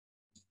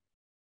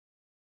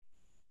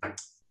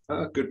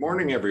Good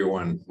morning,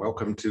 everyone.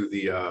 Welcome to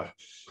the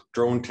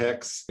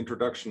DRONETECH's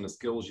Introduction to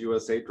Skills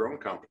USA Drone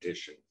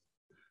Competition,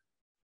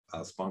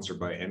 sponsored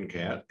by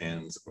NCAT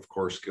and, of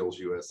course, Skills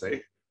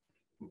USA.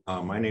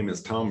 My name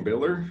is Tom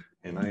Biller,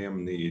 and I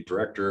am the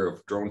Director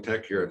of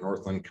DRONETECH here at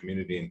Northland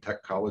Community and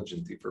Tech College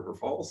in Thief River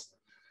Falls,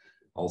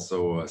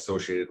 also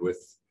associated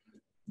with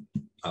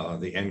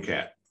the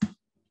NCAT.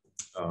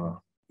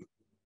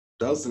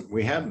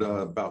 We had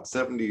about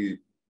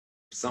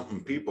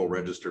 70-something people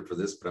registered for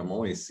this, but I'm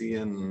only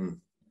seeing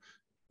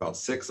about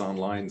 6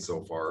 online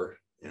so far.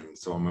 And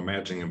so I'm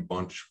imagining a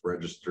bunch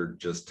registered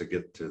just to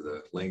get to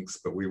the links,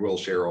 but we will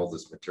share all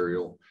this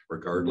material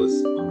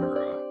regardless on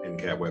our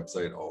NCAT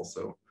website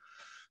also.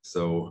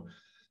 So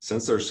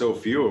since there's so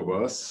few of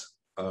us,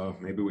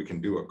 maybe we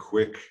can do a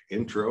quick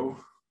intro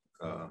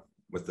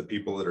with the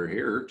people that are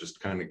here, just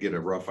kind of get a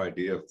rough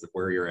idea of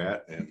where you're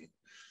at and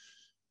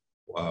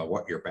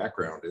what your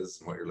background is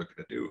and what you're looking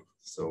to do.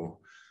 So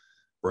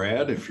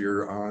Brad, if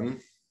you're on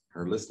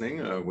or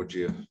listening, would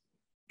you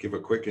give a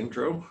quick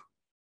intro?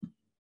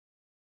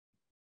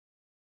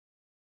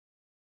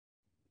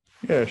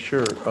 Yeah,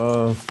 sure.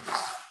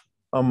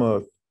 I'm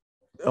a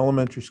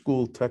elementary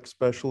school tech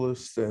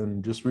specialist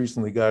and just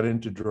recently got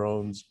into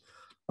drones.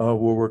 We're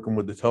working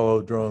with the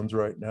Tello drones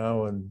right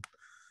now, and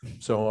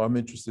so I'm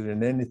interested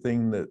in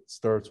anything that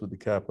starts with the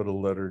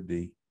capital letter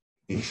D.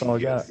 That's all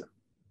I got.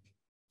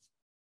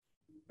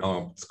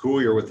 It's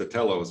cool you're with the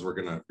Tellos. We're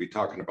going to be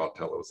talking about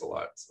Tellos a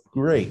lot. So.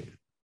 Great.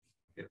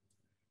 Yeah.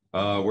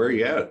 Where are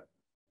you at?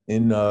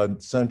 In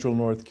central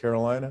North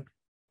Carolina.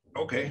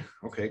 Okay.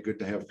 Good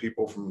to have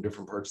people from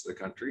different parts of the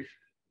country.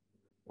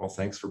 Well,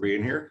 thanks for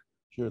being here.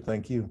 Sure.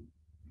 Thank you.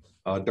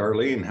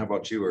 Darlene, how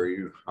about you? Are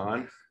you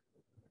on?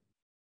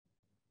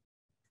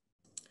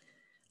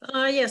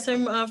 Yes,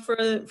 I'm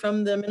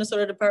from the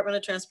Minnesota Department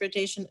of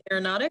Transportation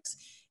Aeronautics,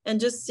 and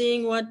just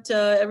seeing what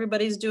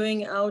everybody's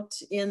doing out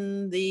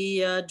in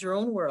the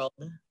drone world.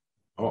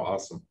 Oh,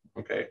 awesome.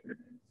 Okay.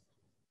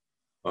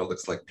 Well, it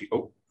looks like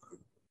people. Oh,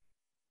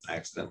 I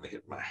accidentally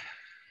hit my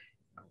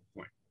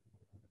point.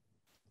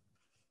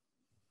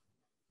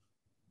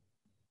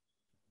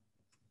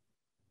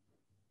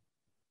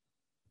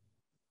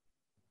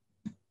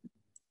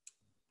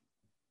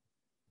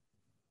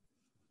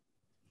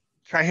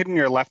 Try hitting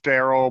your left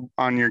arrow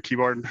on your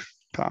keyboard,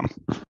 Tom.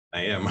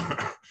 I am.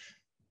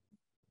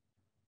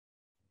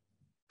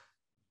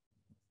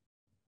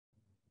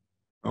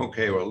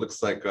 Okay, well, it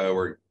looks like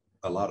a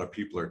lot of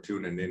people are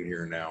tuning in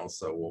here now,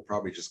 so we'll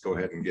probably just go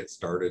ahead and get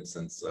started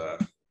since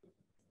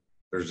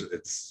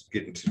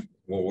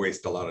we'll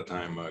waste a lot of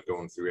time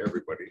going through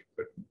everybody.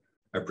 But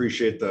I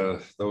appreciate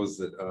those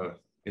that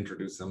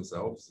introduce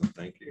themselves, and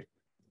thank you.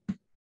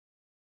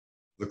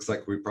 Looks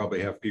like we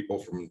probably have people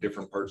from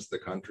different parts of the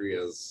country,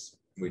 as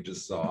we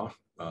just saw.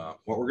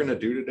 What we're going to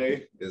do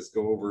today is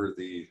go over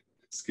the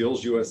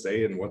Skills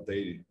USA and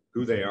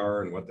who they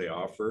are and what they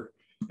offer.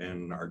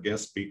 And our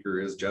guest speaker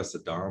is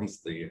Jessa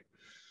Doms, the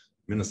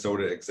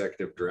Minnesota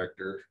Executive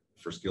Director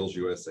for Skills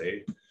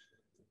USA.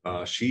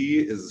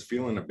 She is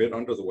feeling a bit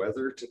under the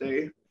weather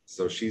today,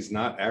 so she's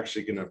not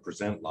actually going to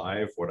present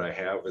live. What I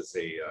have is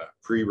a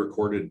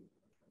pre-recorded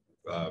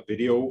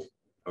video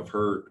of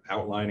her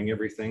outlining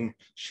everything.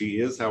 She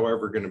is,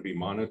 however, going to be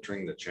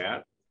monitoring the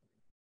chat.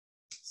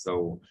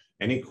 So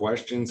any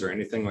questions or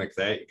anything like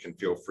that, you can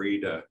feel free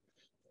to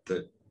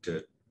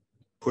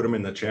put them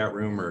in the chat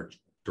room or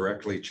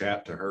directly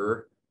chat to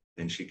her,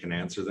 and she can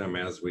answer them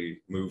as we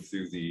move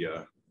through the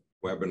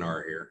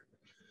webinar here.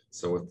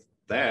 So with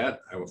that,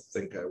 I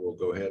think I will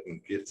go ahead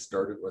and get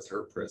started with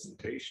her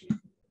presentation.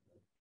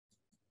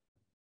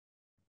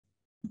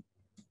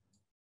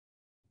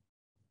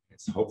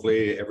 So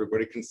hopefully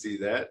everybody can see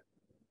that.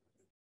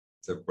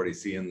 Is everybody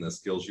seeing the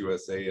Skills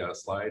USA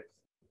slide?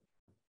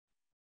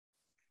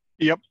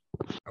 Yep.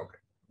 Okay,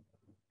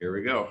 here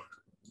we go.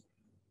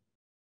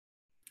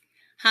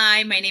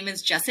 Hi, my name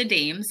is Jessa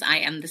Doms. I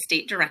am the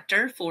State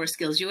Director for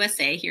Skills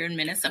USA here in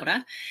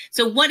Minnesota.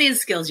 So what is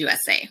Skills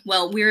USA?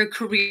 Well, we're a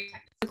career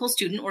technical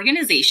student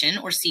organization,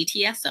 or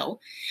CTSO,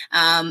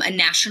 a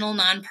national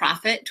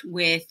nonprofit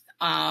with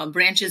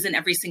branches in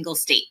every single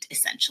state,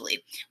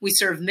 essentially. We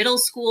serve middle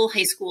school,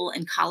 high school,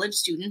 and college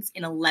students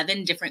in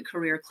 11 different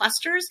career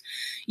clusters.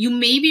 You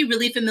may be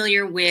really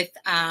familiar with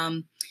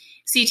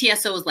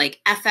CTSOs like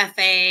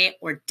FFA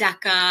or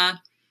DECA,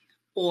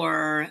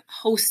 or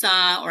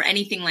HOSA, or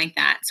anything like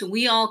that. So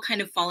we all kind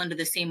of fall under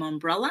the same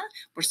umbrella.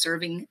 We're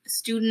serving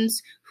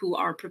students who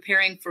are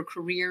preparing for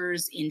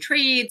careers in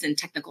trades and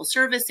technical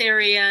service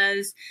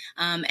areas,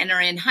 and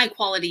are in high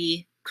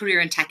quality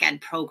career and tech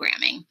ed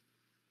programming.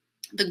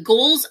 The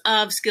goals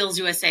of Skills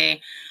USA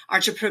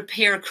are to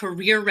prepare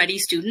career-ready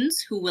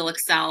students who will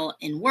excel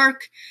in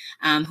work,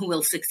 who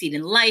will succeed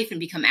in life and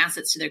become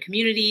assets to their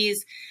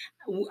communities.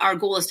 Our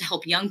goal is to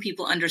help young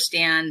people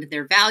understand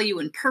their value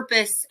and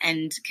purpose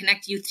and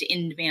connect youth to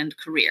in-demand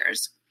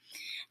careers.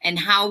 And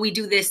how we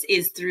do this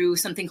is through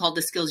something called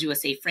the Skills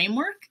USA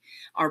framework,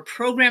 our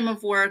program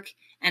of work,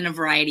 and a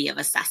variety of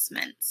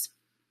assessments.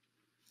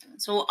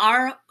 So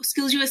our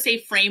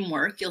SkillsUSA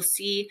framework, you'll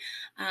see,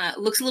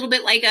 looks a little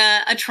bit like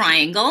a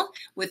triangle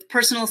with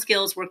personal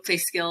skills,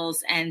 workplace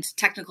skills, and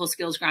technical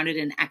skills grounded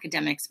in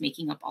academics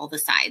making up all the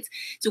sides.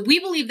 So we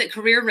believe that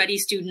career-ready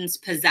students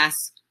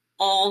possess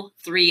all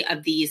three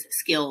of these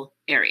skill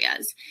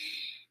areas.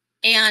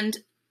 And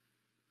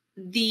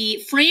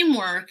the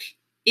framework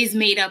is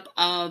made up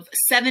of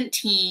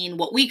 17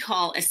 what we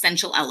call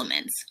essential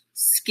elements,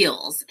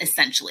 skills,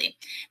 essentially,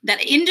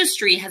 that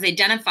industry has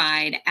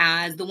identified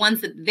as the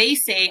ones that they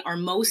say are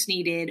most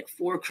needed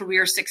for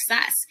career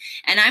success.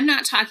 And I'm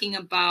not talking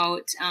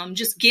about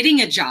just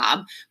getting a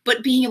job,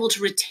 but being able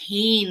to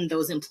retain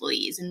those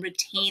employees and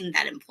retain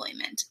that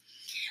employment.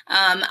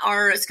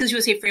 Our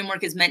SkillsUSA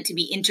framework is meant to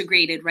be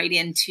integrated right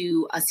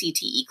into a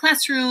CTE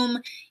classroom,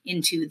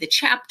 into the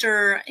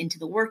chapter, into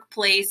the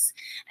workplace.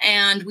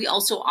 And we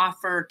also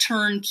offer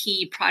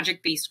turnkey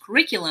project-based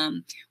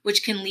curriculum,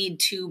 which can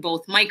lead to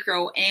both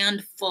micro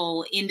and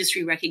full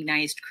industry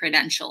recognized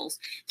credentials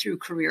through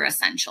Career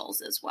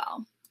Essentials as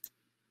well.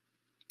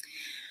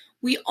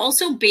 We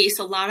also base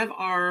a lot of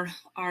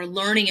our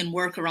learning and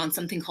work around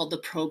something called the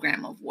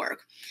program of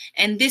work.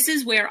 And this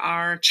is where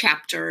our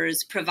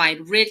chapters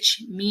provide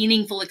rich,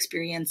 meaningful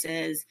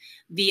experiences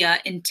via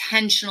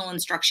intentional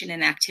instruction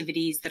and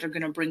activities that are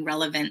going to bring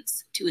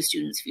relevance to a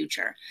student's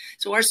future.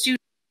 So our students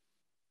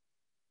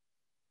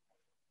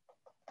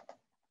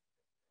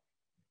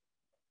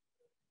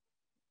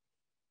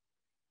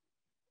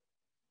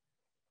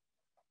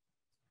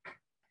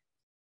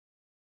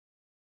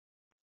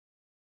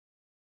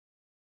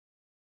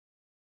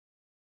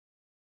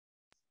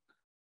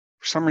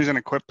For some reason,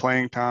 it quit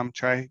playing, Tom.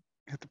 Try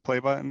hit the play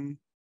button.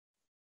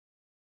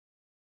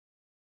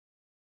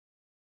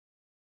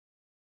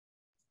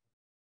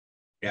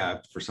 Yeah,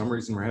 for some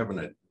reason we're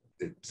having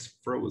it's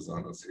froze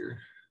on us here.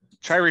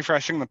 Try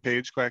refreshing the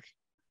page quick.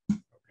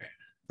 Okay.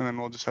 And then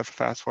we'll just have to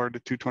fast forward to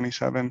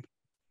 227.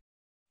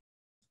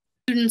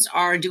 students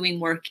are doing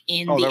work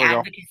in the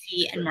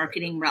advocacy and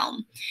marketing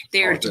realm.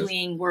 They're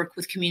doing work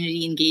with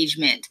community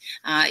engagement.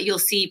 You'll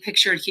see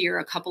pictured here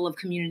a couple of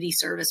community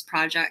service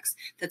projects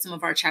that some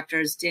of our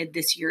chapters did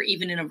this year,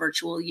 even in a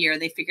virtual year.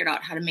 They figured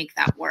out how to make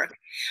that work.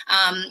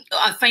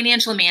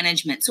 Financial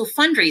management, so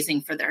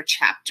fundraising for their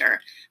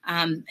chapter,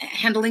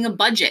 handling a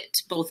budget,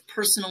 both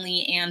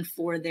personally and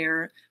for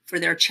their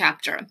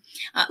chapter.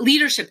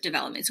 Leadership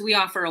development. So we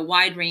offer a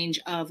wide range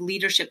of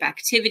leadership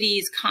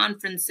activities,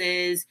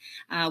 conferences.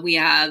 We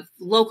have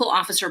local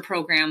officer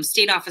programs,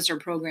 state officer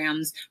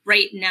programs.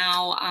 Right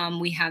now,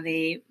 we have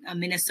a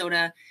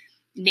Minnesota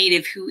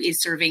native who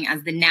is serving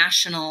as the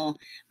national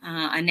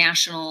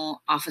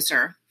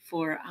officer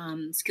for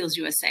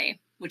SkillsUSA,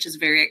 which is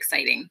very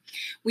exciting.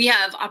 We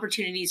have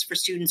opportunities for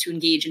students to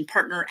engage in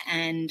partner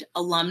and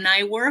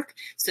alumni work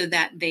so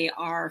that they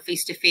are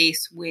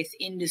face-to-face with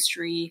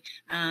industry,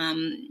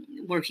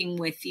 working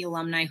with the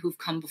alumni who've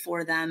come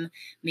before them.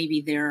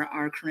 Maybe they're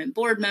our current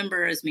board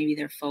members, maybe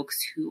they're folks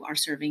who are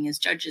serving as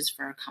judges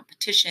for our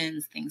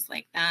competitions, things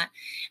like that.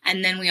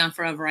 And then we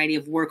offer a variety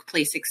of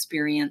workplace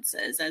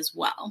experiences as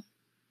well.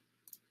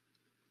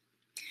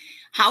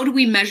 How do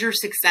we measure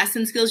success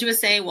in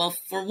SkillsUSA? Well,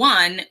 for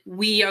one,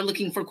 we are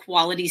looking for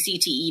quality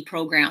CTE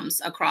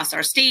programs across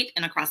our state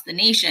and across the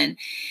nation.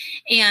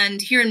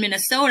 And here in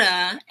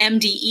Minnesota,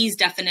 MDE's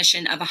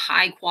definition of a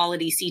high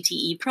quality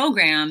CTE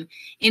program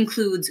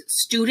includes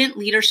student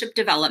leadership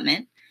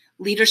development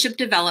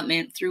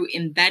through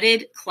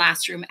embedded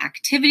classroom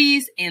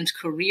activities, and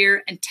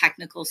career and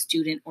technical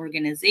student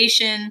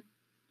organization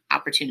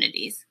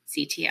opportunities,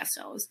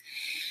 CTSOs.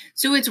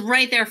 So it's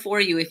right there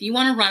for you. If you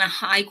want to run a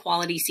high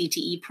quality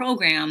CTE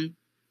program,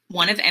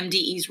 one of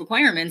MDE's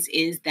requirements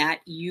is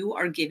that you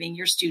are giving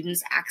your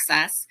students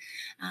access,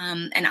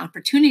 an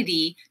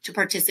opportunity to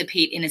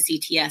participate in a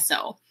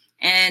CTSO.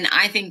 And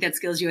I think that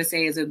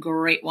SkillsUSA is a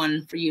great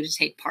one for you to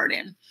take part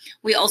in.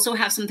 We also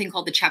have something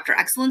called the Chapter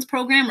Excellence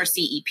Program, or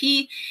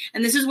CEP.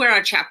 And this is where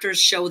our chapters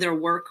show their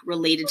work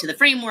related to the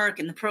framework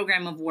and the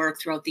program of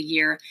work throughout the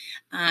year.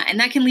 And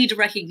that can lead to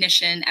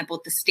recognition at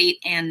both the state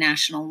and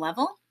national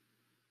level.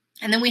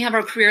 And then we have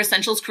our Career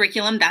Essentials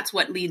curriculum. That's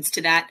what leads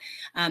to that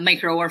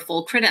micro or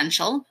full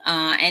credential.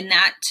 And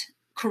that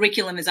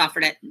curriculum is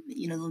offered at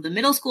the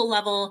middle school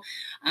level,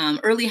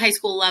 early high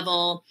school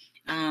level,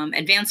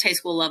 advanced high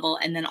school level,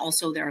 and then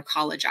also there are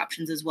college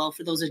options as well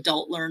for those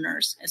adult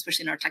learners,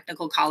 especially in our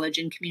technical college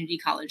and community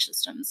college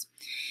systems.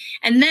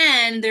 And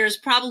then there's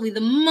probably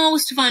the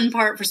most fun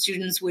part for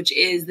students, which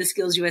is the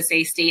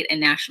SkillsUSA state and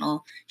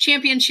national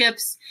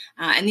championships.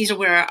 And these are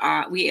where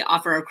we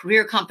offer our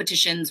career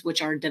competitions,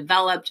 which are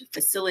developed,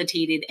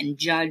 facilitated, and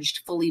judged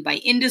fully by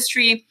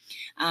industry.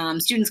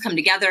 Students come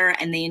together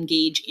and they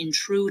engage in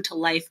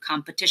true-to-life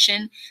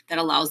competition that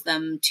allows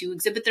them to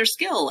exhibit their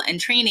skill and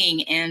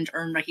training and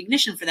earn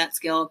recognition for that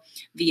skill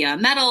via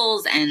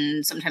medals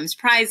and sometimes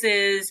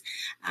prizes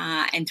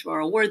and through our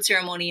award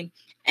ceremony.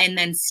 And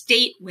then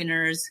state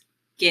winners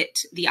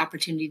get the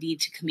opportunity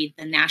to compete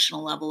at the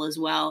national level as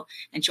well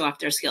and show off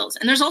their skills.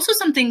 And there's also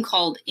something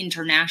called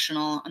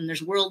international, and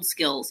there's world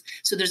skills.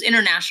 So there's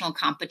international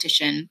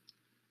competition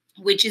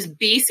which is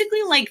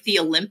basically like the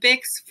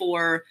Olympics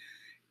for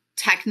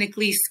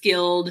technically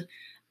skilled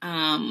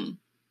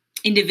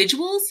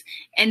individuals.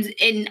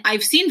 And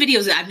I've seen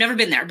videos, I've never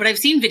been there, but I've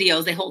seen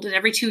videos. They hold it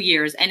every 2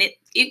 years, and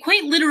it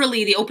quite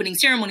literally, the opening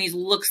ceremonies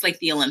looks like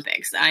the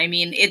Olympics. I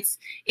mean, it's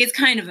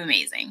kind of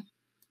amazing.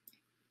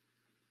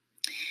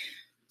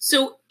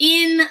 So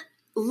in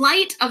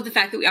light of the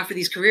fact that we offer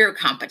these career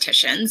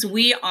competitions,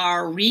 we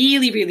are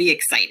really, really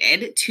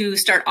excited to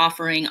start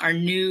offering our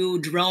new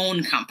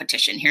drone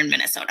competition here in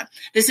Minnesota.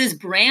 This is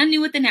brand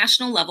new at the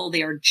national level.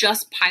 They are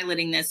just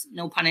piloting this,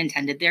 no pun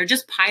intended. They're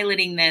just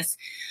piloting this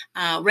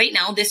right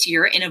now this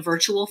year in a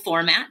virtual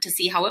format to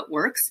see how it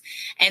works.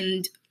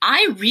 And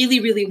I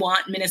really, really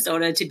want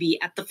Minnesota to be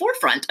at the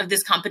forefront of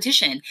this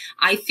competition.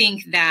 I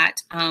think that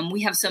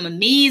we have some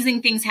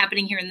amazing things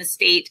happening here in the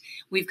state.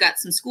 We've got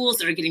some schools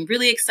that are getting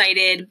really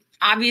excited.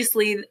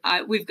 Obviously,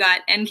 we've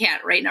got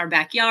NCAT right in our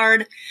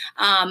backyard.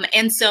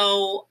 And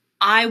so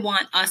I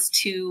want us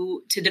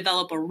to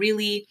develop a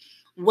really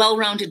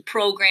well-rounded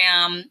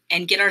program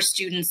and get our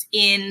students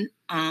in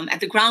at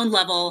the ground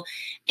level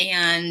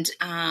and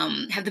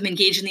have them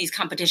engage in these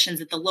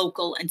competitions at the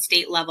local and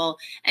state level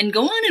and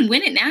go on and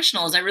win at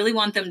nationals. I really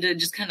want them to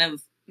just kind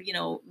of, you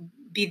know,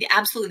 be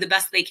absolutely the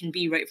best they can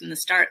be right from the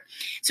start.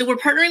 So we're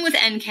partnering with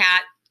NCAT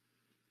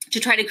to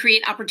try to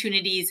create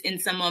opportunities in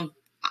some of,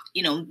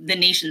 you know, the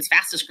nation's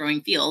fastest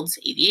growing fields: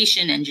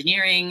 aviation,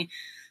 engineering,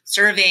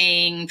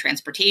 surveying,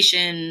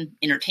 transportation,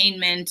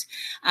 entertainment.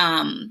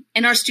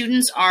 And our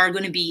students are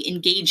going to be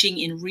engaging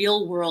in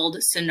real world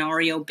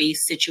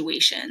scenario-based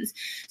situations.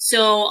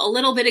 So a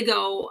little bit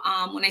ago,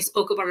 when I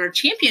spoke about our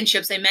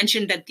championships, I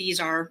mentioned that these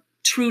are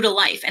true to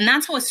life. And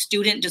that's how a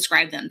student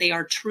described them. They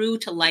are true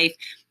to life.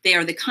 They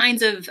are the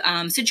kinds of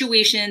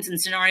situations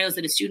and scenarios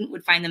that a student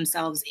would find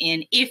themselves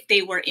in if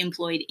they were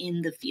employed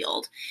in the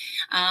field.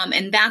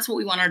 And that's what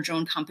we want our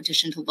drone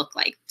competition to look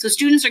like. So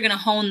students are going to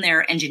hone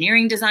their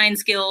engineering design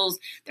skills,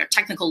 their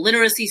technical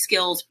literacy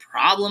skills,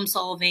 problem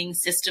solving,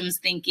 systems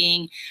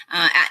thinking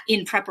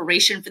in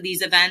preparation for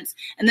these events.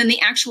 And then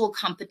the actual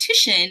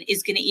competition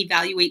is going to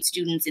evaluate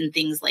students in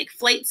things like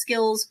flight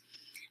skills,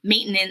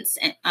 maintenance,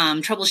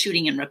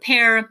 troubleshooting and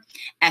repair,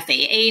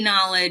 FAA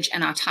knowledge,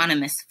 and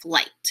autonomous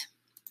flight.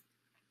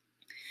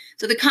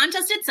 So the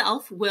contest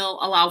itself will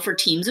allow for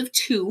teams of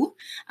 2.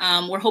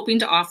 We're hoping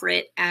to offer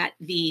it at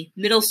the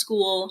middle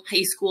school,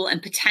 high school,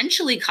 and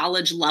potentially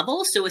college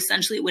level. So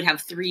essentially it would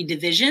have 3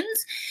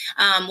 divisions.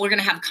 We're going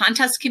to have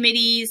contest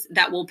committees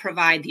that will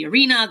provide the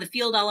arena, the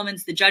field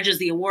elements, the judges,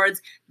 the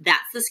awards. That's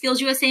the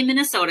SkillsUSA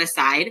Minnesota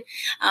side.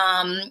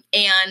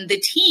 And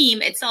the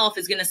team itself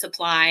is going to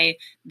supply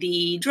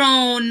the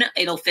drone.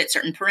 It'll fit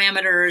certain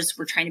parameters.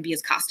 We're trying to be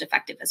as cost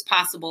effective as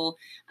possible.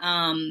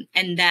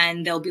 And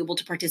then they'll be able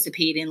to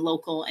participate in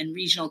local and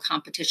regional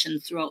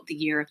competitions throughout the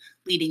year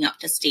leading up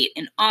to state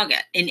in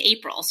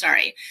April.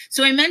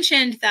 So I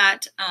mentioned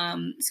that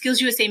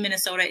SkillsUSA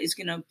Minnesota is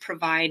going to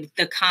provide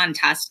the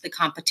contest, the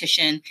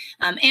competition.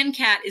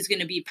 NCAT is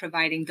going to be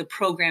providing the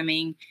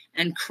programming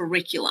and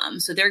curriculum.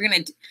 So they're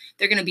going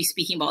to be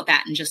speaking about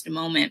that in just a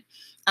moment.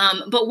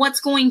 But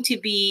what's going to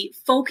be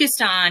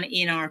focused on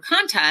in our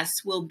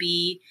contests will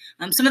be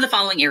some of the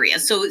following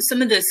areas. So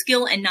some of the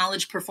skill and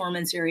knowledge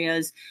performance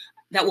areas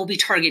that will be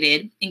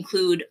targeted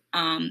include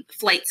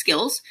flight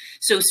skills.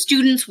 So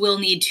students will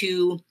need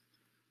to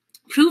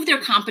prove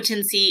their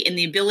competency in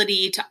the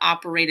ability to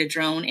operate a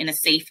drone in a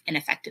safe and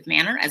effective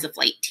manner as a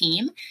flight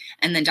team,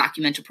 and then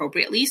document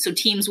appropriately. So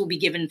teams will be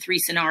given 3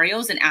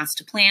 scenarios and asked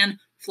to plan,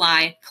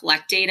 fly,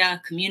 collect data,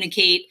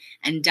 communicate,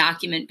 and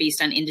document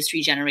based on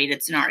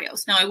industry-generated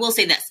scenarios. Now, I will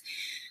say this.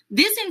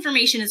 This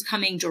information is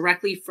coming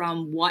directly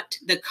from what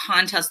the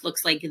contest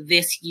looks like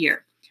this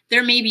year.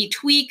 There may be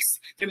tweaks,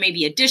 there may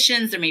be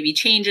additions, there may be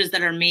changes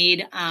that are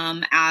made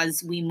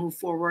as we move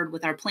forward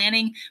with our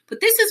planning, but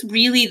this is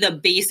really the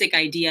basic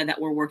idea that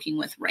we're working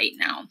with right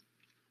now.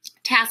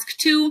 Task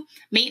 2,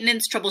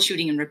 maintenance,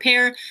 troubleshooting, and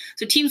repair.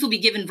 So teams will be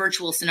given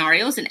virtual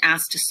scenarios and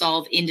asked to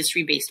solve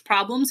industry-based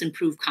problems,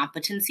 improve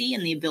competency,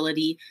 and the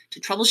ability to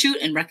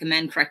troubleshoot and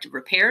recommend corrective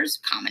repairs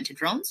common to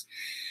drones.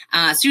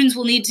 Students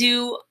will need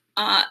to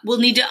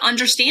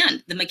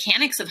understand the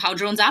mechanics of how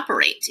drones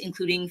operate,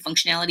 including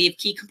functionality of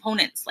key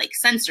components like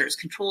sensors,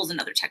 controls, and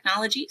other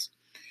technologies.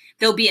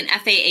 There'll be an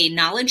FAA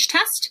knowledge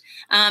test.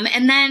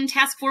 And then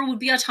task 4 would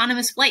be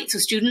autonomous flight. So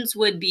students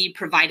would be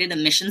provided a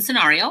mission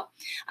scenario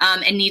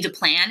and need to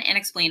plan and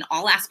explain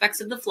all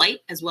aspects of the flight,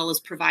 as well as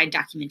provide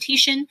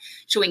documentation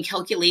showing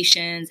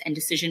calculations and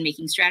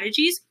decision-making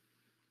strategies.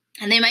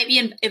 And they might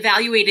be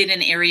evaluated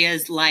in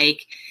areas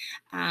like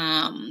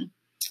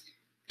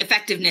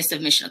effectiveness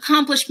of mission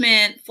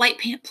accomplishment, flight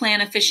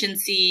plan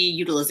efficiency,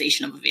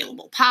 utilization of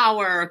available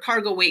power,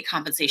 cargo weight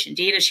compensation,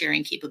 data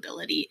sharing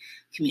capability,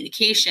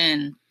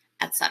 communication,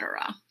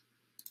 etc.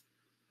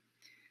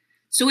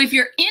 So if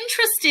you're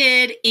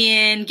interested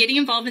in getting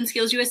involved in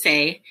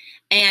SkillsUSA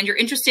and you're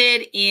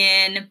interested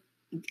in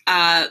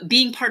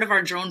being part of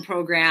our drone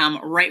program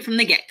right from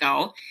the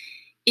get-go,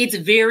 It's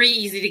very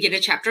easy to get a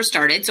chapter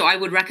started. So I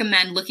would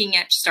recommend looking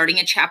at starting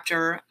a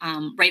chapter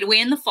right away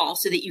in the fall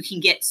so that you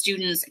can get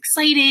students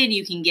excited,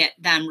 you can get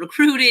them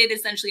recruited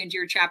essentially into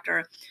your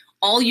chapter.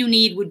 All you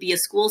need would be a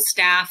school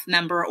staff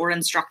member or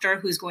instructor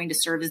who's going to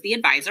serve as the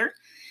advisor.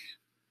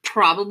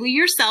 Probably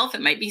yourself,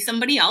 it might be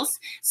somebody else.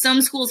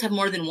 Some schools have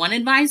more than one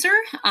advisor,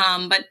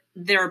 but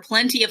there are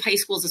plenty of high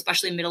schools,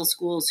 especially middle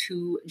schools,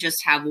 who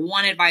just have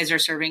one advisor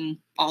serving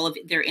all of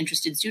their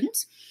interested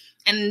students.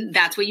 And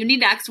that's what you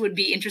need next would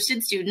be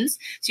interested students.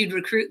 So you'd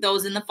recruit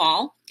those in the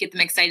fall, get them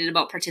excited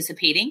about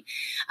participating.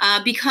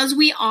 Because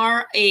we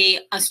are a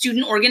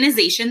student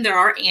organization, there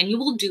are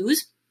annual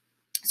dues.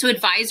 So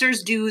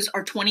advisors' dues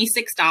are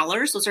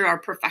 $26. Those are our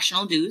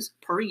professional dues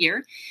per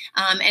year.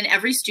 And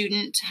every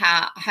student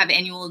have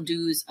annual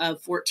dues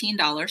of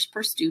 $14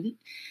 per student.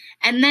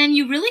 And then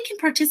you really can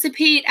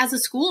participate as a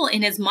school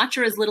in as much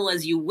or as little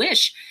as you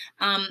wish.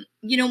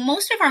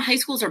 Most of our high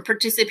schools are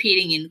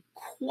participating in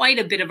quite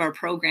a bit of our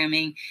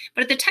programming,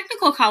 but at the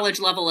technical college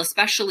level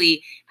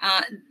especially,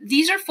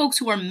 these are folks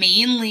who are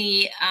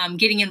mainly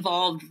getting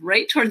involved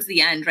right towards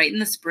the end, right in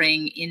the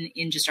spring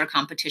in just our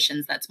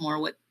competitions. That's more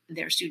what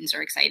their students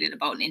are excited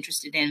about and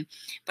interested in.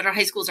 But our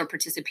high schools are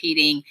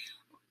participating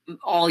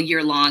all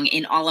year long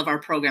in all of our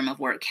program of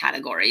work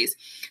categories.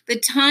 The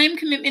time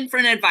commitment for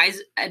an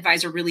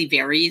advisor really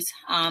varies.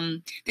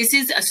 This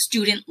is a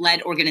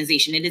student-led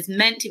organization. It is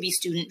meant to be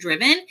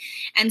student-driven.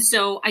 And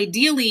so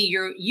ideally,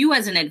 you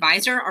as an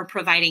advisor are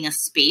providing a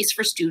space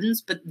for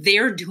students, but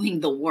they're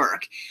doing the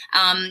work.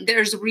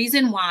 There's a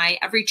reason why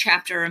every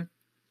chapter,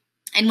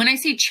 and when I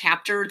say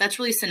chapter, that's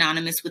really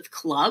synonymous with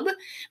club,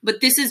 but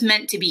this is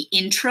meant to be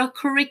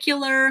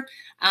intracurricular,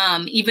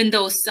 even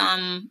though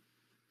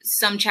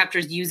some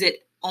chapters use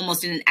it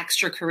almost in an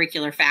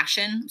extracurricular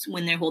fashion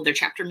when they hold their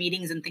chapter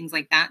meetings and things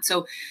like that.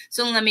 So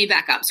let me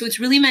back up. So it's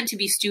really meant to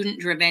be student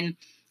driven.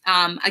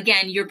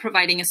 Again, you're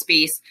providing a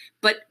space,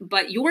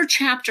 but your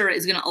chapter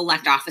is going to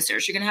elect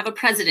officers. You're going to have a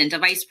president, a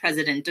vice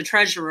president, a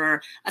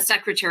treasurer, a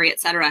secretary, et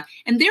cetera.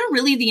 And they're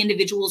really the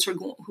individuals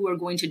who are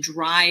going to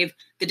drive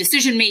the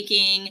decision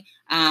making.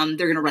 They're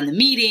going to run the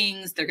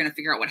meetings. They're going to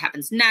figure out what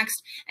happens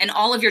next. And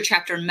all of your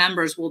chapter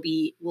members will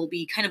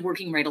be kind of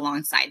working right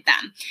alongside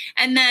them.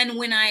 And then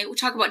when I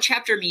talk about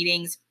chapter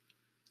meetings,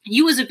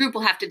 you as a group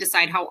will have to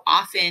decide how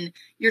often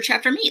your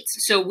chapter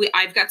meets. So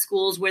I've got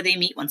schools where they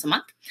meet once a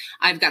month.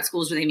 I've got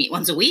schools where they meet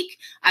once a week.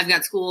 I've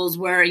got schools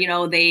where,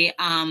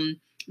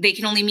 they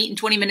can only meet in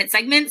 20-minute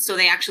segments. So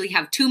they actually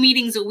have 2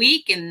 meetings a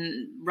week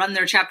and run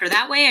their chapter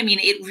that way. I mean,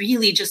 it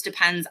really just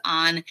depends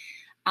on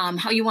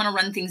how you want to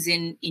run things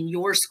in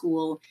your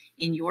school,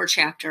 in your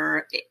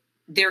chapter.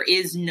 There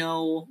is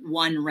no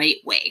one right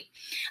way.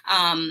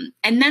 And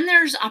then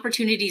there's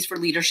opportunities for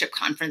leadership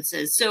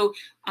conferences. So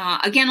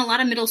again, a lot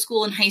of middle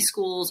school and high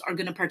schools are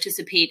going to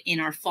participate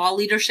in our fall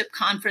leadership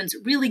conference.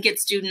 It really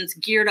gets students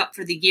geared up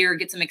for the year,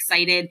 gets them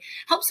excited,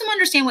 helps them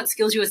understand what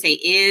SkillsUSA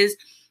is,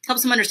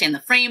 helps them understand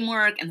the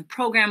framework and the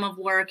program of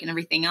work and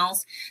everything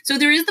else. So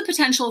there is the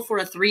potential for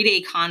a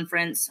 3-day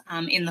conference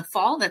in the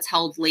fall that's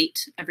held late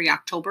every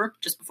October,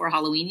 just before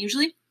Halloween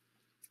usually.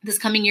 This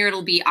coming year,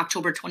 it'll be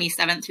October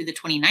 27th through the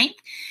 29th,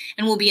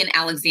 and we'll be in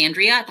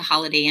Alexandria at the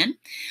Holiday Inn.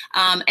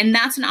 And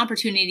that's an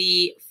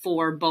opportunity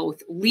for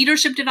both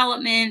leadership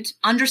development,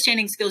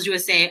 understanding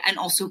SkillsUSA, and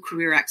also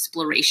career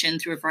exploration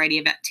through a variety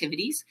of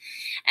activities.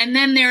 And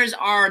then there's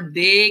our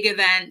big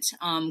event,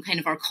 kind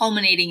of our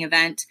culminating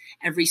event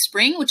every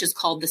spring, which is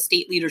called the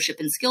State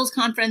Leadership and Skills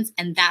Conference.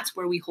 And that's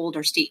where we hold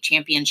our state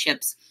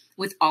championships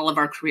with all of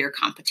our career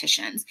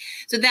competitions.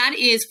 So that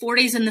is 4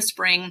 days in the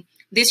spring.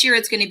 This year,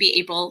 it's going to be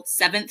April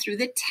 7th through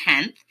the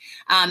 10th.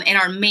 And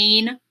our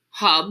main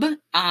hub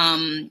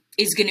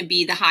is going to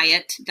be the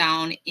Hyatt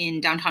down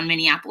in downtown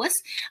Minneapolis.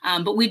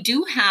 But we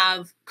do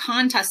have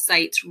contest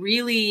sites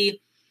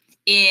really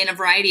in a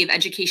variety of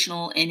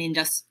educational and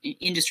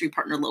industry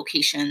partner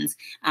locations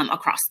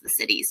across the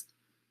cities.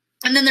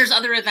 And then there's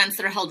other events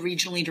that are held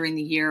regionally during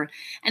the year.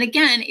 And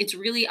again, it's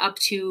really up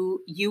to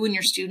you and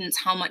your students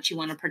how much you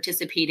want to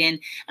participate in.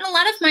 And a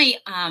lot of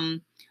my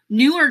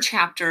newer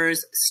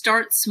chapters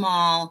start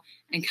small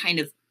and kind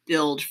of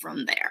build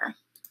from there.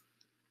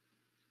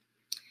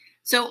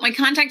 So my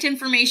contact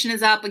information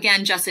is up.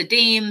 Again, Jessa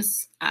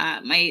Dames.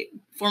 My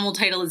formal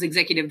title is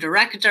Executive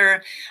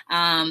Director.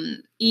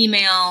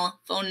 Email,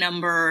 phone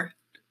number,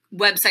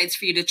 websites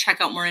for you to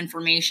check out more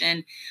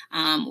information.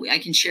 I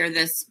can share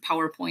this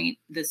PowerPoint,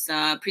 this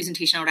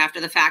presentation out after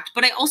the fact.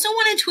 But I also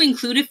wanted to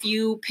include a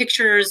few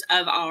pictures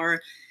of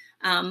our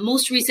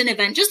most recent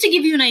event, just to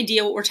give you an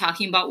idea what we're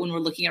talking about when we're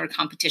looking at our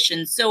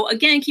competitions. So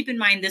again, keep in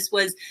mind, this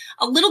was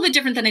a little bit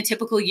different than a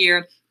typical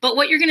year, but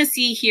what you're going to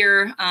see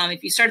here,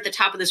 if you start at the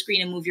top of the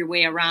screen and move your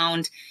way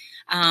around,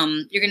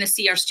 you're going to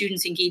see our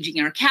students engaging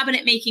in our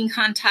cabinet making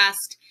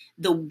contest.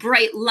 The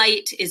bright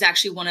light is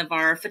actually one of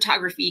our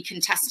photography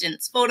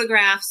contestants'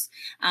 photographs,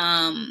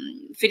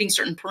 fitting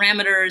certain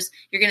parameters.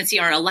 You're going to see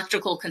our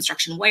electrical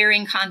construction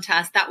wiring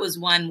contest. That was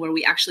one where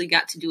we actually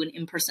got to do an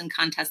in-person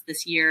contest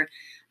this year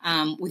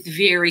with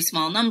very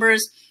small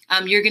numbers.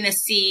 You're going to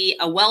see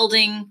a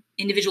welding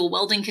individual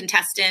welding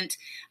contestant,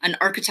 an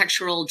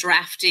architectural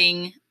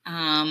drafting,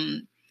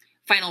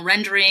 final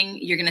rendering.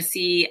 You're going to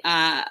see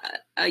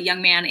a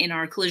young man in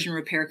our collision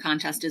repair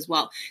contest as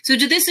well. So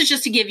this is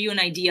just to give you an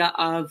idea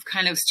of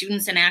kind of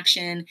students in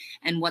action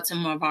and what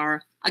some of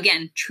our,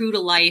 again, true to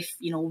life,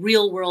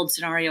 real world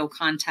scenario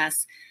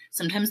contests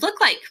sometimes look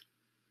like.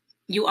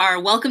 You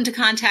are welcome to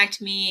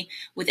contact me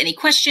with any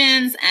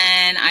questions,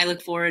 and I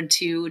look forward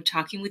to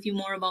talking with you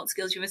more about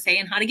SkillsUSA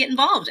and how to get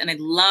involved. And I'd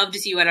love to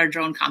see you at our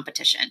drone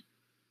competition.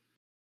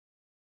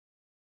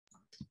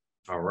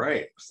 All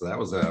right, so that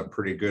was a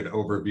pretty good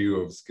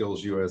overview of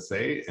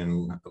SkillsUSA.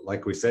 And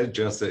like we said,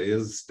 Jessa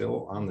is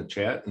still on the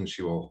chat, and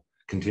she will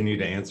continue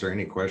to answer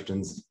any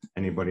questions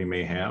anybody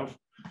may have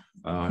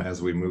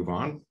as we move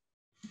on.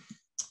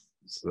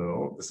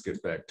 So let's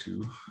get back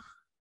to...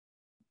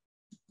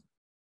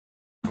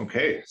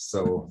 Okay,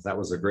 so that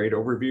was a great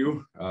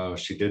overview.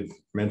 She did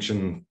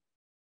mention,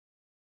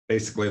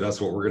 basically that's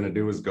what we're going to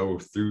do is go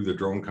through the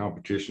drone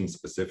competition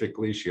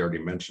specifically. She already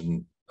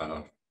mentioned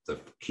the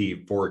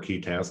four key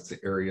tasks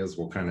areas.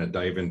 We'll kind of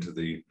dive into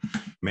the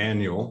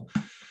manual.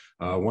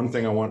 One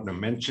thing I want to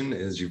mention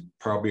is you've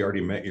probably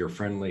already met your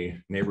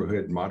friendly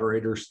neighborhood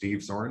moderator, Steve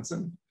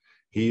Sorensen.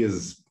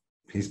 He's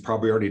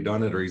probably already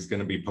done it, or he's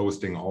going to be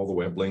posting all the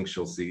web links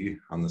you'll see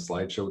on the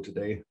slideshow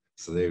today.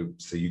 So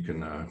you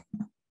can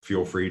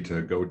feel free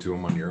to go to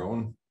them on your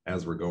own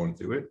as we're going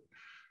through it.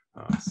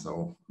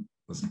 So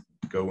let's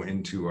go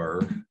into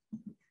our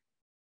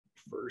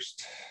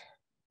first.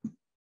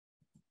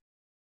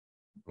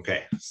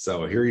 Okay,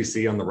 so here you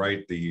see on the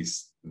right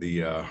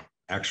the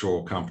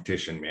actual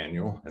competition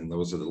manual, and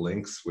those are the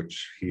links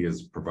which he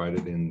has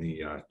provided in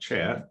the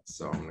chat.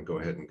 So I'm going to go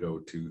ahead and go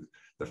to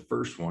the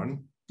first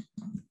one.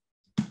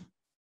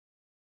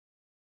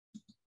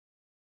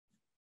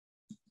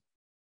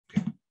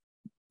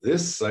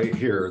 This site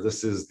here,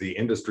 this is the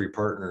industry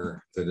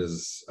partner that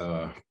is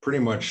pretty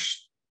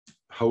much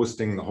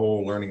hosting the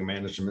whole learning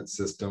management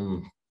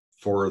system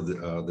for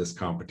this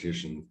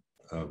competition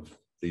of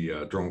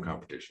the drone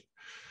competition.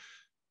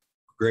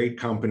 Great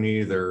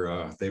company.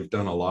 They've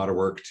done a lot of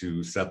work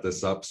to set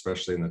this up,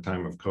 especially in the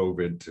time of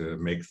COVID, to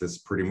make this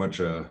pretty much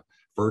a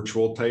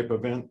virtual type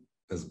event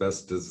as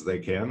best as they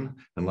can.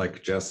 And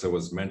like Jessa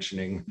was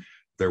mentioning,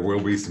 there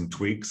will be some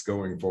tweaks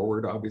going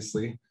forward,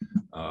 obviously.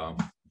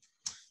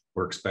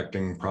 We're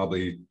expecting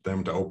probably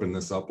them to open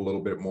this up a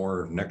little bit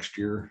more next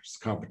year's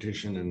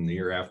competition and the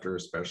year after,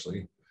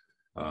 especially.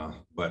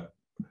 But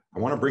I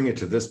want to bring you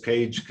to this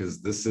page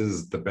because this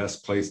is the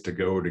best place to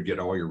go to get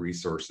all your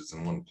resources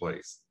in one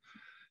place.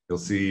 You'll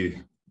see,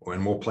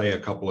 and we'll play a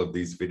couple of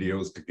these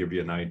videos to give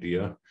you an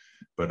idea,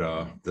 but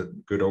the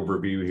good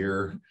overview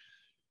here,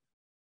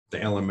 the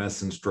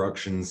LMS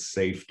instructions,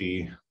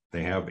 safety.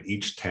 They have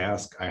each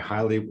task.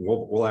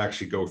 We'll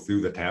actually go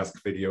through the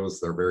task videos.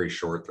 They're very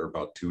short. They're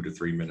about 2 to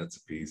 3 minutes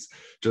a piece.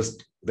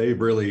 They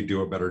really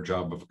do a better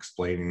job of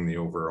explaining the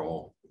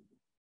overall,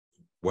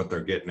 what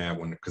they're getting at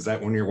because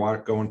when you're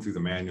going through the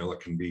manual, it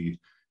can be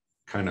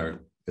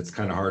it's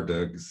kind of hard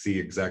to see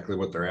exactly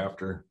what they're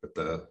after,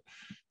 but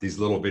these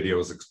little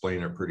videos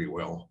explain it pretty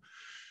well.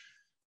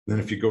 Then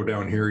if you go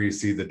down here, you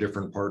see the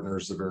different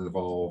partners that are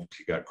involved.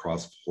 You got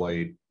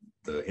CrossFlight,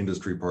 the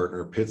industry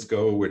partner,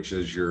 Pitsco, which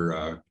is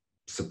your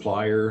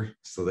supplier,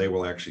 so they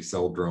will actually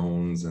sell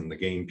drones and the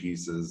game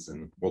pieces,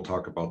 and we'll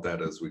talk about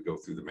that as we go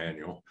through the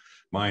manual.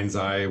 Mind's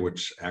Eye,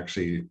 which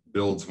actually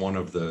builds one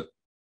of the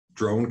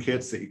drone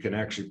kits that you can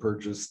actually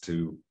purchase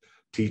to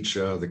teach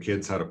the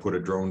kids how to put a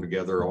drone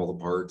together, all the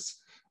parts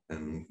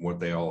and what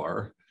they all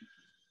are.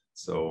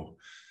 So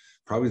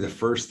probably the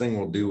first thing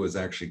we'll do is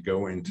actually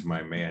go into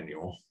my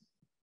manual,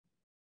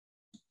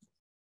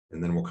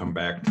 and then we'll come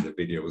back to the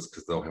videos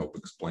because they'll help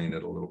explain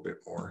it a little bit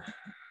more.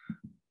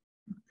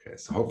 Okay,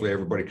 so hopefully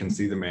everybody can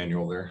see the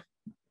manual there.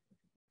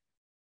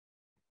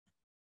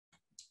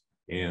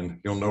 And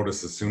you'll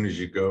notice as soon as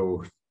you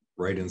go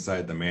right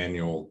inside the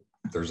manual,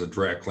 there's a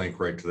direct link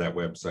right to that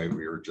website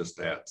we were just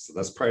at. So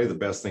that's probably the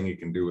best thing you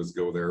can do is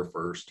go there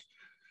first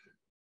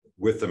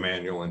with the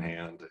manual in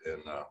hand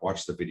and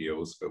watch the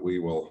videos, but we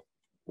will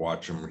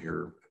watch them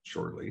here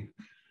shortly.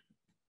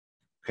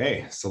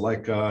 Okay, so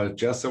like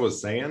Jessa was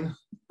saying,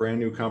 brand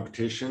new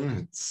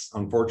competition. It's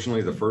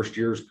unfortunately the first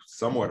year's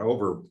somewhat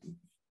over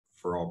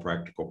for all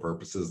practical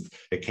purposes.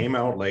 It came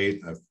out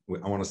late.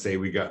 I want to say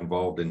we got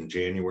involved in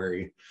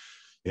January.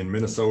 In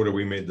Minnesota,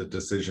 we made the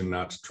decision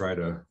not to try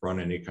to run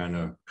any kind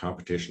of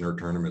competition or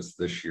tournaments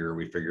this year.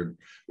 We figured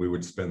we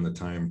would spend the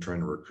time trying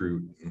to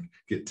recruit and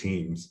get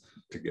teams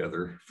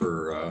together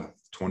for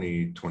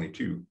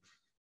 2022.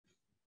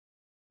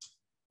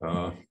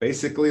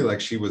 Basically, like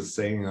she was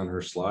saying on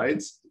her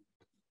slides,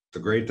 the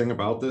great thing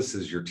about this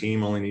is your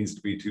team only needs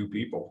to be 2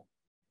 people.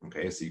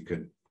 Okay, so you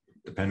could,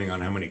 depending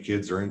on how many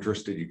kids are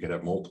interested, you could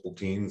have multiple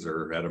teams,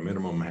 or at a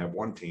minimum have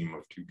 1 team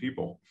of 2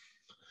 people.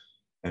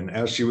 And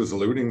as she was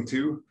alluding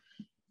to,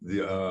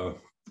 the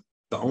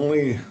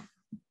only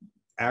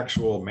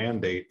actual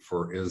mandate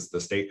is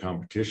the state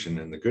competition.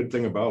 And the good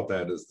thing about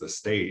that is the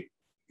state,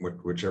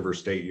 whichever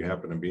state you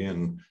happen to be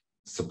in,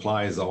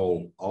 supplies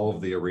all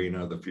of the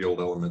arena, the field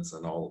elements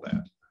and all of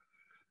that.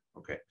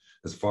 Okay,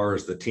 as far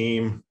as the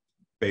team,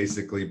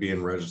 basically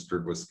being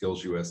registered with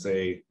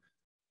SkillsUSA,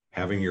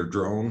 having your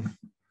drone,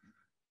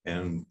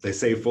 and they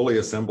say fully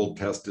assembled,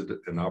 tested,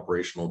 and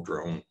operational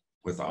drone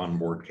with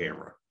onboard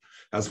camera.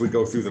 As we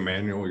go through the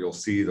manual, you'll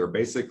see they're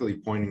basically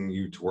pointing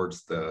you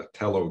towards the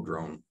Tello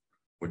drone,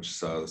 which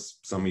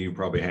some of you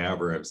probably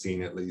have or have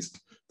seen at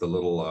least, the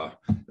little,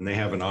 and they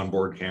have an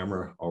onboard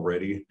camera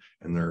already,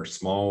 and they're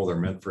small, they're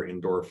meant for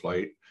indoor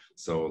flight.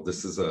 So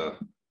this is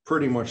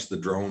pretty much the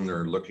drone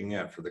they're looking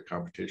at for the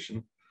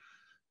competition.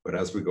 But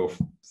as we go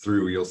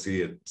through, you'll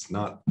see it's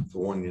not the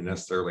one you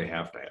necessarily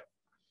have to have.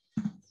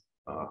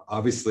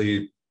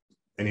 Obviously,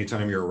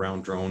 anytime you're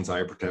around drones,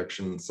 eye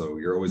protection, so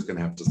you're always going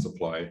to have to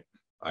supply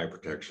eye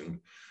protection.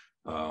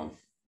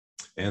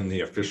 And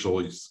the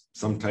official,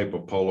 some type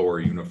of polo or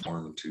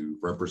uniform to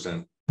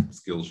represent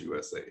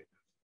SkillsUSA.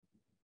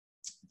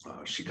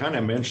 She kind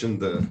of mentioned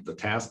the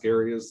task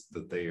areas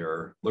that they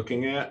are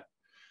looking at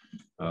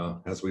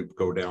as we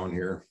go down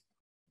here.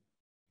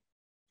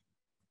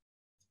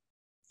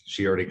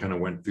 She already kind of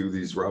went through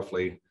these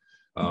roughly.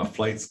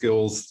 Flight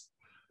skills,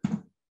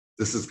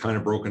 this is kind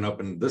of broken up,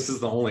 and this is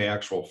the only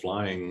actual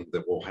flying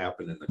that will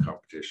happen in the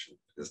competition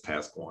is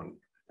task 1.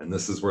 And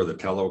this is where the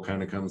Tello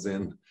kind of comes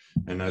in.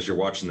 And as you're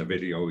watching the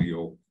video,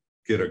 you'll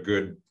get a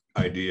good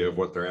idea of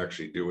what they're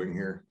actually doing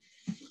here.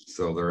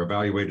 So they're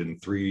evaluated in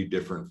 3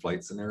 different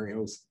flight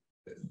scenarios,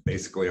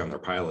 basically on their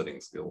piloting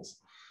skills.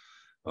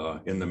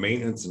 In the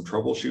maintenance and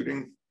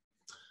troubleshooting,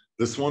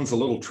 this one's a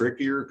little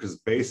trickier because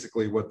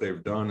basically what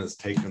they've done is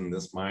taken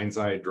this mind's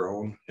eye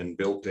drone and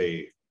built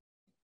a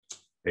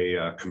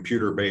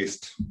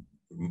computer-based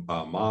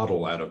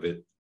model out of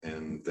it.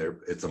 And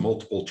it's a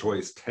multiple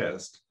choice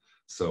test.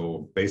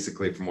 So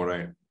basically from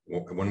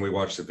when we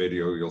watch the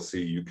video, you'll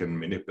see you can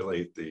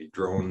manipulate the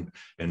drone,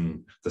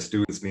 and the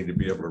students need to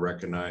be able to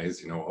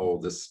recognize, oh,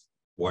 this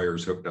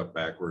wire's hooked up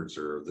backwards,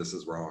 or this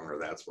is wrong, or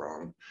that's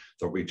wrong.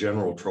 There'll be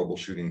general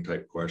troubleshooting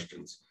type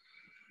questions.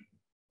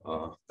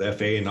 The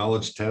FAA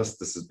knowledge test,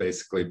 this is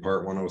basically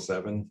part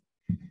 107.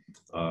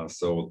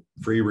 So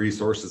free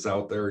resources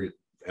out there,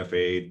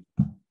 FAA,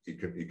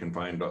 you can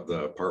find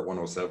the part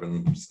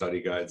 107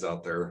 study guides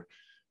out there,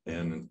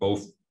 and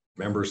both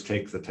members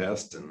take the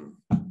test and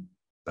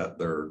that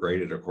they're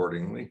graded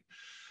accordingly.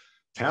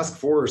 Task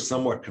 4 is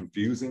somewhat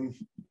confusing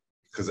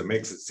because it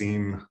makes it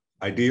seem,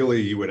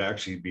 ideally you would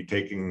actually be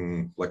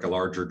taking like a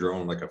larger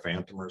drone, like a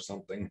Phantom or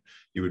something.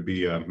 You would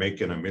be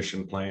making a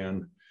mission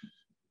plan,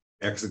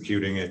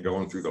 executing it,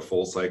 going through the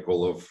full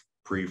cycle of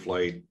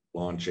pre-flight,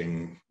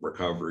 launching,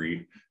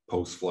 recovery,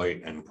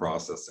 post-flight, and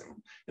processing.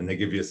 And they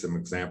give you some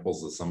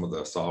examples of some of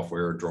the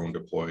software, Drone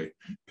Deploy,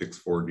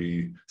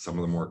 Pix4D, some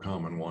of the more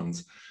common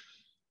ones.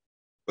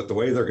 But the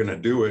way they're going to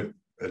do it,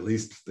 at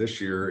least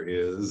this year,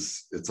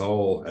 is it's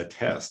all a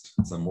test.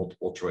 It's a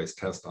multiple choice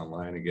test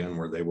online again,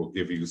 where they will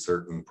give you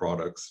certain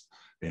products,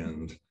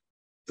 and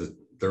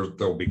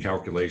there'll be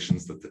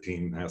calculations that the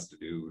team has to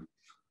do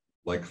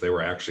like they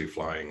were actually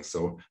flying.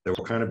 So they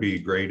will kind of be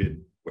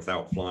graded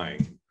without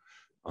flying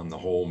on the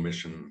whole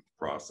mission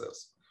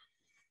process.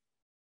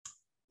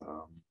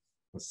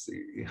 Let's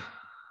see.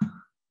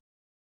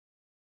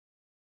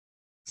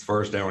 As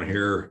far as down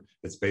here,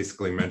 it's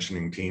basically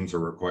mentioning teams are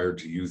required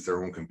to use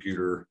their own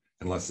computer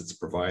unless it's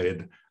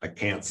provided. I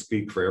can't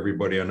speak for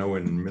everybody. I know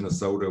in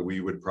Minnesota,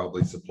 we would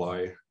probably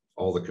supply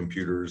all the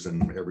computers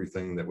and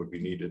everything that would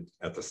be needed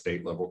at the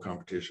state level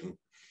competition.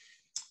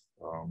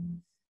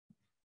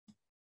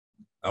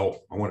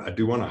 I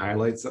do want to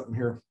highlight something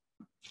here.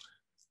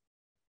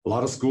 A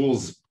lot of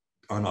schools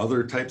on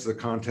other types of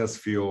contests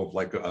feel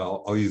like,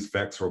 I'll use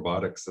Vex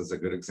Robotics as a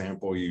good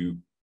example.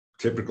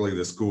 Typically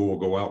the school will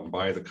go out and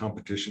buy the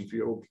competition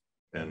field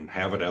and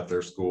have it at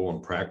their school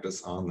and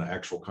practice on the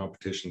actual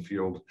competition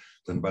field.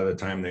 Then by the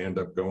time they end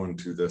up going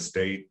to the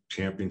state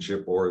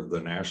championship or the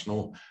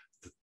national,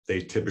 they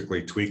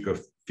typically tweak a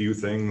few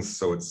things,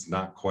 so it's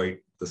not quite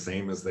the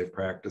same as they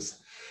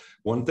practice.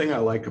 One thing I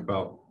like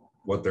about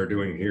what they're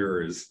doing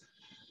here is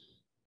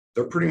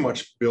they're pretty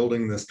much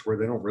building this to where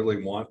they don't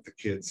really want the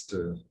kids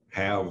to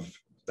have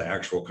the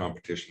actual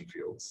competition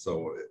fields.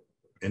 So,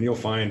 and you'll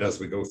find as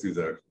we go through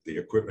the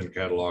equipment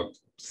catalog,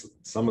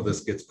 some of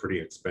this gets pretty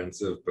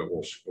expensive, but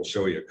we'll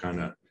show you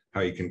kind of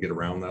how you can get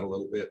around that a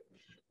little bit.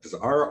 Because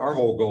our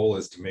whole goal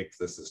is to make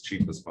this as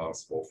cheap as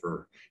possible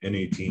for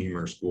any team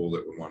or school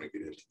that would want to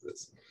get into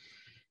this.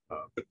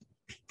 But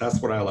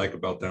that's what I like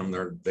about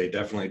them. They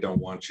definitely don't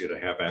want you to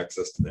have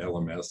access to the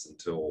LMS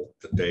until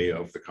the day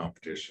of the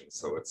competition.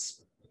 So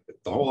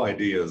the whole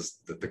idea is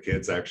that the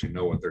kids actually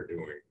know what they're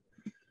doing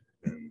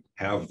and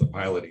have the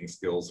piloting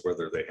skills,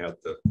 whether they have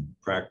the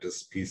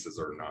practice pieces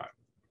or not.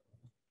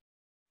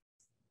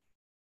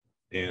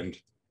 And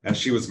as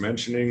she was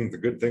mentioning, the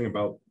good thing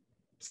about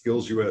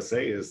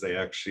SkillsUSA is they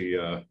actually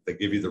they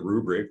give you the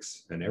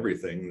rubrics and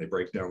everything. They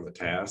break down the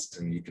tasks,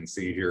 and you can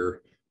see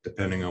here,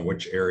 depending on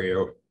which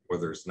area,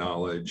 whether it's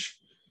knowledge,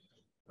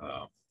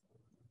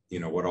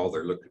 what all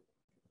their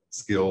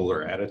skill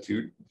or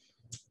attitude.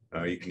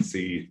 You can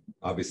see,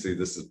 obviously,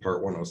 this is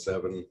part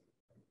 107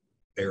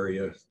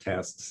 area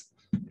tasks,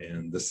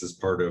 and this is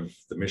part of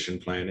the mission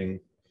planning,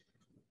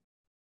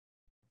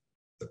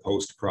 the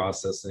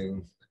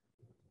post-processing,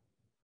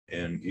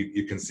 and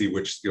you can see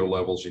which skill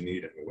levels you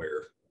need and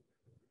where.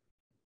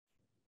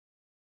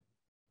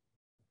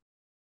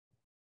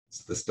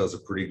 So this does a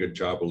pretty good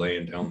job of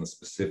laying down the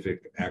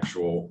specific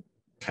actual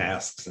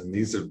tasks, and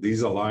these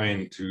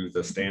align to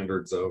the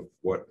standards of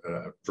what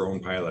a drone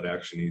pilot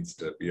actually needs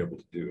to be able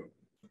to do.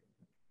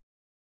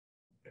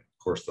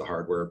 Of course, the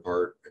hardware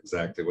part,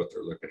 exactly what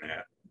they're looking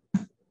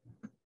at.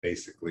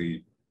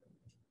 Basically,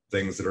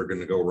 things that are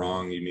going to go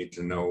wrong, you need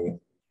to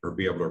know or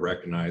be able to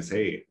recognize,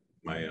 hey,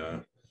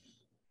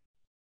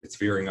 it's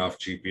veering off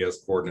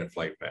GPS coordinate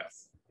flight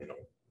path. You know,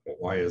 well,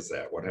 why is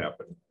that? What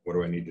happened? What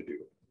do I need to do?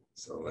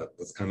 So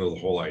that's kind of the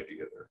whole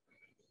idea there.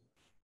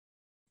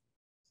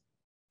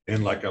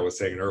 And like I was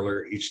saying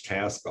earlier, each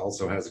task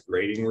also has a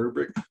grading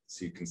rubric.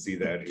 So you can see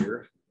that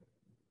here.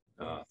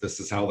 This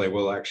is how they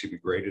will actually be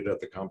graded at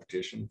the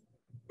competition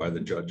by the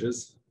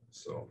judges.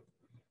 So,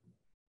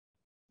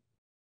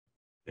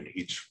 and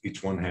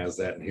each one has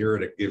that. And here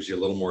it gives you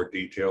a little more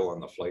detail on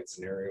the flight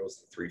scenarios,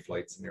 the 3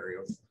 flight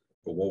scenarios.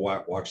 But we'll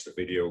watch the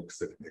video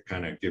because it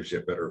kind of gives you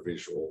a better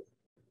visual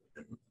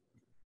and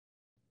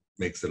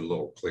makes it a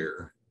little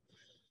clearer.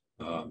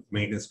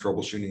 Maintenance,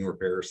 troubleshooting,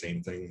 repair,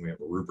 same thing. We have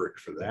a rubric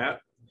for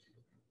that.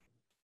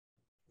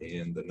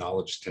 And the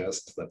knowledge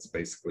test, that's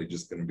basically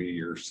just going to be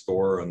your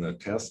score on the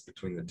test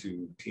between the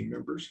 2 team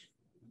members.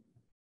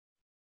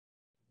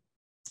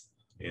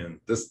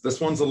 And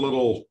this one's a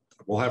little,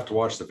 we'll have to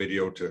watch the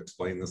video to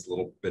explain this a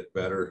little bit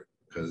better,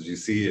 because you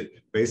see it,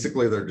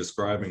 basically they're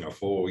describing a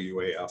full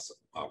UAS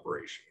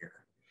operation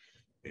here.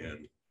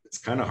 And it's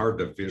kind of hard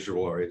to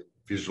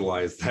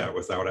visualize that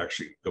without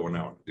actually going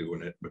out and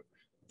doing it. But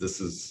this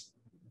is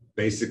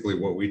basically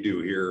what we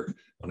do here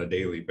on a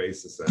daily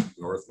basis at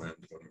Northland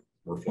when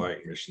we're flying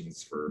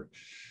missions for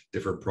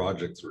different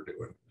projects we're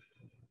doing.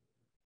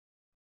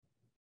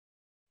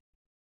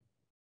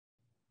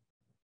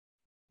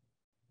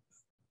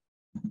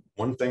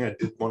 One thing I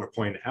did want to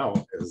point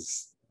out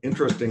is,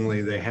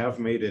 interestingly, they have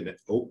made it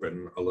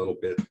open a little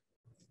bit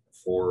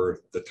for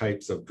the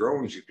types of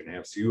drones you can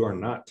have. So you are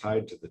not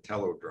tied to the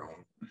Tello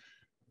drone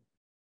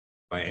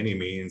by any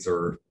means,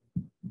 or,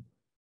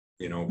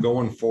 you know,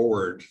 going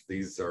forward,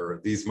 these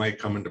might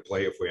come into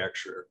play if we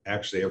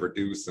actually ever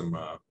do some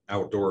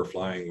outdoor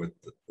flying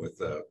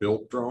with a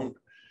built drone.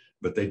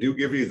 But they do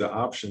give you the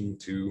option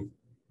to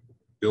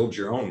build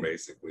your own,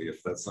 basically,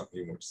 if that's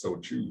something you would so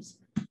choose.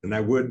 And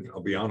that would,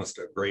 I'll be honest,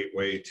 a great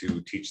way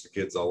to teach the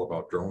kids all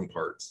about drone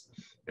parts.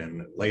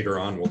 And later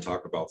on, we'll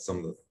talk about some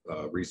of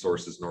the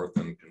resources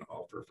Northland can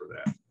offer for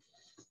that.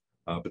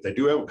 But they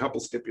do have a couple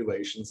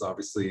stipulations.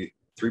 Obviously,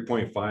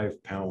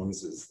 3.5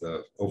 pounds is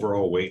the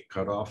overall weight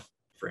cutoff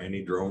for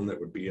any drone that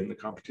would be in the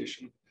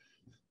competition.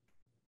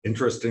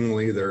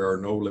 Interestingly, there are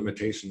no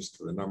limitations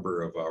to the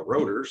number of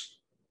rotors,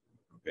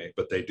 okay,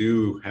 but they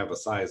do have a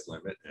size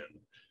limit, and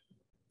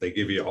they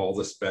give you all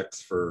the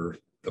specs for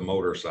the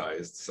motor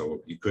size, so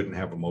you couldn't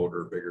have a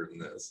motor bigger than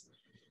this.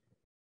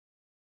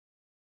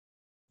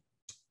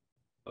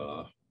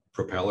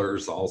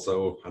 Propellers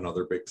also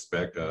another big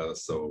spec,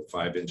 so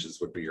 5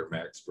 inches would be your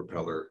max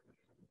propeller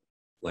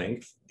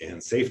length,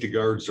 and safety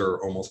guards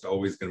are almost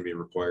always going to be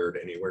required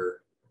anywhere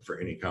for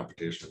any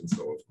competition.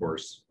 So of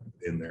course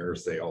in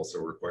theirs they also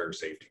require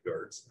safety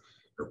guards,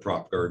 or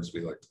prop guards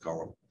we like to call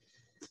them.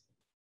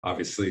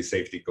 Obviously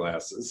safety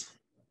glasses.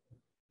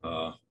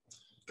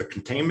 The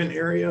containment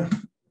area,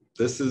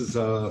 this is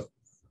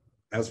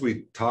as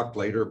we talked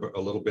later but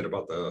a little bit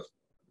about the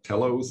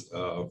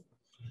Tellos,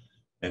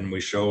 and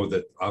we show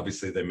that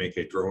obviously they make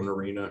a drone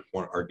arena,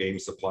 our game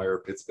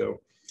supplier Pittsco.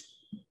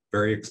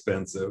 Very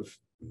expensive,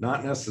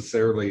 not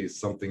necessarily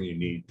something you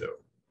need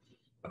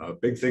though.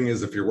 Big thing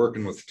is if you're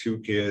working with 2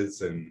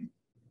 kids and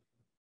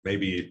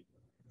maybe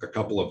a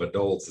couple of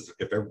adults,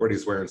 if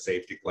everybody's wearing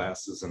safety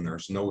glasses and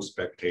there's no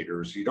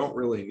spectators, you don't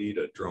really need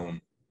a drone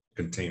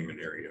containment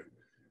area.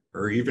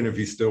 Or even if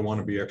you still want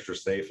to be extra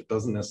safe, it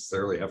doesn't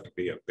necessarily have to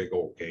be a big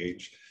old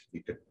cage.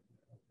 You could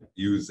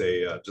use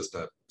just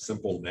a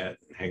simple net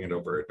and hang it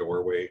over a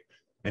doorway,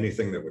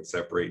 anything that would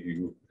separate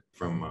you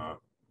from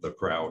the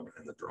crowd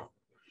and the drone.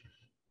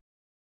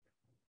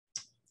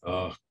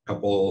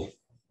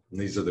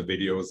 These are the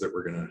videos that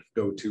we're going to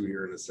go to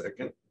here in a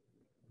second.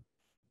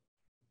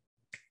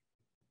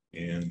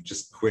 And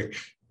just quick,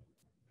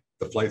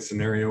 the flight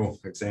scenario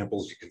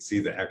examples, you can see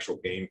the actual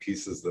game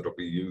pieces that'll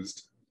be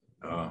used.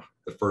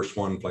 The first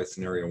one, flight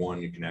scenario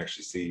 1, you can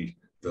actually see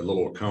the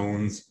little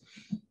cones,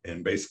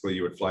 and basically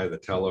you would fly the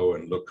Tello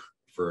and look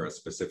for a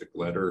specific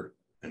letter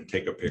and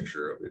take a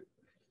picture of it.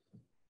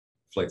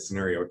 Flight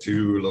scenario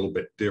 2, a little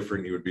bit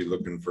different. You would be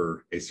looking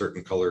for a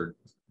certain colored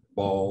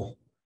ball,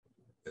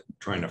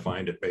 trying to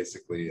find it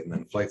basically. And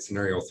then flight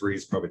scenario 3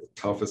 is probably the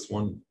toughest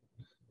one,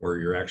 where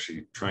you're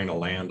actually trying to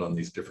land on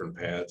these different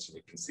pads, and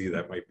you can see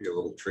that might be a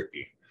little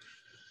tricky.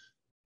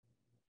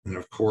 And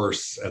of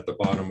course, at the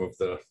bottom of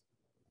the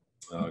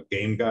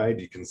game guide.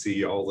 You can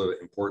see all the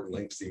important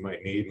links you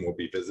might need, and we'll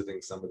be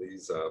visiting some of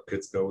these.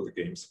 Pittsco, the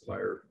game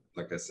supplier,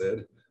 like I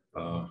said,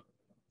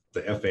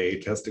 the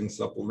FAA testing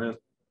supplement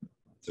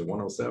to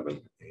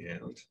 107,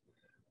 and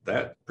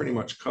that pretty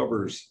much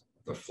covers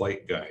the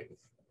flight guide.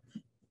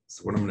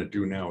 So what I'm going to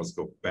do now is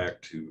go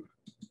back to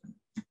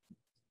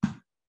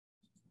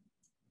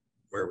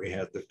where we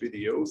had the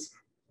videos.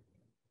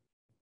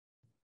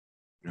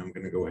 And I'm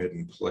going to go ahead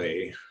and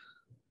play.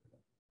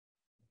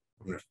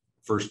 I'm going to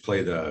first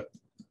play the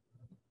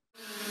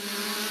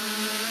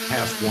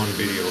past one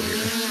video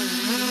here.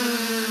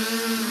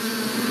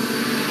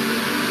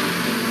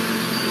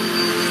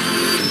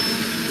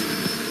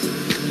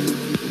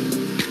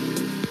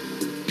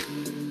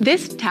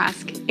 This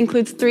task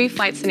includes 3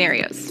 flight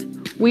scenarios.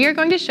 We are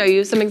going to show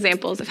you some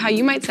examples of how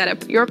you might set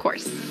up your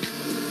course.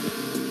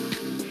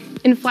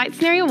 In flight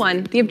scenario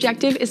 1, the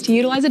objective is to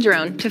utilize a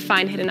drone to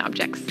find hidden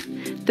objects.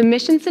 The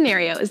mission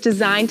scenario is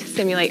designed to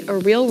simulate a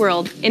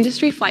real-world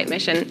industry flight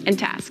mission and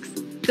tasks.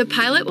 The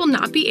pilot will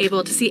not be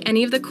able to see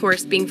any of the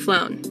course being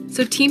flown,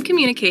 so team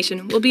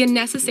communication will be a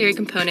necessary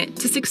component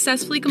to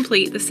successfully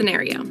complete the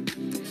scenario.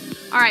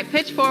 All right,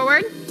 pitch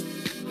forward.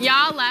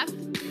 Yaw left.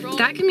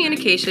 That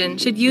communication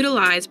should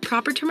utilize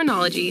proper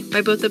terminology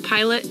by both the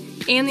pilot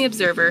and the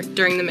observer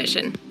during the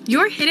mission.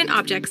 Your hidden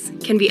objects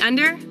can be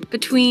under,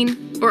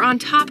 between, or on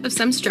top of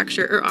some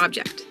structure or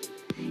object.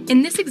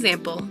 In this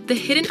example, the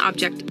hidden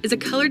object is a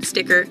colored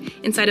sticker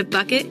inside a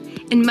bucket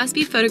and must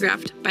be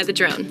photographed by the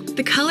drone.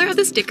 The color of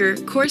the sticker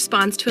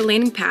corresponds to a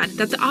landing pad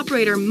that the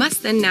operator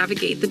must then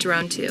navigate the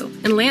drone to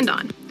and land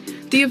on.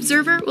 The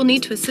observer will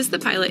need to assist the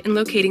pilot in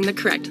locating the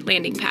correct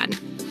landing pad.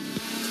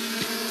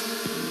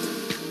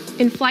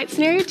 In flight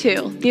scenario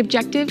 2, the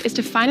objective is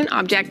to find an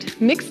object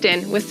mixed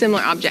in with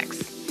similar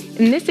objects.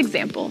 In this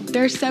example,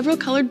 there are several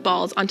colored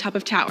balls on top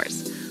of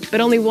towers, but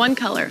only one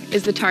color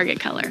is the target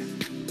color.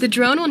 The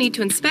drone will need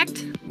to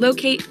inspect,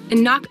 locate,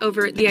 and knock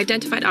over the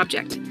identified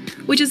object,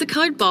 which is a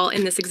colored ball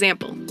in this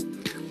example.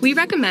 We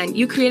recommend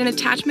you create an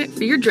attachment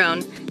for your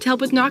drone to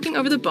help with knocking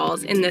over the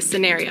balls in this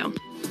scenario.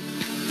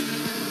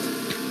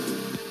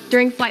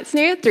 During flight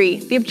scenario 3,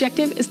 the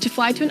objective is to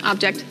fly to an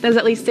object that is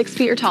at least 6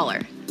 feet or taller.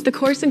 The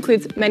course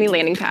includes many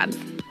landing pads.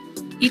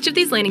 Each of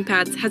these landing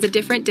pads has a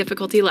different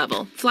difficulty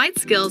level. Flight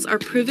skills are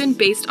proven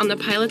based on the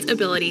pilot's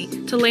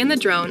ability to land the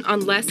drone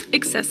on less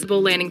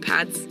accessible landing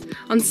pads,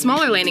 on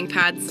smaller landing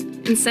pads,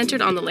 and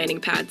centered on the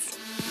landing pads.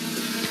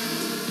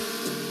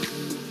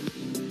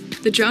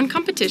 The drone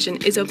competition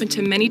is open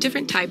to many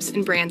different types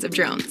and brands of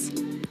drones.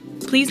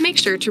 Please make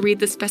sure to read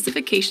the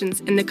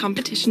specifications in the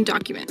competition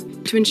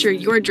document to ensure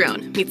your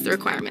drone meets the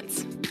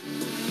requirements.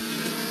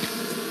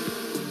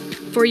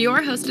 For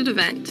your hosted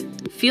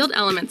event, field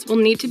elements will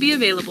need to be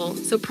available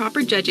so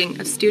proper judging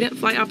of student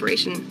flight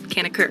operation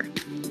can occur.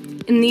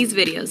 In these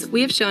videos,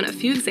 we have shown a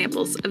few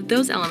examples of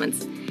those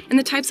elements and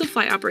the types of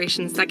flight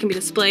operations that can be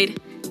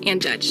displayed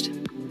and judged.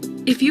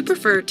 If you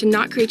prefer to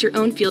not create your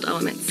own field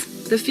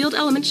elements, the field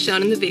elements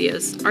shown in the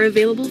videos are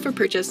available for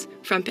purchase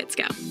from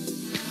Pittsco.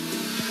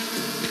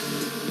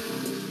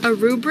 A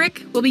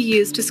rubric will be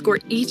used to score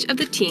each of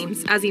the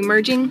teams as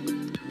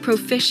emerging,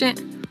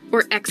 proficient,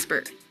 or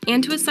expert,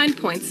 and to assign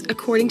points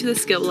according to the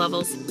skill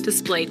levels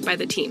displayed by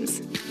the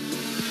teams.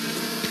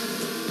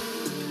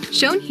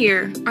 Shown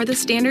here are the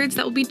standards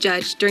that will be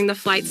judged during the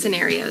flight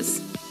scenarios.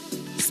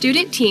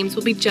 Student teams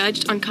will be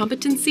judged on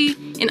competency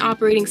in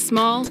operating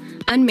small,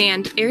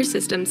 unmanned air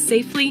systems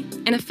safely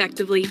and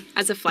effectively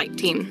as a flight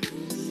team.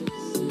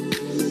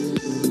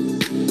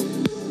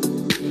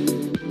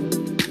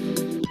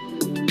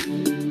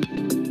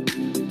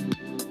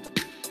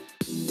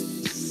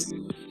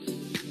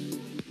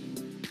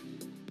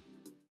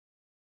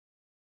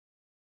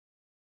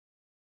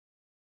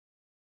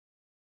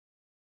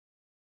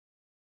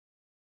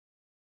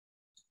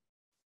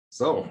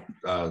 So,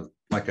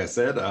 like I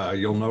said,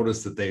 you'll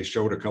notice that they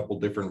showed a couple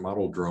different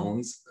model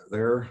drones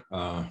there.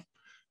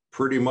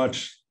 Pretty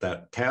much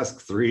that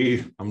task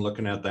 3, I'm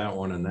looking at that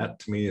one, and that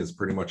to me is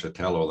pretty much a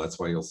tello. That's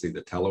why you'll see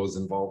the tellos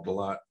involved a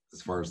lot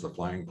as far as the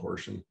flying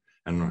portion.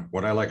 And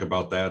what I like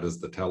about that is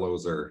the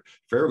tellos are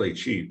fairly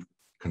cheap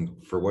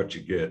for what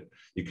you get.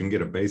 You can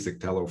get a basic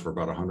tello for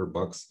about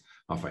 $100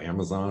 off of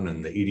Amazon,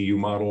 and the EDU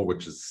model,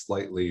 which is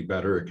slightly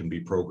better, it can be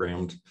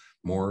programmed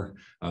more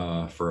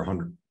for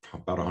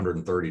about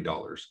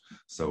 $130.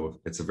 So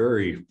it's a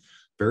very,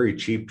 very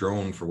cheap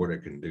drone for what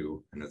it can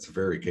do, and it's a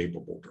very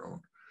capable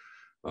drone.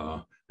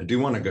 I do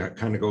want to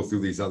kind of go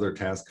through these other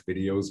task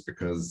videos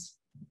because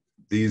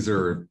these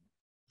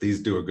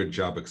do a good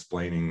job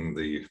explaining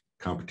the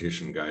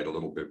competition guide a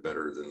little bit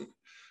better than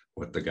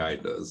what the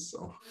guide does.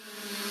 So.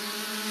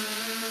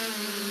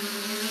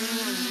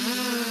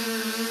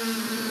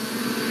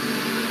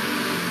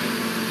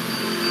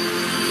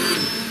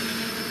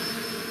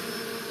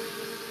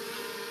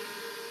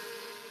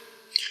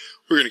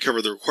 We're going to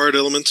cover the required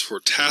elements for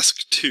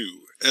Task 2,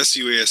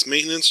 SUAS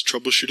Maintenance,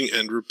 Troubleshooting,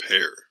 and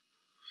Repair.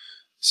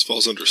 This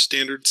falls under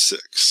Standard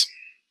 6.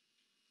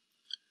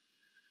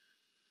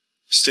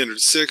 Standard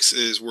 6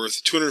 is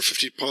worth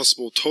 250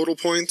 possible total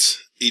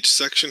points Each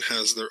section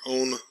has their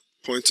own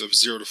points of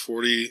 0 to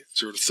 40,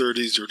 0 to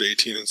 30, 0 to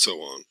 18, and so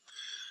on.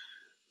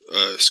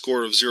 A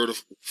score of 0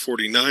 to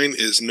 49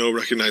 is no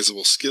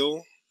recognizable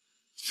skill.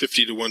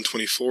 50 to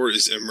 124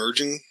 is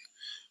emerging.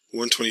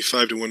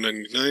 125 to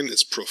 199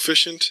 is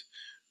proficient.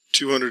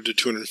 200 to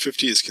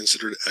 250 is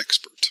considered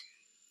expert.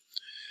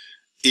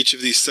 Each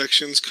of these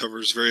sections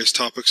covers various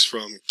topics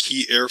from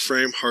key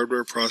airframe,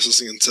 hardware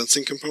processing and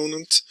sensing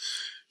components,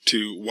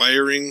 to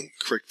wiring,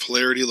 correct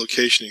polarity,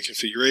 location, and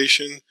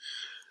configuration.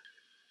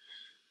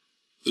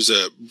 There's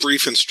a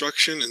brief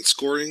instruction and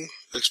scoring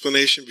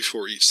explanation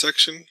before each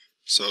section.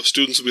 So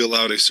students will be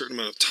allowed a certain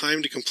amount of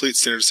time to complete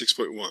Standard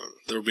 6.1.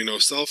 There will be no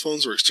cell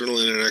phones or external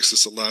internet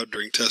access allowed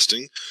during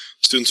testing.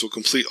 Students will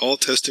complete all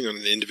testing on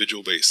an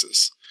individual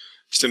basis.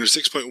 Standard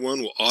 6.1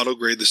 will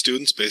auto-grade the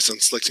students based on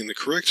selecting the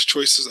correct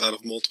choices out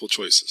of multiple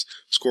choices.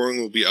 Scoring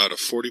will be out of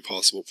 40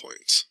 possible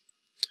points.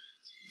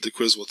 The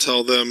quiz will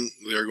tell them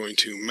they are going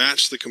to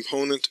match the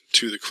component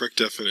to the correct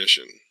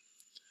definition.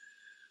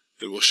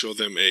 It will show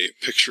them a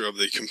picture of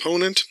the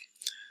component,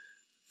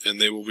 and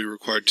they will be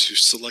required to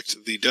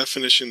select the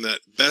definition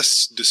that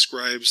best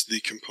describes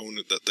the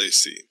component that they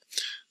see.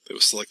 They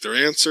will select their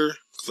answer,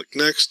 click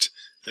Next,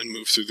 and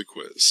move through the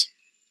quiz.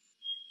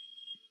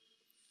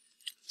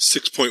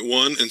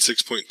 6.1 and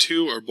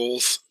 6.2 are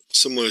both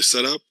similarly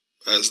set up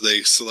as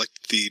they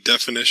select the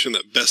definition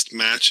that best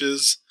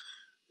matches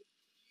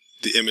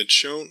the image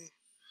shown.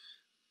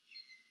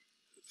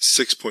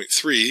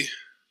 6.3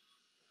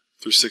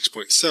 through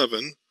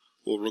 6.7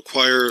 will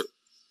require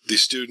the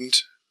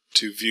student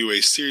to view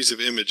a series of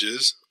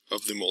images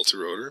of the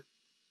multirotor.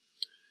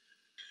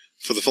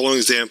 For the following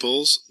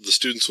examples, the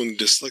students will need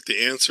to select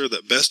the answer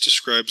that best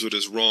describes what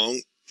is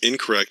wrong,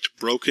 incorrect,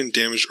 broken,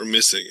 damaged, or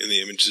missing in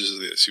the images of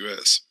the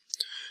SUS.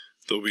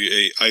 There will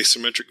be an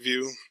isometric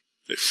view,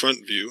 a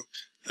front view,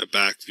 a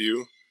back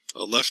view,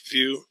 a left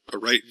view, a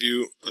right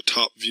view, a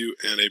top view,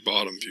 and a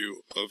bottom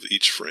view of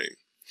each frame.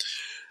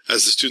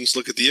 As the students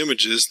look at the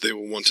images, they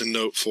will want to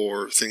note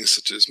for things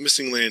such as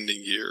missing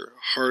landing gear,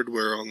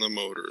 hardware on the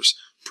motors,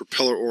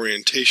 propeller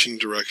orientation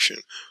direction,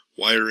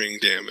 wiring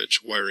damage,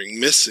 wiring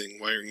missing,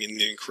 wiring in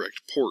the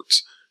incorrect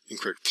ports,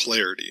 incorrect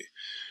polarity.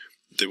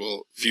 They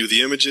will view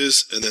the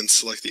images and then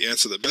select the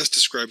answer that best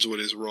describes what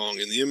is wrong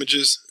in the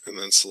images, and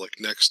then select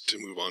Next to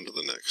move on to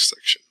the next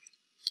section.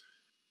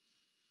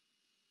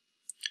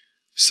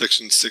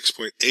 Section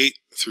 6.8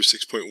 through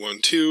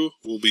 6.12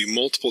 will be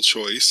multiple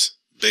choice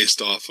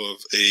based off of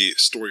a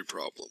story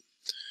problem.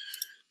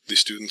 The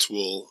students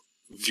will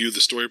view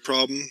the story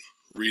problem,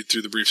 read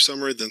through the brief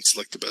summary, then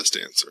select the best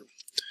answer.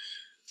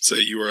 Say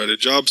you are at a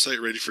job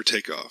site ready for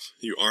takeoff.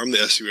 You arm the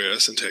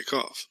SUAS and take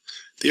off.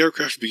 The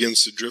aircraft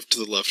begins to drift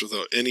to the left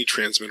without any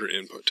transmitter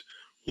input.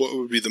 What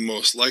would be the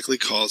most likely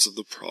cause of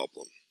the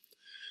problem?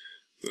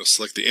 They'll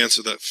select the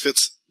answer that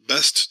fits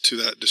best to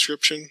that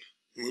description,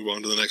 move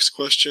on to the next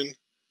question,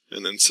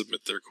 and then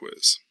submit their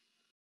quiz.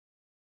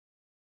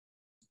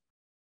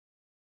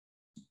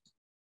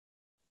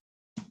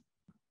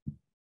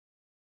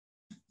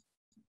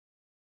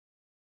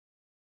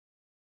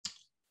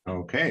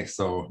 Okay,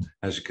 so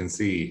as you can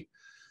see,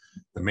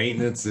 the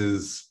maintenance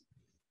is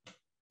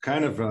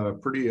kind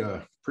of pretty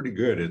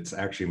good. It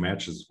actually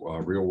matches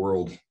real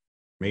world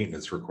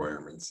maintenance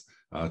requirements.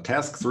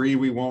 Task 3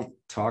 we won't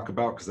talk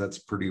about because that's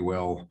pretty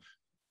well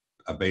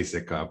a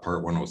basic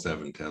Part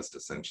 107 test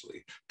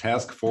essentially.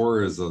 Task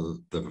 4 is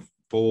the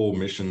full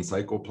mission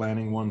cycle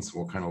planning one, so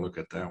we'll kind of look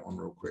at that one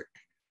real quick.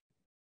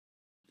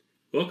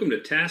 Welcome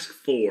to Task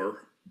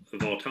 4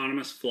 of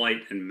Autonomous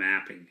Flight and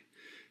Mapping.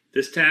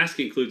 This task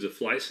includes a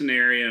flight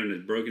scenario and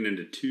is broken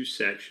into 2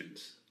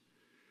 sections.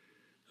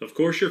 Of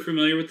course, you're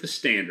familiar with the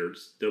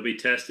standards. They'll be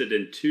tested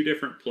in 2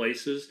 different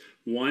places,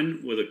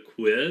 one with a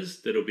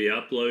quiz that'll be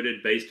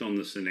uploaded based on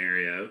the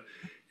scenario,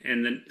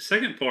 and the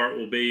second part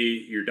will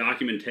be your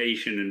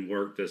documentation and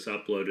work that's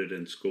uploaded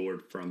and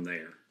scored from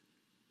there.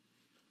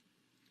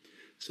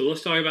 So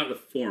let's talk about the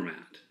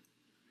format.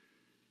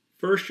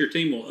 First, your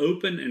team will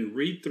open and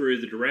read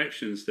through the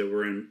directions that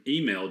were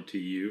emailed to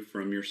you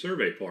from your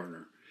survey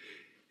partner.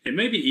 It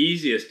may be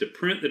easiest to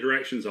print the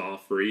directions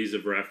off for ease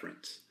of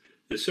reference.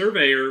 The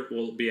surveyor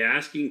will be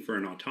asking for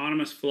an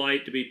autonomous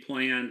flight to be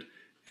planned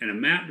and a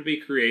map to be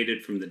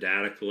created from the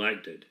data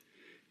collected.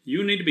 You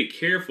will need to be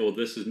careful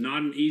this is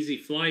not an easy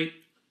flight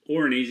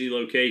or an easy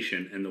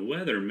location, and the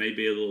weather may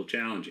be a little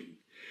challenging.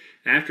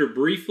 After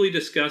briefly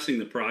discussing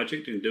the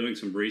project and doing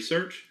some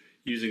research,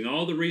 using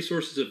all the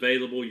resources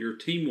available, your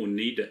team will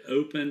need to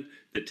open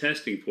the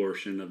testing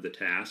portion of the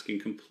task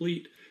and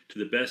complete to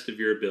the best of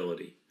your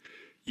ability.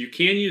 You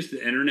can use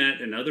the internet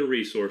and other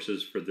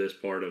resources for this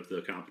part of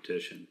the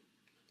competition.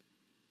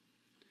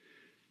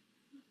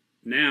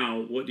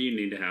 Now, what do you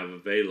need to have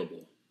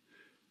available?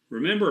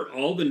 Remember,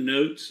 all the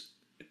notes,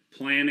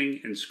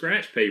 planning, and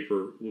scratch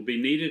paper will be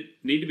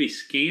need to be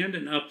scanned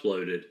and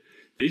uploaded.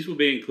 These will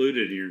be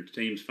included in your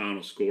team's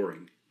final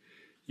scoring.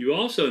 You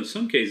also, in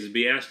some cases,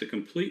 be asked to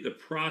complete the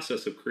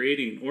process of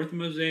creating an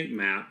orthomosaic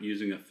map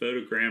using a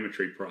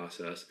photogrammetry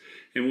process,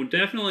 and will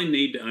definitely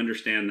need to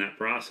understand that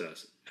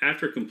process.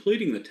 After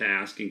completing the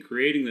task and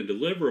creating the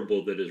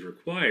deliverable that is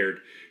required,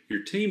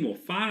 your team will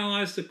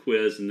finalize the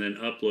quiz and then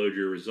upload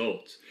your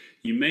results.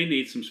 You may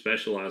need some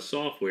specialized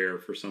software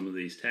for some of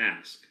these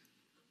tasks.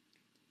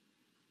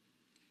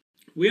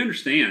 We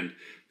understand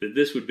that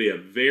this would be a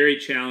very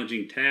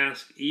challenging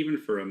task, even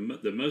for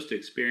the most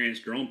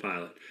experienced drone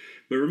pilot.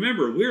 But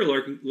remember, we're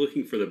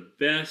looking for the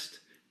best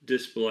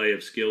display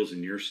of skills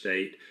in your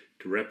state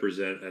to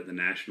represent at the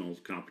national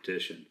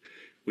competition.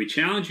 We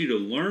challenge you to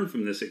learn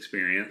from this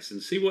experience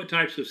and see what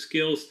types of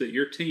skills that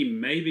your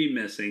team may be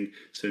missing,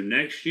 so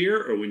next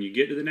year or when you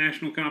get to the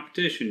national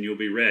competition, you'll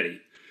be ready.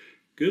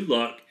 Good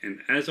luck, and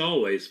as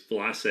always,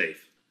 fly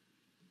safe.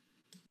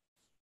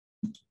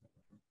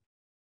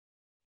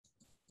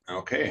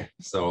 Okay,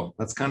 so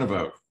that's kind of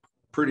a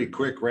pretty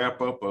quick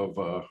wrap up of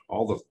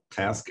all the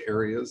task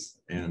areas,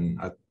 and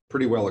I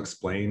pretty well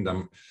explained.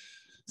 I'm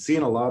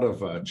seeing a lot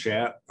of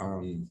chat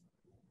on,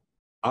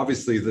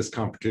 obviously this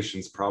competition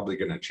is probably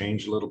going to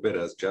change a little bit,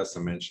 as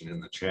Jessa mentioned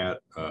in the chat.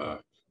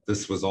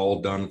 This was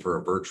all done for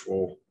a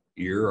virtual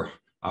year.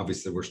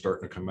 Obviously we're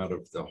starting to come out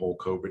of the whole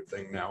COVID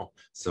thing now,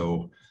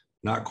 so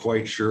not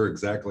quite sure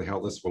exactly how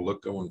this will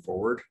look going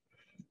forward.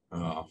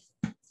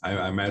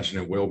 I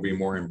imagine it will be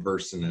more in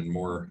person and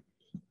more,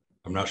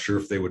 I'm not sure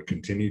if they would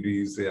continue to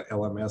use the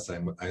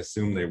LMS. I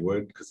assume they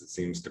would, because it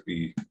seems to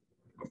be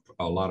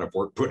a lot of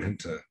work put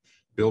into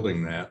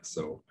building that.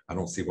 So I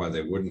don't see why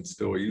they wouldn't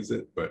still use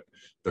it, but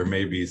there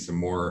may be some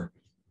more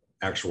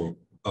actual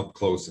up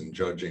close and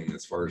judging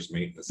as far as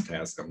maintenance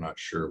tasks. I'm not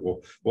sure.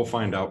 We'll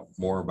find out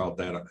more about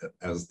that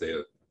as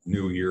the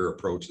new year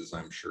approaches,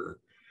 I'm sure.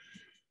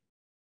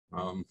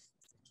 I'm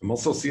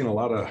also seeing a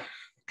lot of,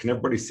 can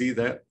everybody see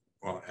that?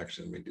 Well,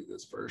 actually, let me do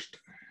this first.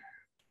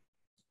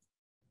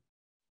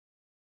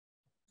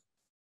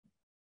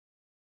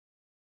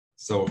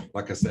 So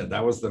like I said,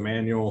 that was the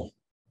manual.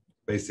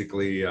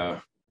 Basically,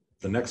 the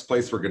next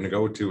place we're going to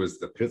go to is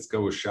the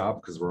Pittsco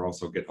shop, because we're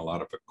also getting a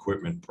lot of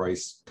equipment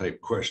price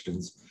type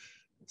questions.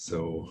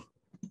 So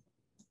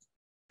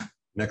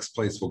next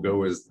place we'll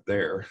go is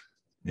there.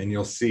 And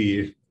you'll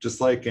see,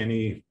 just like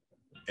any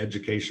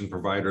education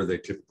provider, they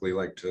typically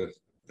like to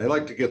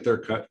get their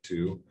cut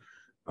too.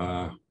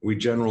 We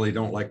generally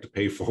don't like to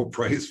pay full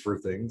price for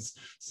things.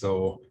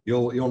 So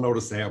you'll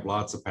notice they have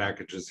lots of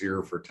packages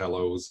here for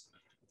telos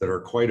that are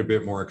quite a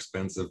bit more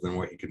expensive than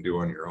what you can do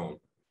on your own,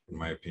 in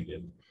my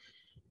opinion.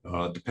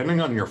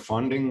 Depending on your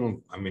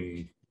funding, I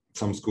mean,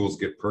 some schools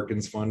get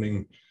Perkins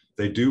funding.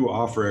 They do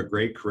offer a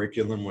great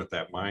curriculum with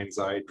that Mind's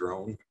Eye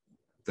drone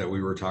that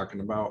we were talking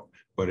about,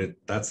 but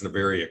that's a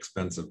very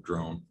expensive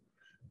drone,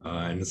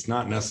 and it's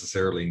not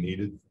necessarily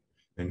needed.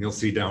 And you'll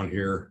see down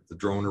here, the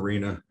drone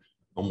arena,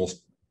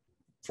 almost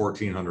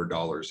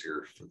 $1,400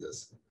 here for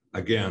this.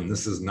 Again,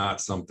 this is not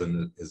something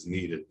that is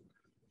needed.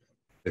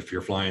 If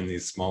you're flying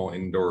these small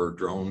indoor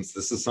drones,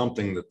 this is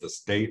something that the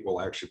state will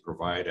actually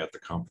provide at the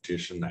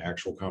competition, the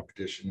actual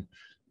competition.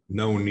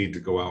 No need to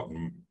go out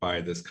and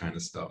buy this kind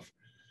of stuff.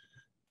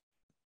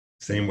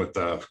 Same with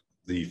the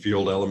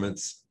field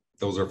elements.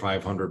 Those are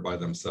 $500 by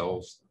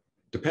themselves.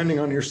 Depending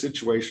on your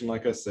situation,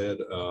 like I said,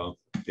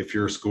 if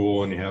you're a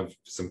school and you have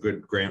some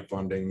good grant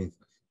funding,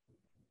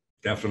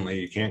 definitely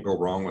you can't go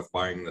wrong with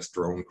buying this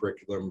drone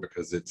curriculum,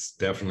 because it's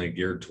definitely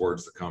geared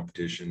towards the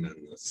competition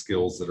and the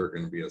skills that are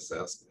going to be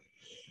assessed.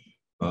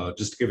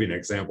 Just to give you an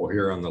example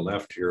here on the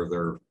left here,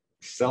 they're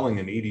selling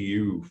an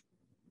EDU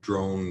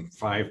drone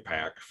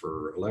 5-pack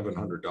for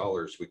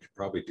 $1,100. We could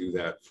probably do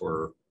that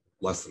for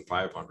less than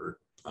 $500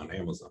 on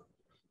Amazon.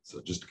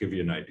 So just to give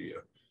you an idea.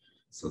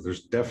 So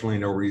there's definitely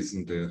no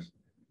reason to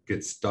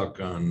get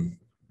stuck on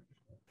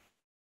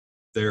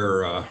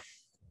their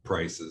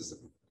prices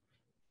and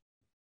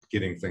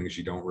getting things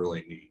you don't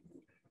really need.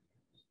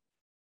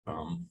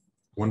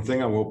 One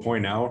thing I will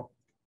point out,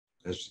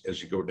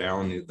 as you go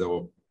down,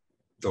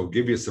 they'll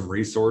give you some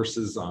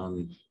resources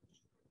on,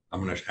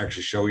 I'm going to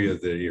actually show you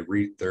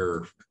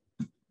their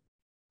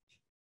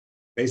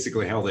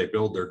basically how they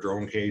build their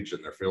drone cage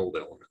and their field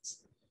elements.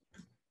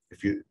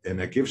 And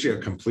it gives you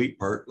a complete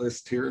part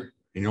list here,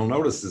 and you'll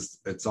notice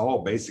it's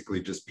all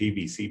basically just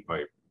PVC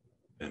pipe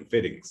and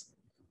fittings.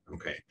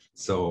 Okay,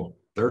 so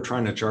they're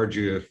trying to charge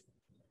you,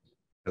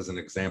 as an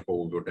example,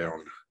 we'll go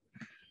down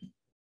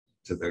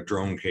to the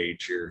drone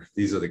cage here.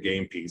 These are the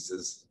game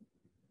pieces.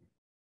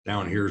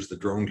 Down here's the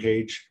drone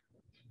cage.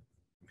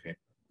 Okay,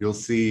 you'll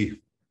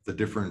see the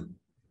different,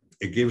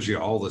 it gives you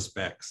all the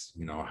specs,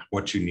 you know,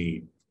 what you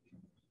need,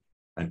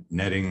 and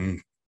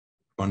netting,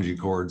 bungee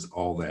cords,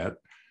 all that.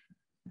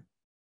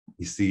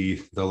 You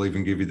see, they'll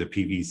even give you the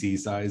PVC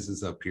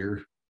sizes up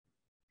here.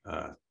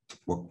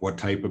 What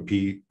type of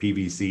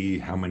PVC,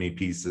 how many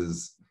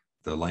pieces,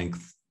 the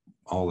length,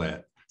 all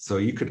that. So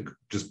you could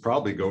just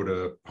probably go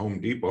to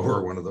Home Depot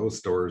or one of those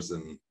stores,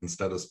 and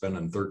instead of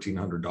spending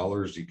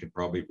 $1,300, you could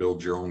probably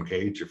build your own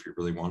cage if you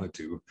really wanted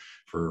to,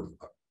 for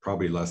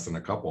probably less than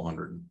a couple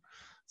hundred.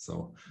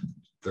 So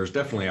there's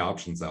definitely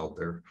options out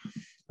there.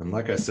 And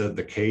like I said,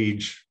 the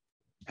cage,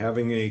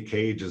 having a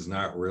cage is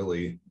not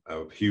really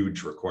a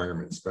huge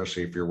requirement,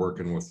 especially if you're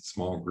working with a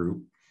small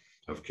group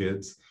of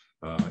kids.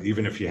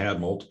 Even if you had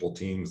multiple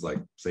teams, like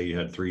say you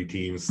had 3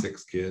 teams,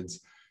 6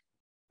 kids,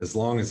 as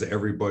long as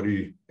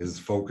everybody is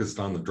focused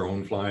on the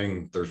drone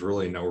flying, there's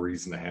really no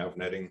reason to have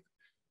netting.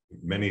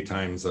 Many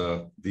times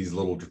these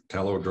little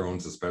tele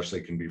drones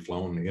especially can be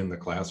flown in the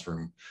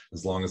classroom,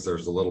 as long as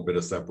there's a little bit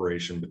of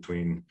separation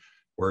between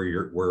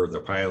where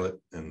the pilot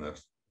and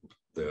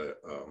the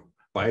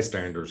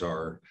bystanders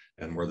are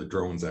and where the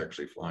drone's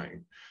actually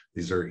flying.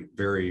 These are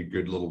very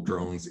good little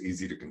drones,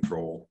 easy to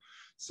control.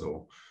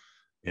 So,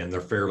 and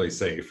they're fairly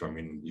safe. I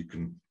mean,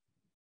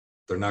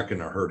 they're not going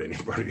to hurt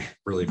anybody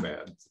really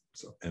bad.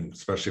 So, and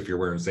especially if you're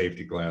wearing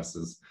safety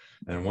glasses.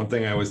 And one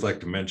thing I always like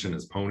to mention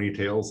is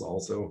ponytails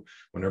also.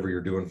 Whenever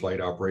you're doing flight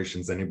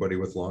operations, anybody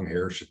with long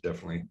hair should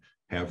definitely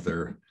have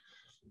their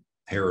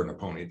hair in a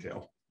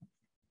ponytail.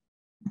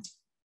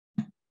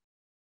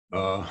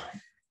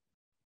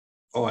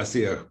 Oh, I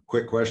see a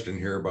quick question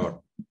here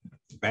about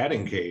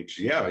batting cage.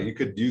 Yeah, you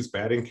could use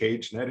batting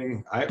cage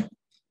netting. I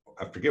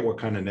forget what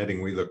kind of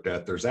netting we looked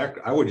at.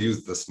 I would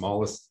use the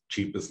smallest,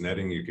 cheapest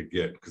netting you could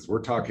get, because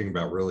we're talking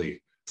about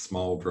really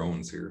small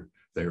drones here.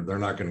 They're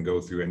not going to go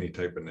through any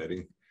type of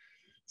netting.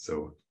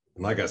 So,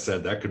 like I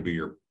said, that could be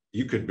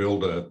you could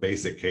build a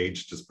basic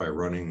cage just by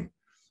running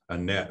a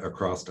net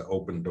across the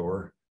open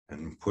door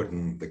and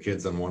putting the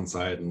kids on one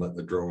side and let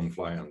the drone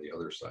fly on the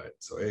other side.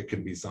 So it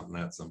could be something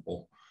that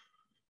simple.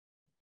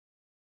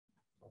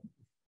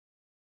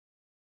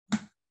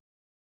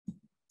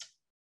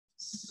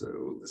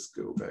 So let's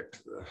go back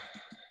to the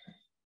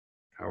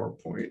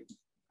PowerPoint.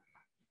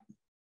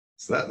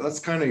 So that's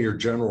kind of your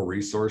general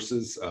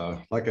resources.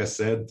 Like I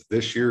said,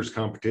 this year's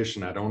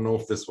competition, I don't know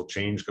if this will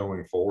change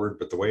going forward,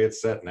 but the way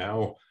it's set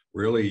now,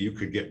 really you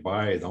could get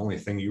by. The only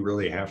thing you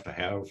really have to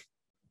have,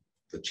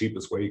 the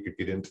cheapest way you could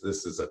get into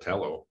this is a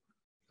tello.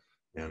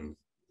 And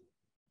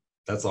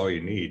that's all you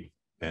need.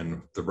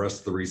 And the rest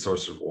of the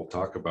resources we'll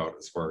talk about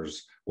as far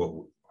as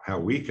how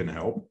we can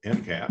help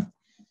NCAT.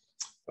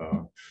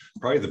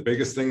 Probably the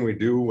biggest thing we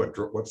do,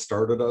 what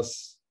started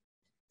us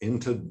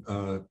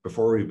into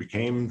before we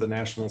became the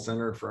National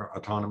Center for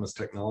Autonomous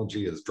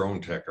Technology, is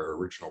DRONETECH, our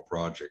original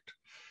project.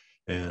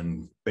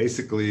 And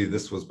basically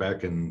this was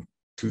back in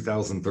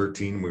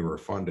 2013. We were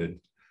funded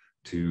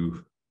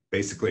to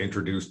basically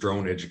introduce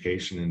drone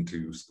education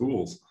into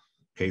schools,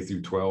 K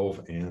through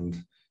 12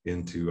 and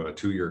into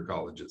 2-year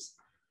colleges.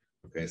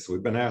 Okay, so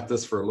we've been at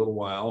this for a little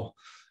while.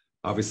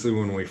 Obviously,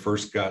 when we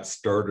first got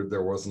started,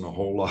 there wasn't a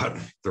whole lot.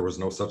 There was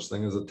no such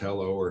thing as a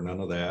tello or none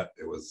of that.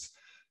 It was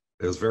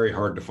very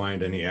hard to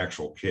find any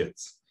actual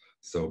kits.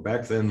 So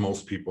back then,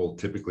 most people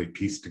typically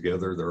pieced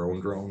together their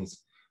own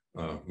drones,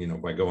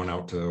 by going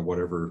out to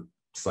whatever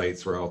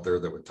sites were out there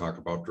that would talk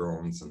about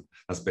drones. And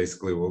that's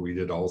basically what we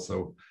did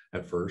also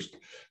at first.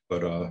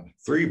 But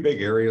 3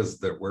 big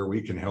areas where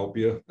we can help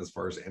you as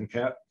far as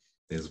NCAT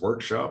is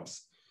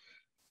workshops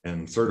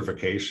and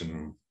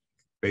certification.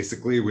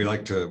 Basically,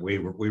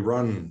 we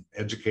run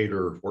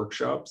educator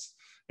workshops.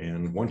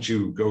 And once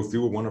you go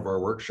through one of our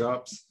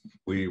workshops,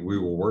 we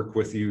will work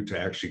with you to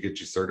actually get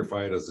you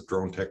certified as a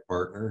DRONETECH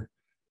partner,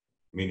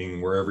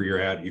 meaning wherever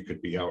you're at, you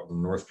could be out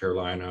in North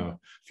Carolina,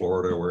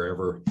 Florida,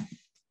 wherever,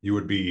 you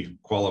would be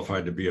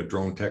qualified to be a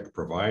DRONETECH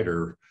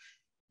provider.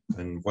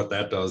 And what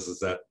that does is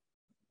that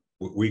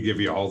we give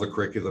you all the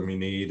curriculum you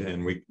need,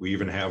 and we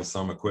even have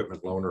some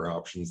equipment loaner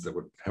options that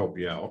would help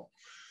you out.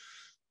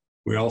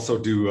 We also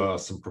do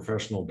some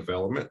professional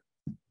development.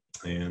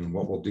 And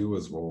what we'll do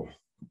is we'll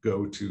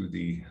go to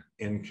the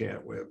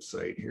NCAT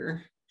website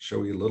here,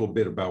 show you a little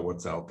bit about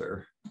what's out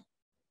there.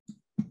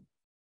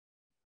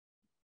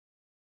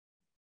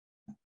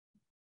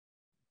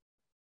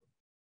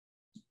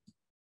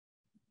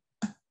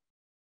 Get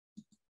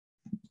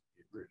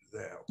rid of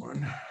that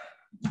one.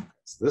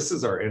 So this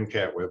is our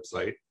NCAT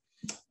website.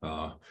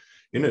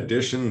 In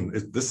addition,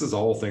 this is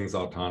all things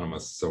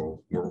autonomous.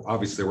 So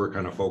we're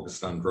kind of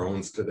focused on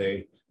drones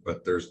today,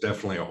 but there's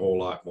definitely a whole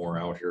lot more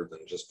out here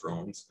than just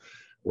drones.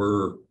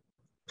 We're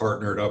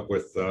partnered up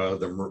with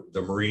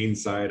the marine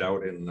side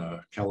out in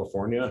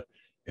California,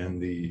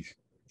 and the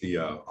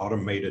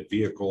automated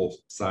vehicle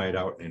side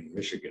out in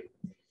Michigan.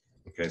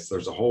 Okay, so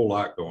there's a whole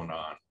lot going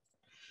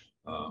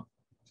on.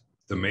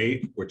 The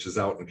MATE, which is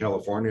out in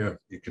California,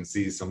 you can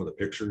see some of the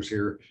pictures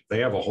here. They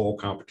have a whole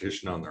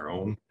competition on their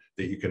own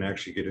that you can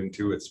actually get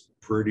into. It's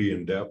pretty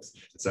in depth.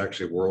 It's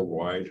actually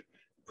worldwide,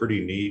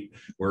 pretty neat.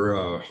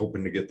 We're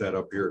hoping to get that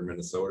up here in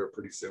Minnesota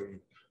pretty soon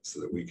so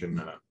that we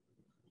can,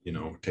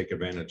 take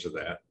advantage of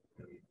that.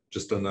 And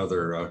just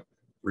another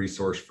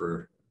resource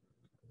for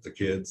the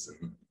kids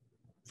and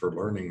for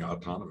learning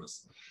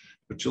autonomous.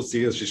 But you'll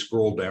see as you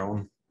scroll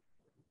down,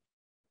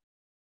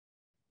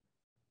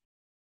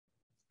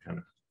 kind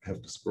of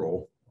have to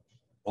scroll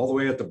all the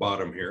way at the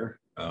bottom here.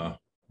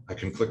 I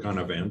can click on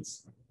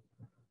events.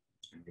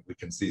 We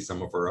can see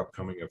some of our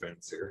upcoming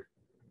events here.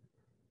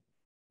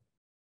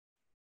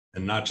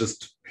 And not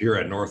just here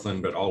at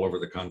Northland, but all over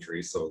the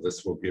country. So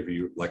this will give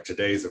you, like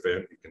today's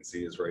event, you can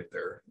see is right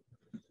there.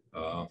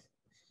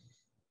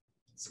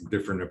 Some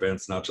different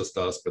events, not just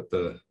us, but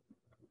the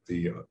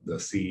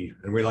sea.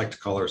 And we like to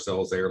call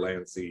ourselves Air,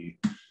 Land, Sea.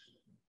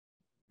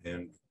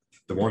 And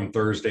the one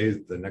Thursday,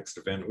 the next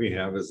event we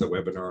have is a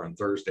webinar on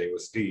Thursday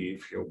with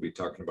Steve. He'll be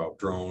talking about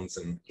drones,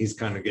 and he's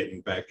kind of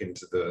getting back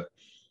into the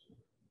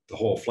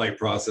whole flight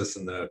process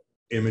and the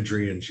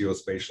imagery and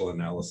geospatial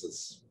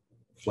analysis,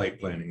 flight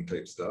planning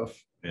type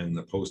stuff, and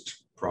the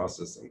post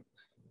processing,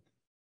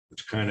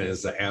 which kind of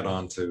is an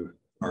add-on to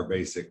our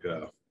basic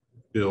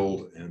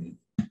build and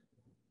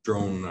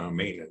drone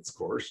maintenance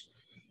course.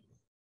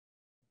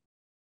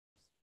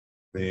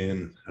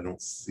 Then I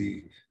don't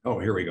see, oh,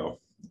 here we go.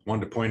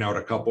 Wanted to point out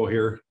a couple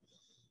here.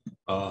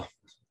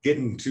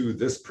 Getting to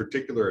this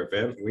particular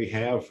event, we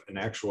have an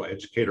actual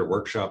educator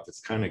workshop that's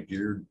kind of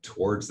geared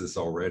towards this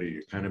already.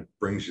 It kind of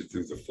brings you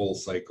through the full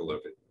cycle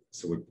of it.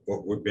 So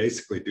what we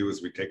basically do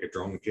is we take a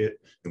drone kit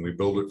and we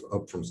build it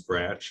up from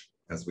scratch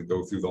as we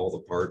go through all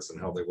the parts and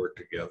how they work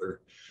together.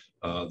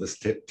 This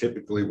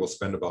typically will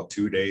spend about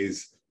 2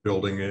 days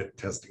building it,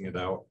 testing it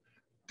out,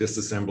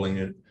 disassembling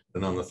it.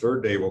 Then on the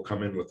third day, we'll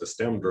come in with the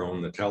STEM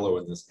drone, the Tello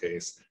in this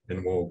case,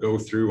 and we'll go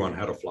through on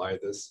how to fly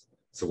this.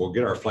 So we'll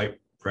get our flight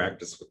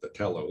practice with the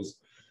Tellos,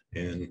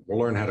 and we'll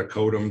learn how to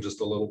code them just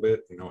a little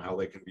bit, you know, how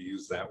they can be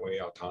used that way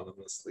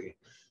autonomously.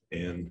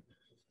 And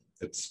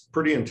it's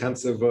pretty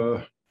intensive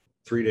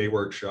 3-day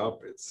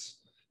workshop.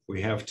 We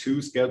have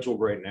 2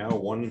 scheduled right now,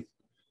 one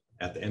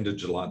at the end of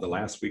July, the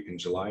last week in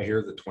July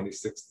here, the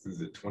 26th through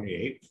the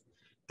 28th.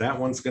 That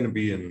one's going to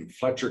be in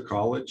Fletcher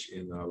College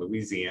in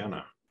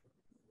Louisiana.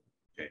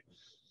 Okay.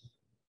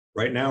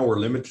 Right now we're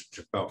limited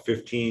to about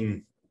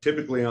 15.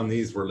 Typically on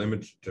these, we're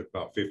limited to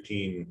about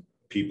 15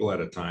 people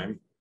at a time.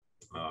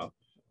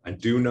 I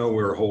do know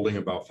we're holding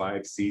about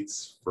 5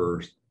 seats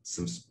for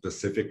some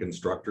specific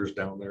instructors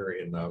down there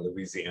in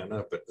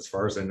Louisiana, but as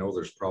far as I know,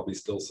 there's probably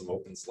still some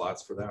open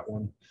slots for that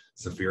one.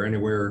 So if you're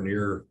anywhere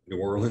near New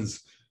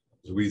Orleans,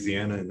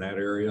 Louisiana, in that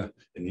area,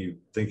 and you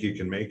think you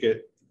can make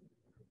it,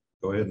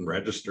 go ahead and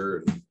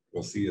register and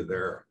we'll see you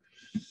there.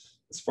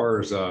 As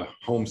far as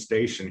home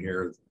station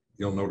here,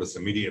 you'll notice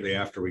immediately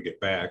after we get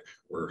back,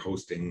 we're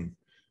hosting,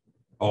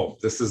 oh,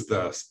 this is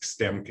the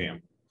STEM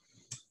camp.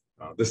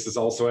 This is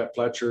also at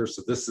Fletcher.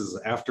 So this is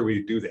after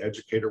we do the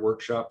educator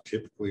workshop.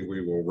 Typically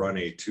we will run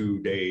a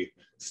 2-day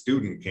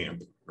student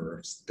camp,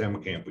 or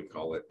STEM camp we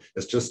call it.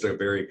 It's just a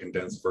very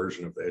condensed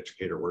version of the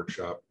educator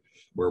workshop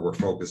where we're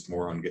focused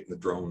more on getting the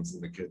drones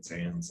in the kids'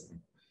 hands and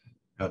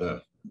how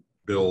to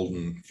build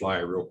and fly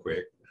real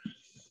quick.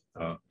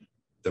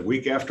 The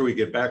week after we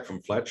get back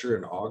from Fletcher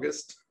in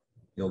August,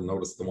 you'll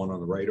notice the one on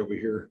the right over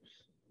here.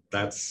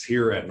 That's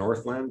here at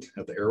Northland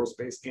at the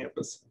aerospace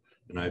campus.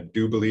 And I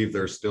do believe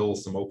there's still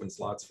some open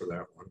slots for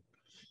that one.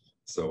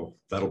 So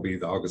that'll be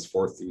the August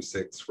 4th through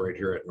 6th right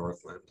here at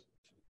Northland,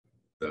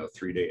 the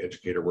 3-day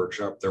educator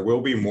workshop. There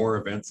will be more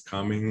events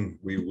coming.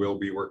 We will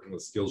be working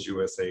with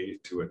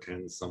SkillsUSA to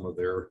attend some of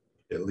their,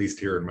 at least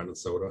here in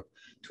Minnesota,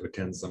 to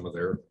attend some of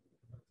their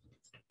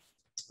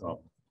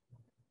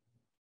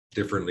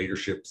different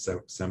leadership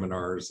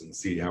seminars and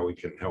see how we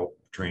can help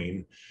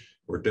train.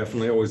 We're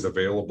definitely always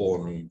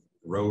available and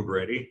road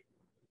ready.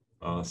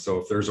 So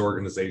if there's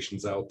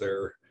organizations out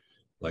there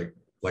like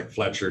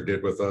Fletcher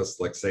did with us,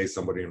 like say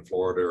somebody in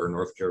Florida or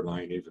North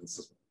Carolina, even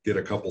get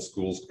a couple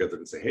schools together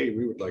and say, hey,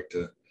 we would like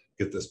to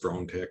get this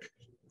drone tech.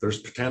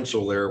 There's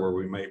potential there where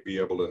we might be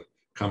able to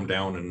come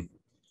down, and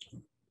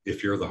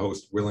if you're the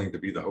host, willing to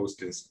be the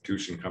host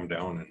institution, come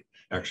down and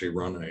actually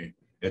run a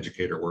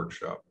educator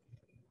workshop.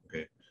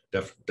 Okay,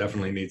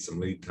 definitely need some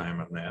lead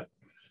time on that.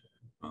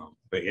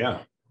 But yeah,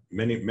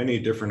 many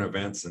different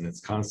events, and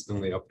it's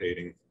constantly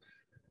updating.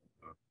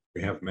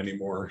 We have many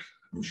more,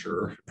 I'm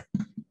sure,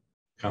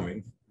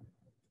 coming.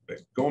 But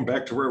going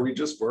back to where we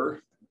just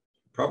were,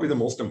 probably the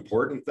most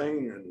important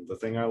thing, and the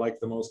thing I like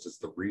the most, is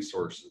the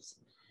resources.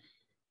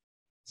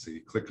 So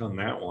you click on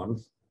that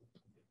one,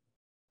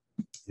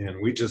 and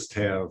we just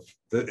have,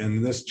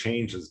 and this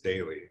changes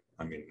daily.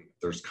 I mean,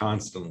 there's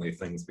constantly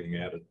things being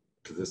added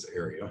to this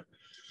area.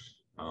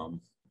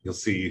 You'll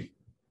see,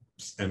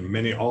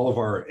 and all of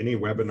our, any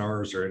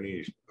webinars or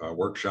any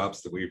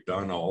workshops that we've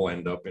done all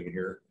end up in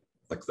here.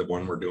 Like the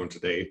one we're doing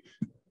today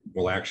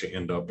will actually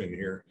end up in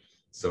here.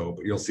 So,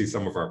 but you'll see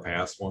some of our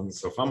past ones.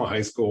 So if I'm a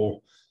high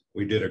school,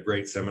 we did a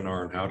great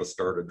seminar on how to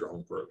start a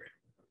drone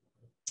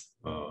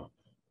program.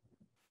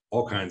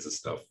 All kinds of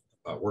stuff,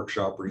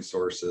 workshop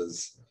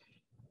resources,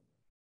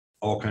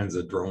 all kinds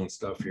of drone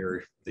stuff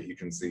here that you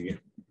can see.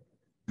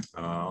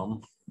 What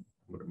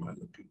am I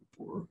looking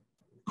for?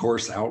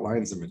 Course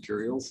outlines and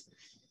materials.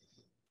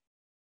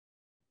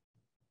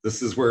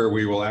 This is where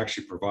we will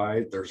actually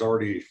provide, there's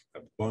already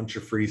a bunch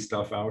of free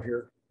stuff out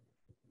here.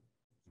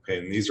 Okay,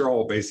 and these are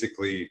all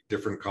basically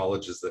different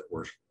colleges that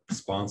were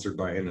sponsored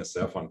by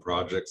NSF on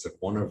projects. And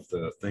one of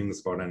the things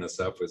about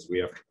NSF is we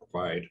have to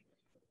provide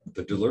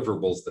the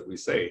deliverables that we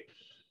say.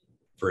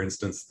 For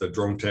instance, the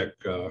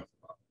DRONETECH,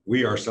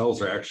 we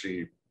ourselves are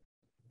actually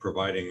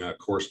providing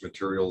course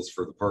materials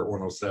for the Part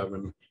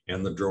 107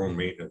 and the drone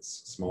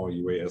maintenance, small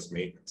UAS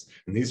maintenance.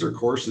 And these are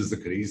courses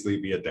that could easily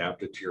be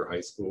adapted to your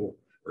high school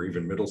or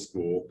even middle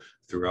school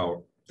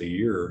throughout the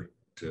year,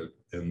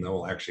 and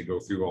they'll actually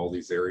go through all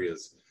these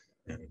areas.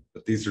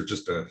 But these are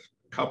just a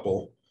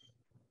couple.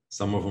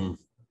 Some of them,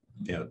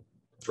 yeah,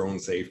 drone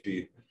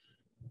safety.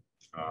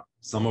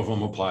 Some of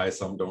them apply,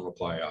 some don't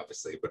apply,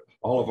 obviously, but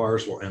all of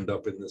ours will end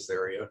up in this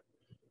area.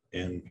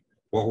 And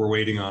what we're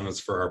waiting on is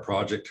for our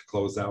project to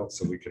close out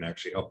so we can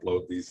actually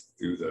upload these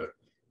through the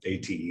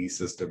ATE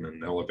system,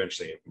 and they'll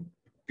eventually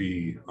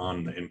be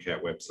on the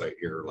NCAT website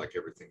here like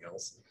everything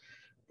else.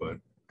 But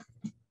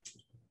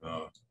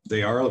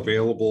they are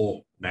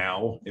available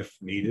now if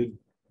needed.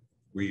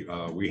 We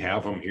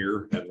have them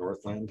here at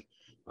Northland.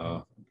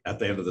 At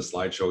the end of the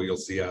slideshow, you'll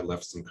see I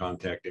left some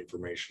contact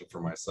information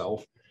for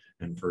myself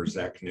and for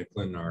Zach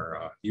Nicklin,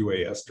 our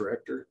UAS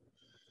director.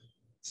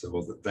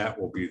 So that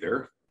will be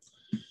there.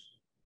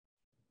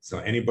 So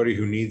anybody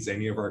who needs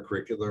any of our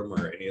curriculum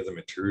or any of the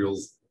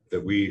materials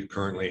that we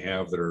currently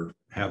have that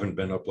haven't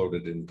been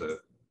uploaded into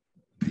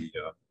the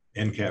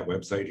NCAT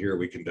website here,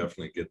 we can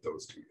definitely get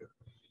those to you.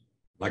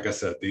 Like I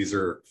said, these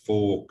are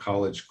full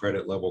college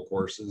credit level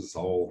courses.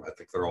 I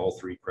think they're all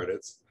 3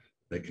 credits.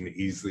 They can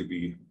easily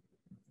be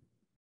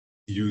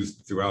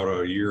used throughout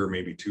a year,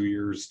 maybe 2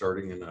 years,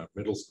 starting in a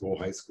middle school,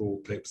 high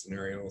school type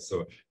scenario.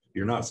 So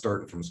you're not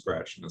starting from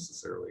scratch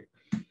necessarily.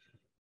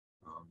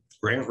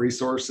 Grant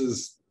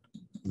resources,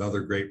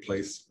 another great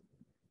place.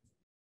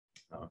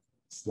 A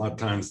lot of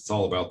times it's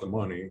all about the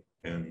money.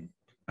 And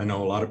I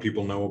know a lot of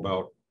people know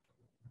about,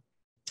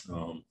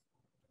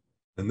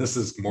 and this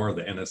is more of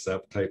the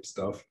NSF type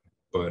stuff,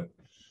 but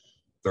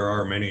there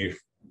are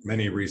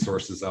many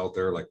resources out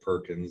there like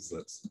Perkins,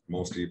 that's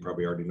most of you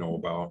probably already know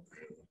about.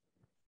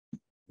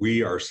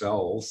 We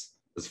ourselves,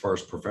 as far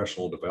as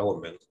professional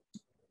development,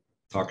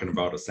 talking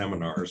about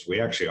seminars,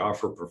 we actually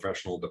offer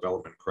professional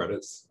development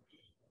credits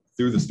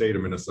through the state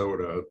of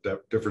Minnesota.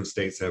 Different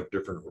states have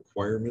different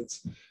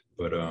requirements,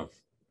 but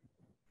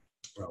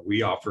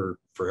we offer,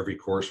 for every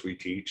course we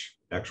teach,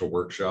 actual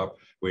workshop,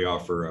 we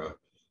offer a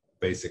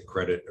basic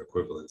credit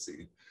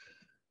equivalency.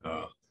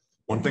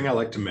 One thing I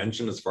like to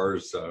mention as far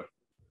as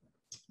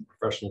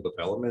professional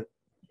development,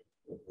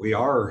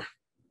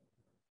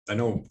 I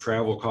know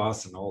travel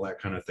costs and all that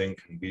kind of thing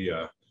can be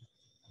a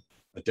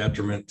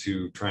detriment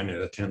to trying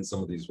to attend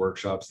some of these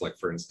workshops, like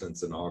for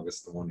instance, in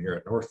August, the one here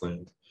at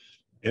Northland.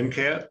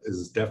 NCAT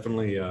is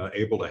definitely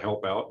able to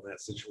help out in that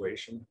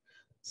situation.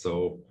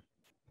 So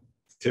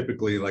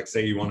typically, like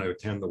say you want to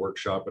attend the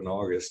workshop in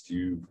August,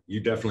 you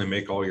definitely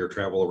make all your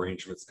travel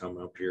arrangements come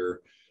up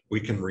here.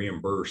 We can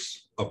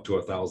reimburse up to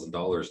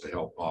 $1,000 to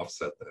help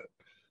offset that.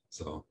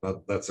 So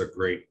that's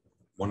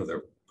one of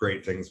the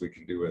great things we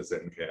can do as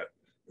NCAT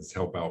is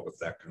help out with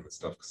that kind of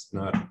stuff, because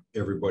not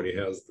everybody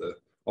has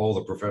all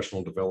the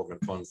professional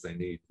development funds they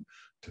need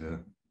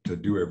to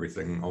do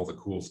everything, all the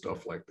cool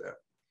stuff like that.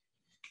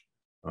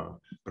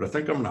 But I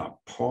think I'm gonna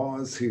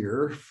pause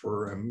here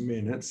for a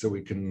minute so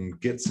we can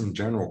get some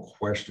general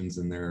questions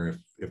in there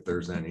if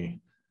there's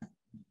any.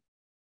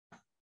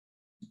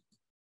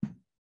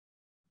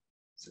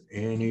 So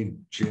any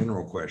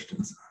general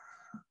questions?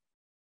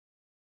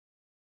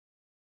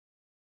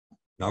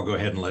 I'll go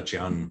ahead and let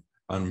you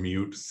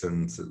unmute,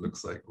 since it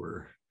looks like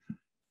we're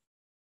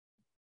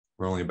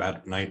only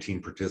about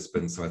 19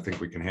 participants, so I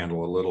think we can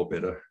handle a little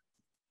bit of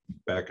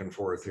back and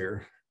forth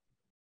here.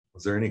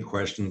 Was there any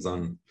questions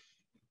on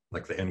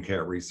like the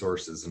NCAT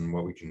resources and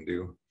what we can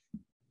do?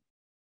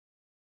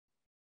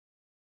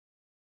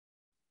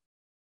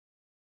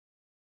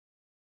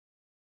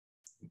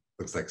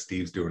 Looks like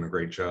Steve's doing a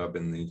great job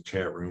in the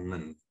chat room,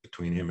 and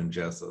between him and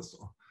Jessa,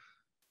 so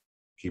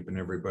keeping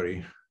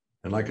everybody.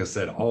 And like I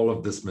said, all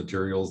of this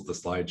materials, the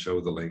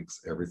slideshow, the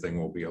links, everything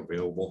will be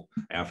available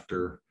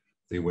after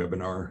the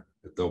webinar.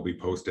 They'll be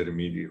posted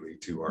immediately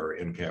to our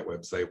NCAT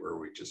website where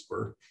we just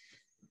were.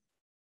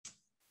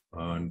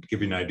 And to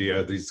give you an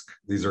idea, these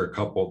are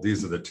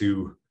the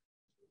 2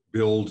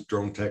 build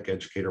drone tech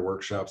educator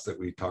workshops that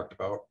we talked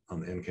about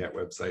on the NCAT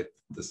website.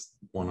 This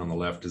one on the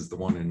left is the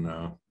one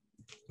in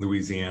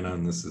Louisiana,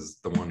 and this is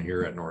the one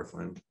here at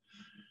Northland.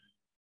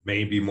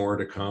 Maybe more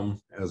to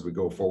come as we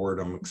go forward.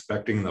 I'm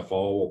expecting in the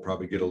fall we'll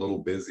probably get a little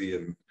busy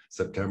in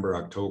September,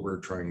 October,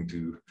 trying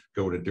to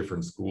go to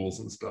different schools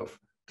and stuff.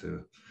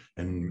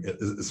 And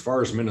as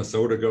far as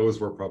Minnesota goes,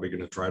 we're probably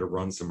going to try to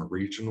run some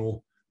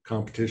regional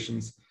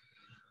competitions.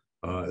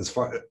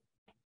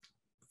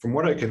 From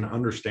what I can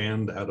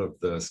understand out of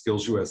the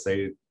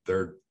SkillsUSA,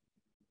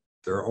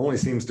 there only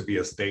seems to be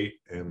a state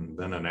and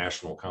then a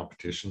national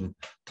competition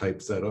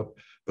type setup,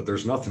 but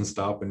there's nothing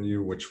stopping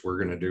you. Which we're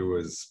going to do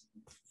is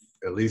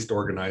at least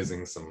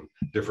organizing some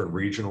different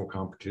regional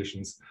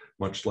competitions,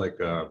 much like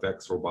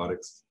Vex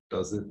Robotics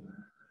does it.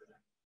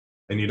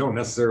 And you don't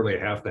necessarily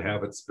have to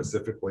have it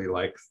specifically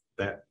like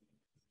that,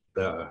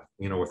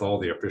 with all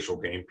the official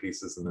game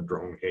pieces in the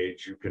drone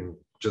cage. You can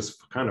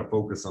just kind of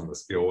focus on the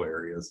skill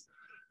areas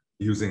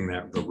using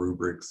the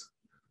rubrics.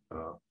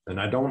 And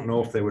I don't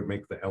know if they would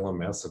make the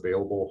LMS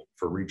available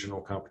for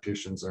regional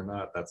competitions or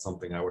not. That's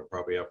something I would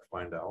probably have to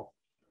find out.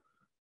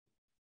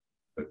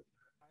 But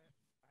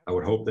I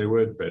would hope they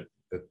would, but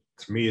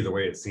to me, the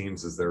way it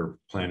seems is they're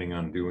planning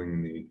on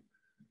doing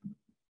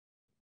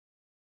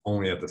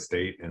only at the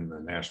state and the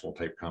national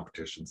type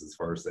competitions as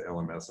far as the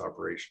LMS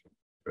operation,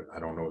 but I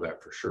don't know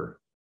that for sure.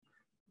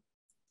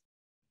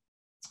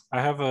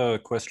 I have a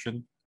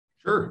question.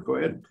 Sure, go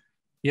ahead.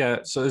 Yeah,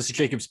 so this is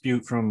Jacob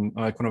Spute from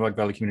Quinnipiac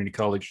Valley Community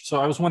College. So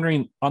I was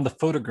wondering on the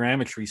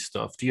photogrammetry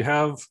stuff, do you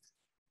have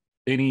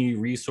any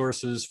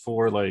resources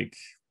for like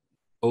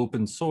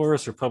open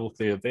source or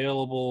publicly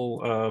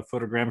available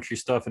photogrammetry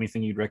stuff?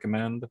 Anything you'd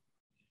recommend?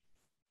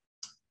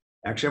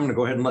 Actually, I'm going to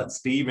go ahead and let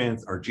Steve,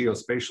 our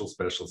geospatial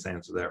specialist,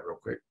 answer that real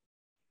quick.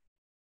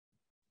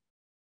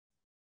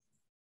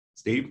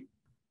 Steve?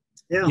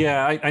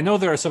 Yeah, I know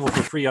there are several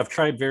for free. I've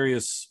tried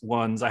various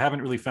ones. I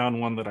haven't really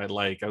found one that I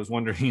like. I was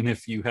wondering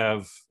if you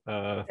have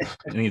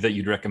any that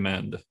you'd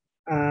recommend.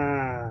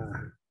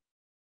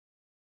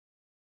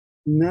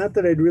 Not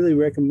that I'd really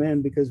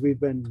recommend, because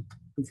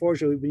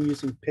unfortunately, we've been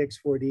using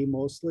Pix4D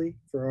mostly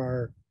for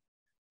our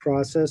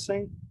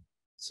processing.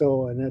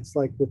 So, and that's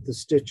like with the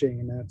stitching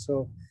and that.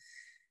 So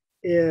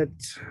I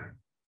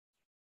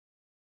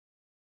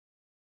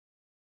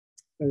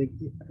think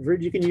I've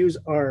heard you can use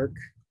ARC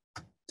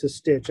to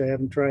stitch. I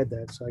haven't tried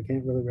that, so I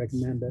can't really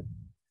recommend it.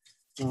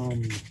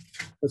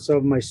 But some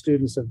of my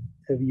students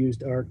have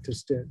used ARC to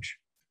stitch.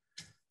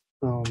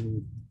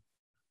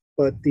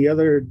 But the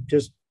other,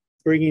 just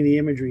bringing the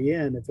imagery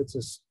in, if it's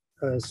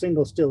a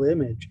single still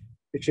image,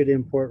 it should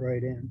import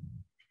right in.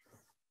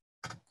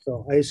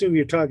 So I assume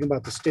you're talking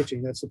about the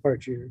stitching. That's the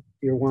part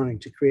you're wanting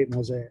to create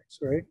mosaics,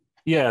 right?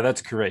 Yeah,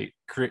 that's correct.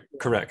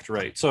 Correct,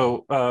 right.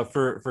 So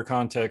for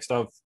context,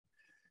 I've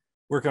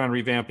working on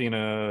revamping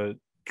a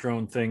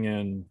drone thing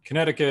in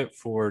Connecticut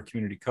for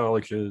community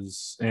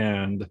colleges,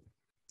 and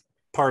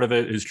part of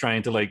it is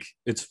trying to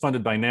it's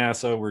funded by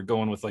NASA. We're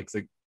going with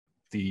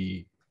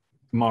the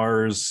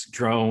Mars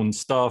drone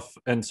stuff,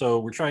 and so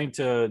we're trying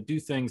to do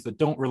things that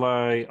don't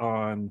rely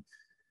on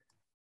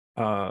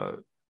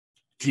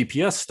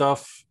GPS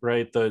stuff,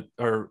 right, that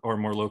are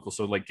more local.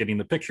 So like getting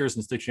the pictures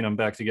and stitching them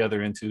back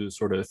together into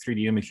sort of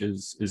 3D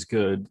images is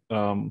good.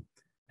 And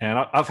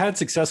I've had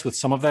success with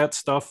some of that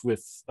stuff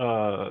with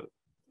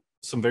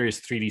some various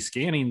 3D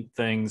scanning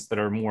things that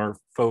are more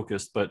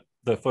focused, but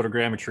the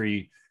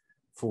photogrammetry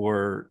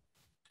for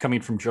coming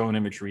from drone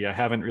imagery, I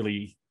haven't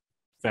really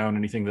found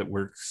anything that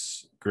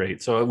works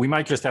great. So we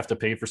might just have to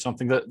pay for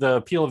something. The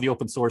appeal of the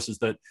open source is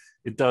that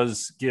it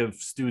does give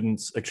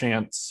students a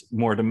chance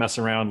more to mess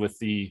around with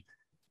the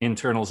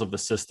internals of the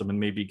system and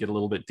maybe get a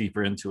little bit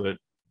deeper into it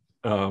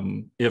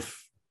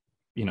if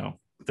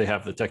they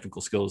have the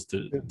technical skills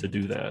to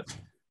do that.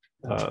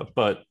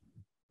 But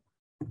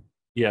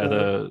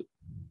yeah,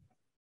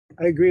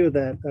 I agree with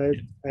that.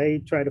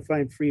 I try to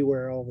find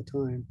freeware all the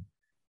time.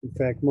 In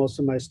fact, most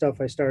of my stuff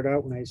when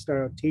I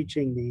start out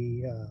teaching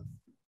the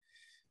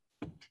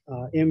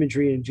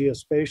imagery and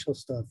geospatial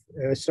stuff,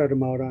 I start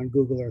them out on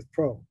Google Earth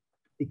Pro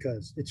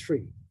because it's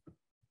free.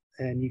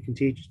 And you can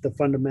teach the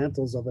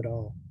fundamentals of it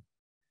all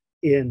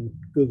in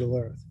Google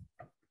Earth.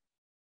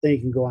 Then you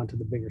can go on to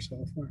the bigger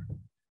software.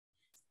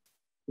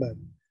 But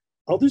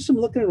I'll do some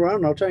looking around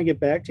and I'll try and get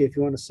back to you if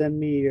you want to send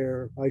me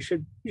you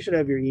should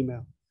have your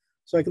email.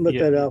 So I can look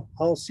that up.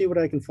 I'll see what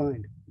I can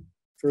find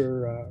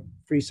for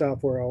free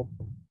software. I'll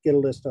get a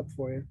list up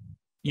for you.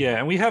 Yeah,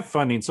 and we have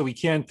funding, so we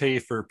can pay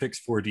for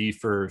Pix4D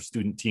for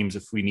student teams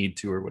if we need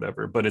to or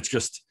whatever. But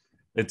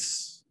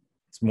it's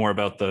more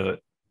about the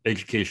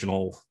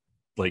educational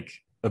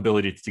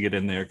ability to get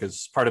in there,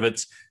 because part of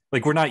it's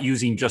we're not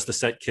using just the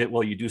set kit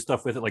while you do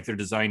stuff with it. They're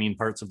designing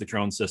parts of the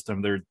drone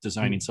system. They're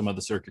designing some of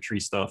the circuitry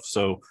stuff.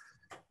 So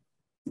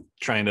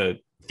trying to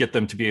get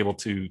them to be able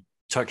to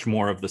touch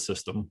more of the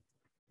system.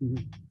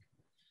 Mm-hmm.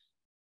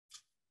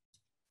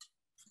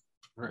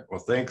 All right. Well,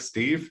 thanks,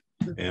 Steve.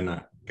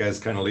 And guys,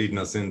 kind of leading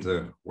us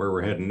into where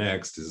we're heading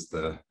next is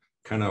the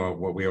kind of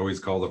what we always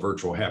call the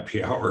virtual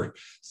happy hour.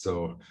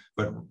 So,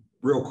 but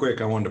real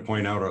quick, I wanted to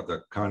point out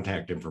the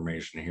contact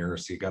information here.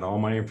 So you got all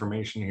my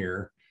information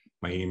here,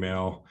 my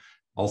email.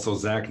 Also,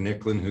 Zach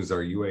Nicklin, who's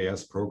our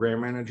UAS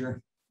program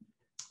manager.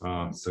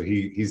 So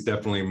he's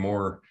definitely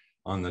more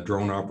on the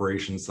drone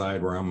operations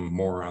side, where I'm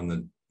more on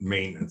the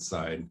maintenance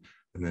side.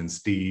 And then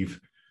Steve,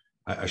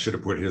 I should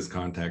have put his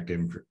contact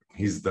in.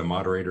 He's the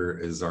moderator,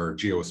 is our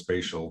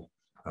geospatial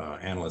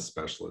analyst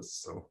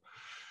specialist. So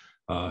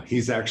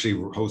he's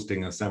actually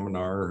hosting a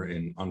seminar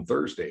on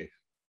Thursday.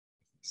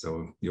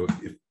 So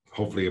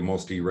hopefully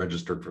most of you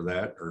registered for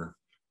that, or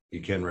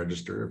you can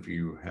register if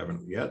you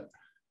haven't yet.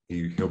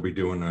 He'll be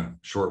doing a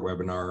short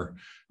webinar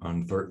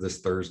on this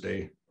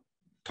Thursday,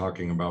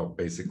 talking about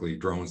basically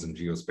drones and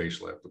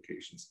geospatial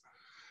applications.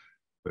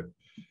 But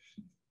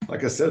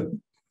like I said,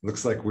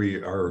 looks like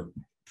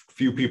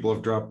few people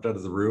have dropped out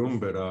of the room,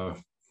 but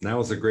now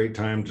is a great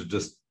time to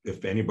just,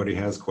 if anybody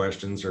has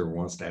questions or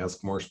wants to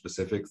ask more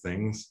specific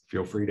things,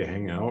 feel free to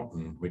hang out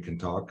and we can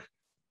talk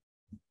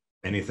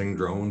anything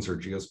drones or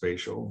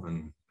geospatial.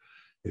 And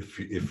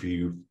if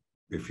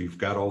you've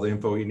got all the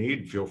info you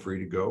need, feel free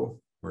to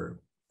go. We're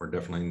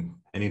definitely,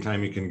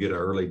 anytime you can get an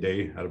early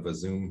day out of a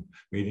Zoom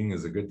meeting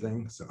is a good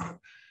thing. So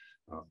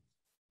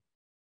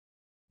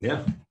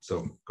yeah,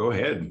 so go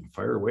ahead,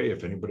 fire away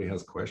if anybody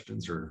has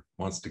questions or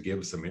wants to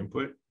give some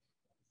input.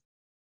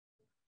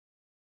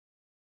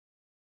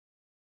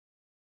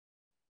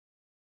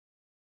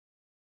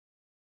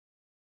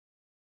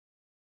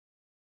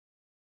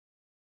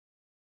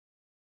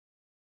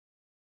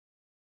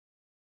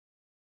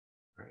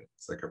 right,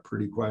 it's like a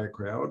pretty quiet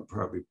crowd,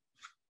 probably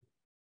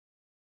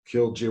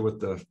killed you with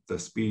the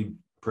speed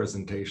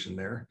presentation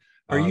there.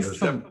 Are you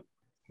there's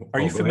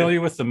are you go familiar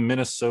ahead. with the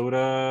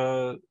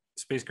Minnesota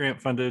space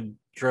grant funded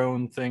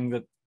drone thing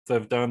that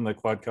they've done, the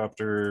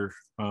quadcopter?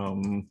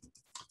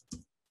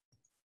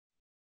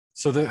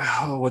 So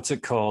what's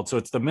it called? So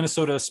it's the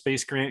Minnesota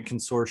Space Grant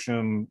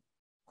Consortium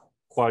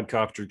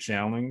Quadcopter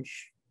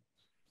Challenge.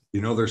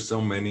 You know, there's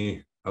so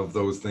many of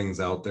those things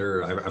out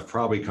there. I've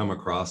probably come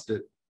across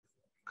it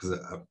because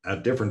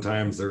at different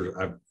times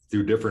I've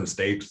through different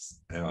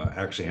states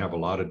actually have a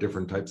lot of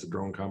different types of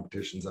drone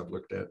competitions I've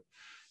looked at.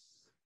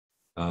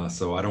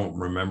 So I don't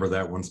remember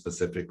that one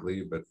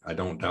specifically, but I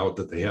don't doubt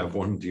that they have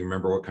one. Do you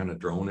remember what kind of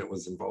drone it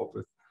was involved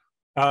with?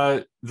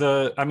 I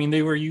mean,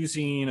 they were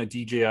using a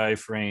DJI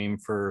frame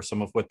for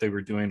some of what they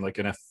were doing, like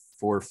an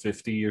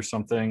F450 or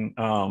something.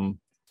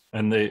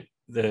 And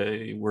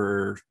they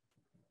were,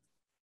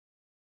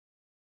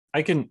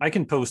 I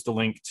can post a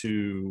link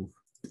to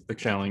the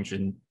challenge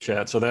in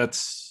chat. So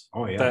that's,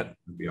 oh yeah, that'd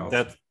be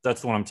awesome.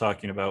 That's the one I'm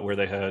talking about, where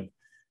they had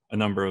a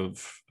number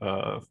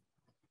of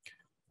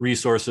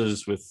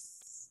resources with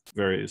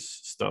various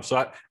stuff.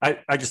 So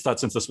I just thought,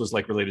 since this was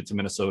like related to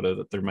Minnesota,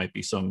 that there might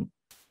be some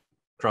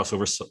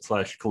crossover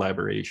 /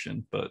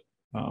 collaboration, but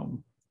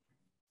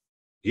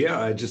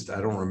yeah, I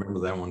don't remember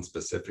that one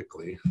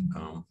specifically.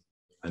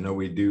 I know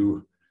we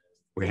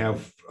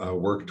have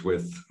worked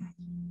with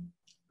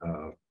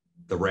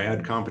the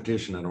RAD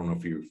competition. I don't know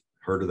if you've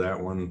heard of that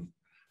one,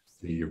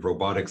 the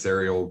robotics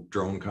aerial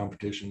drone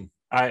competition.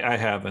 I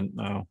haven't,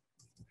 no.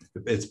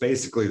 It's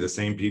basically the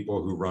same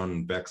people who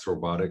run Vex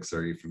Robotics.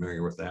 Are you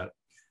familiar with that?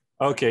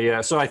 Okay,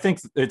 yeah. So I think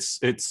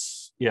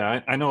it's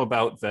yeah, I know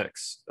about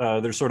Vex.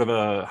 There's sort of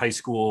a high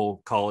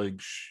school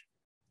college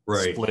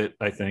split,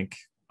 I think,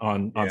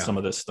 on some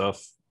of this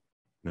stuff.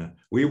 Yeah.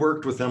 We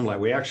worked with them. Like,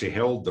 we actually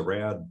held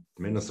the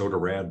Minnesota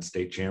RAD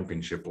state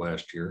championship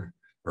last year,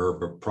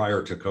 or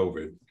prior to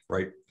COVID,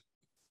 right?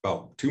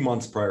 About 2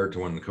 months prior to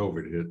when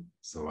COVID hit.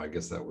 So I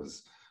guess that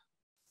was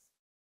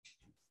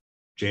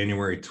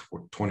January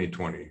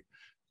 2020.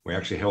 We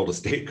actually held a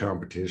state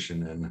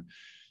competition, and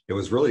it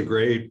was really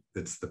great.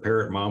 It's the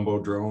Parrot Mambo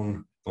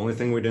drone. The only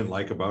thing we didn't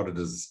like about it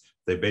is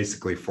they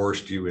basically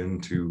forced you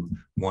into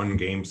one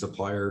game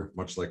supplier,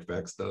 much like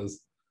Vex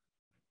does.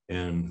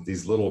 And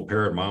these little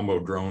Parrot Mambo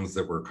drones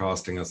that were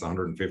costing us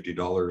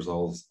 $150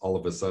 all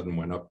of a sudden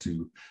went up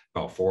to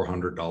about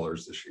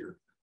 $400 this year.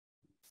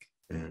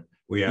 And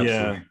we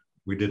absolutely,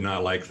 we did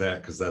not like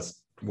that, because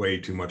that's way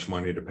too much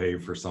money to pay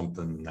for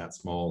something that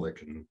small that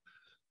can,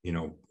 you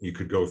know, you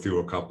could go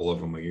through a couple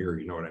of them a year,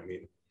 you know what I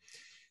mean?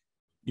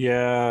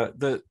 Yeah,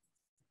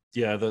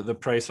 the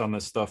price on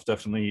this stuff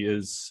definitely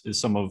is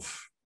some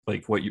of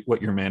like what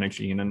you're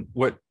managing, and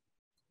what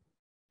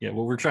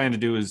we're trying to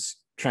do is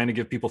trying to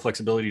give people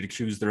flexibility to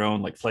choose their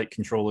own like flight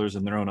controllers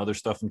and their own other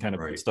stuff and kind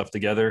of put stuff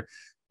together.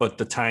 But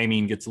the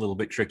timing gets a little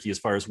bit tricky as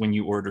far as when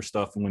you order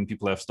stuff and when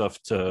people have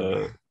stuff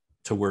to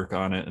work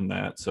on it and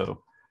that.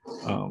 So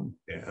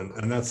yeah,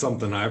 and that's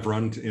something I've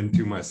run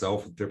into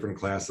myself with different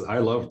classes. I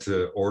love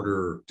to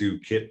do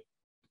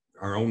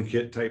our own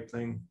kit type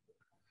thing.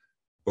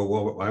 But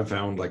what I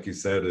found, like you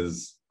said,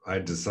 is I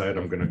decide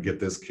I'm going to get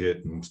this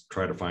kit and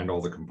try to find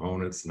all the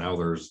components. Now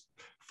there's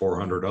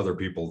 400 other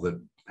people that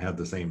had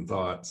the same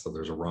thought. So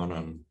there's a run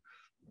on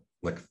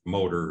like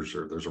motors,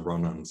 or there's a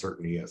run on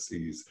certain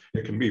ESCs.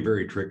 It can be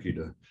very tricky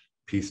to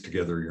piece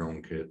together your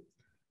own kit.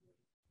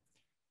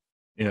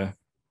 Yeah.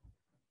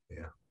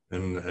 Yeah.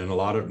 And a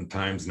lot of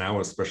times now,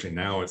 especially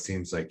now, it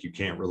seems like you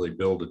can't really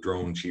build a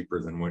drone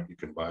cheaper than what you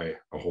can buy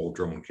a whole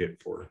drone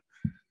kit for.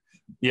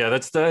 Yeah,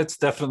 that's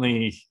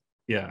definitely,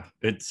 yeah,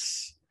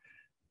 it's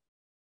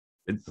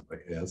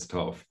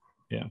tough.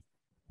 Yeah.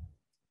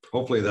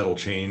 Hopefully that'll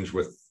change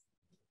with,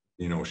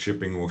 you know,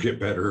 shipping will get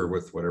better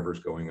with whatever's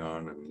going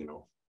on. And, you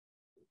know,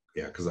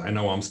 yeah, because I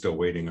know I'm still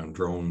waiting on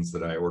drones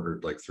that I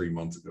ordered like 3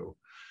 months ago.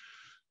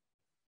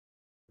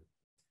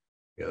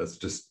 Yeah,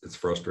 it's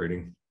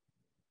frustrating.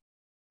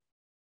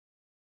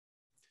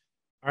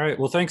 All right.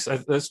 Well, thanks.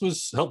 This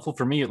was helpful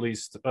for me, at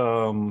least.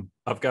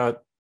 I've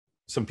got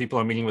some people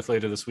I'm meeting with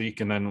later this week,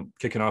 and then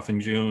kicking off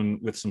in June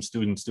with some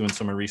students doing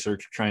summer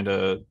research, trying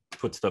to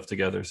put stuff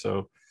together.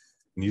 So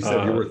and you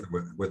said you were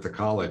with the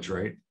college,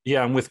 right?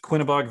 Yeah, I'm with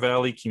Quinebaug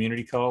Valley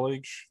Community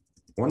College.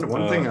 One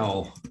thing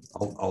I'll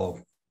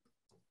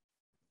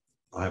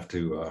have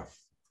to,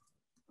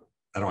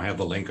 I don't have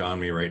the link on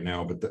me right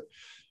now, but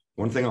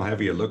one thing I'll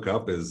have you look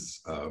up is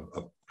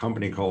a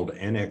company called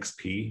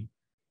NXP.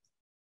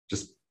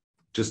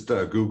 Just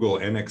Google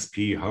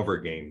NXP hover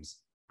games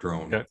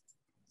drone. Okay.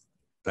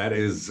 That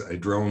is a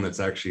drone that's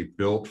actually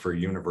built for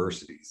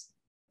universities.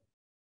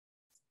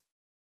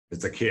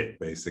 It's a kit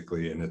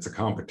basically, and it's a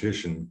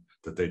competition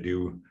that they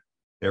do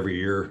every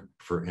year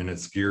and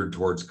it's geared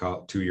towards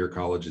 2-year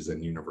colleges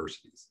and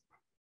universities.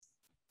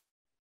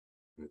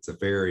 It's a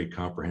very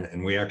comprehensive,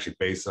 and we actually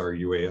base our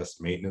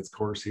UAS maintenance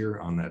course here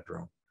on that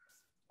drone.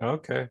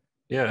 Okay.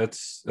 Yeah,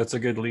 that's a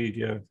good lead.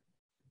 Yeah.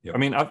 Yep. I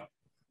mean,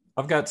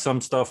 I've got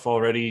some stuff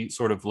already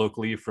sort of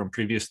locally from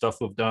previous stuff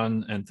we've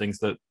done and things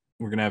that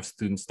we're going to have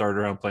students start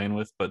around playing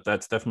with, but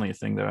that's definitely a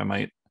thing that I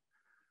might.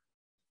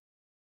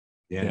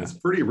 Yeah, and it's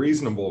pretty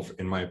reasonable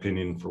in my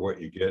opinion for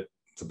what you get.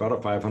 It's about a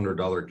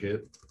 $500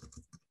 kit,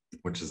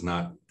 which is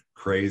not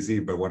crazy,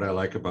 but what I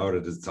like about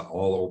it is it's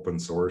all open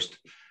sourced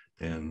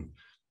and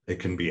it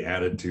can be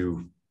added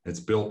to. It's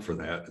built for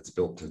that. It's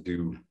built to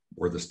do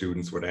where the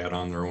students would add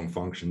on their own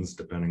functions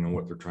depending on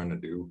what they're trying to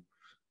do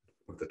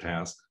with the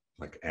task,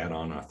 like add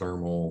on a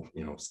thermal,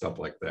 you know, stuff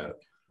like that.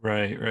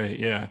 Right,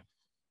 yeah.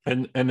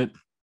 And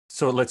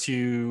so it lets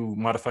you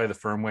modify the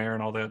firmware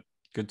and all that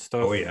good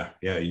stuff. Oh yeah,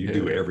 you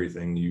do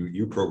everything.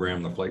 You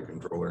program the flight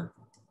controller.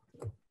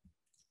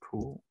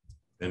 Cool.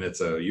 And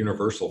it's a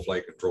universal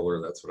flight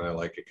controller. That's what I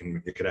like.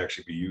 It could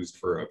actually be used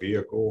for a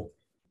vehicle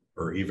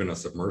or even a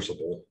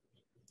submersible.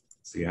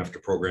 So you have to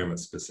program it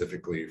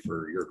specifically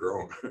for your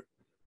drone.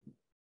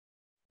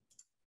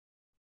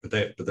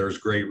 But there's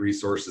great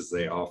resources.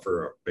 They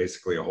offer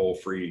basically a whole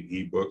free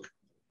ebook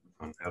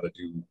on how to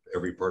do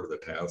every part of the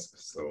task.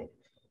 So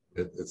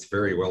it's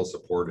very well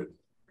supported.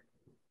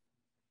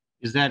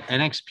 Is that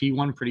NXP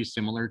one pretty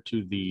similar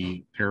to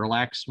the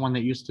Parallax one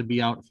that used to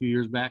be out a few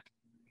years back?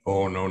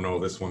 Oh, no,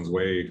 this one's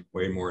way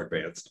more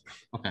advanced.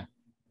 Okay.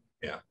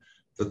 Yeah,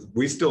 but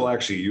we still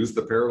actually use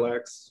the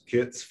Parallax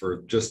kits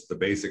for just the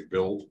basic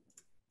build,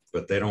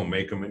 but they don't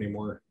make them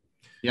anymore.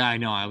 Yeah, I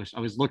know. I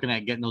was looking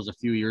at getting those a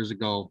few years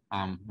ago.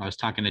 I was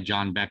talking to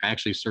John Beck. I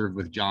actually served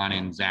with John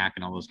and Zach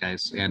and all those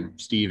guys and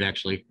Steve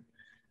actually.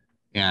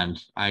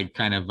 And I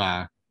kind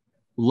of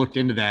looked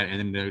into that and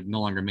then they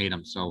no longer made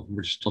them. So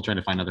we're still trying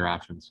to find other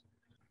options.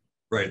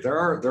 Right. There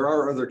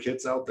are other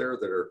kits out there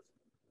that are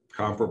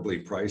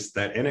comparably priced.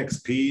 That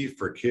NXP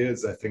for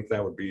kids, I think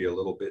that would be a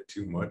little bit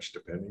too much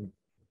depending.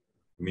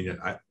 I mean,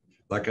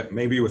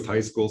 maybe with high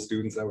school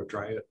students, I would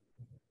try it.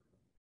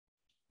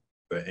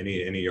 But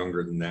any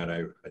younger than that,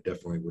 I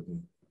definitely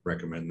wouldn't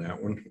recommend that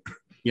one.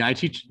 Yeah, I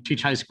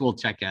teach high school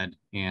tech ed,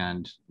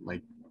 and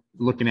like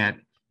looking at,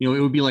 you know, it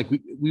would be like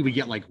we would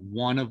get like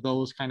one of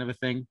those kind of a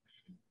thing,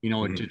 you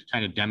know, to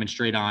kind of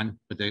demonstrate on,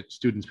 but the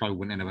students probably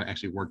wouldn't end up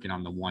actually working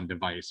on the one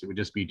device. It would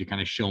just be to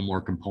kind of show more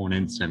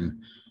components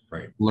and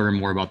learn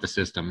more about the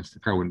systems. They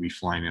probably wouldn't be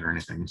flying it or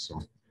anything.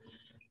 So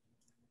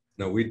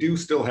no, we do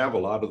still have a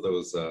lot of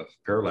those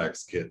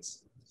Parallax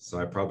kits. So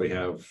I probably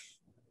have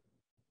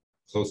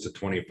close to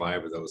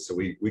 25 of those. So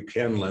we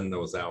can lend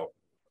those out.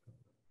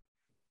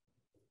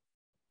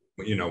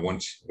 You know,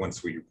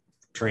 once we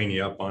train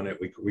you up on it,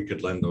 we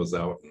could lend those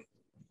out. And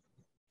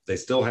they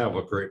still have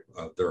a great,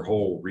 their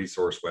whole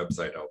resource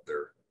website out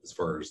there as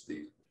far as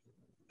the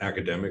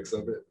academics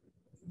of it.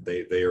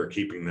 They are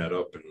keeping that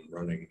up and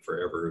running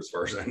forever as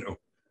far as I know.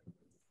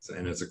 So,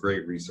 and it's a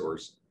great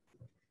resource.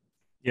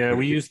 Yeah,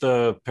 we use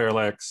the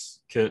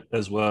Parallax kit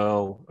as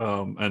well,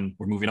 and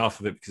we're moving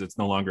off of it because it's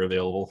no longer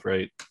available,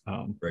 right?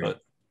 Right.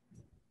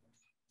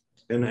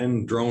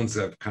 And drones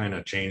have kind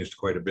of changed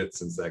quite a bit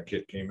since that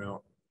kit came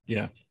out.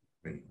 Yeah.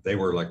 And they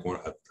were like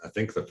I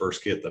think the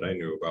first kit that I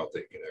knew about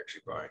that you could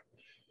actually buy.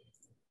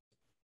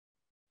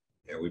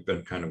 Yeah, we've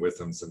been kind of with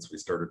them since we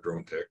started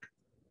DRONETECH.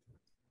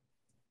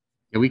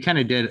 yeah, we kind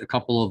of did a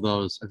couple of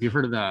those. Have you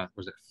heard of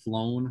was it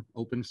Flown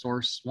open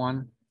source one?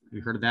 Have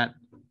you heard of that?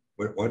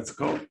 What's it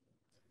called?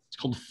 It's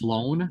called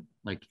Flown,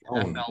 like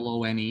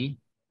FLONE.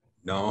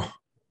 No.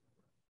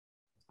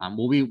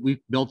 Well,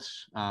 we built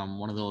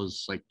one of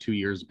those like 2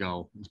 years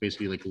ago. It's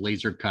basically like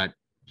laser cut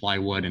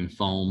plywood and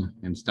foam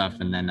and stuff,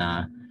 and then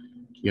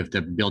you have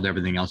to build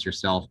everything else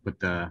yourself. Put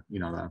the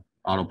the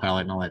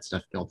autopilot and all that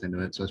stuff built into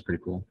it, so it's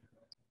pretty cool.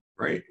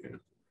 Right.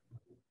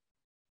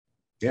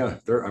 Yeah,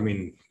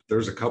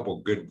 there's a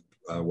couple good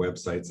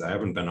websites. I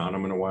haven't been on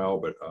them in a while,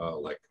 but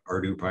like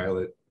Ardu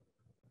Pilot.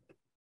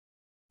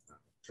 I'm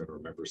trying to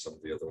remember some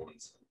of the other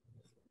ones.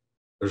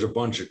 There's a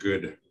bunch of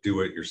good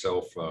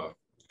do-it-yourself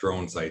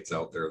drone sites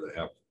out there that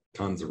have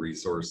tons of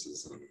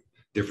resources and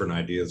different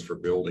ideas for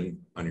building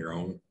on your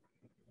own.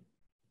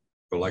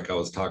 But like I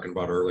was talking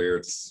about earlier,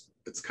 it's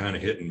kind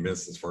of hit and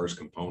miss as far as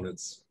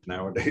components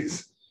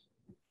nowadays.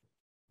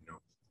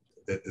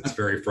 It's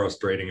very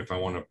frustrating if I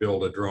want to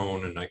build a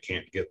drone and I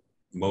can't get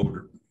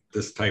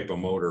this type of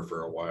motor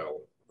for a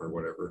while or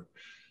whatever.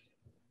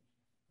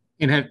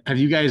 And have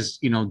you guys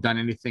done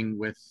anything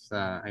with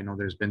I know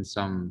there's been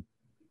some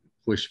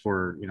push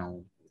for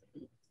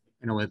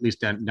at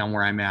least down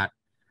where I'm at,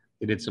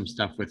 they did some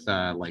stuff with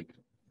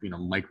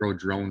micro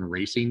drone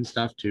racing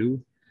stuff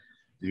too.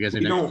 You guys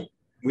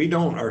we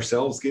don't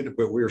ourselves get it,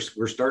 but we're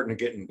starting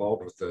to get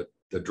involved with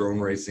the drone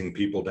racing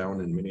people down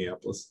in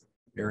Minneapolis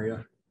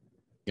area.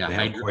 Yeah,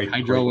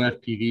 Hydro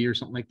FPV or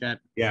something like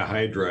that. Yeah,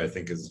 Hydra, I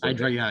think is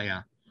Hydra.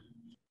 Yeah.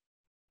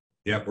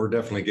 Yeah, we're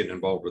definitely getting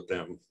involved with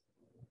them.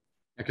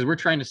 Because we're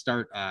trying to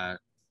start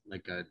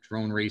like a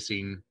drone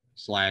racing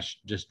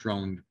 / just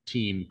drone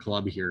team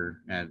club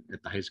here at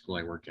the high school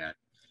I work at,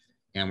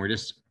 and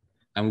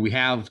we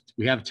have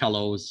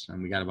telos,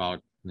 and we got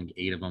about I think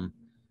 8 of them,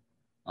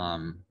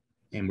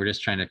 and we're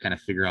just trying to kind of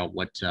figure out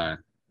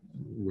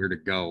where to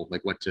go,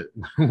 like what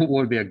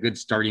would be a good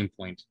starting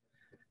point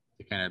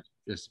to kind of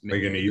just. Are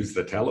you going to use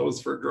the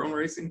telos for drone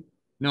racing?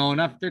 No,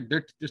 not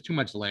there's too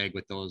much lag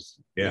with those.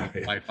 Yeah,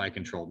 Wi-Fi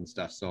controlled and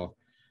stuff. So,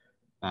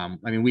 I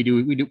mean,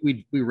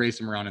 we race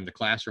them around in the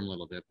classroom a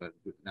little bit, but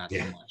not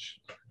so much.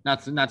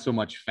 Not so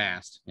much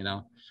fast, you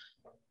know.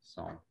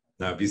 So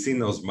now, have you seen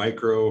those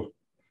micro?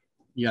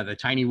 Yeah, the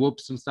tiny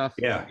whoops and stuff.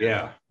 Yeah.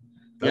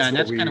 And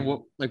that's kind of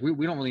what, like,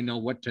 we don't really know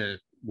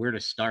where to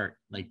start,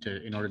 like,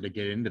 in order to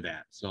get into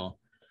that. So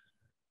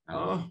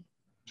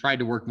tried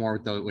to work more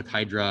with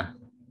Hydra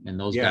and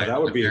those guys.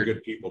 That would be a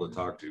good people to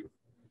talk to.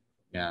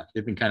 Yeah,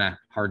 they've been kind of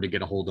hard to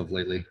get a hold of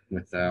lately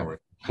with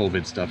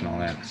COVID stuff and all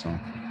that. So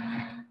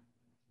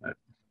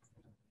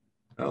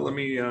let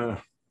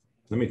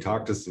me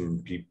talk to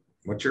some people.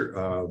 What's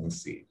your let's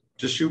see,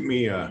 just shoot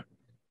me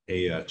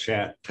a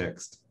chat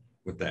text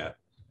with that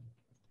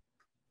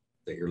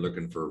you're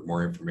looking for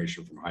more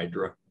information from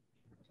Hydra,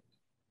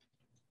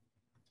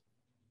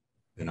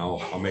 and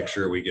I'll make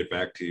sure we get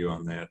back to you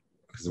on that,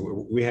 because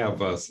we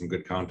have some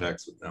good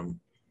contacts with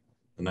them.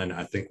 And then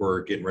I think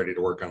we're getting ready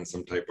to work on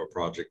some type of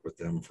project with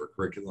them for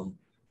curriculum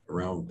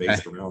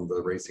based around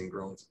the racing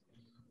drones.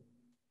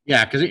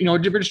 Yeah, because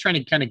we're just trying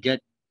to kind of get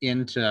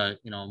into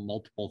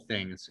multiple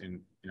things,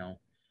 and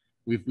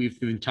we've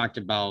even talked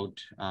about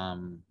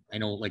I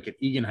know, like, at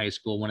Egan High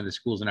School, one of the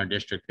schools in our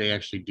district, they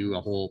actually do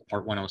a whole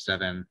Part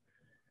 107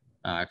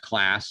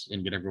 class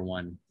and get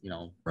everyone,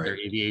 their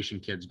aviation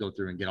kids go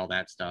through and get all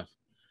that stuff.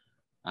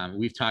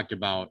 We've talked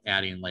about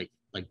adding like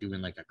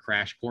doing like a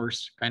crash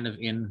course kind of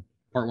in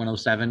Part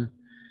 107,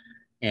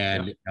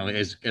 and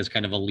as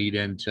kind of a lead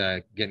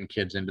into getting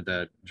kids into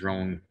the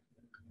drone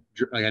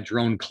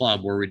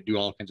club, where we do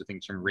all kinds of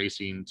things from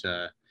racing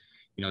to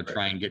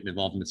try and get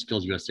involved in the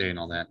SkillsUSA and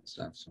all that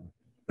stuff. So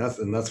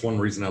that's one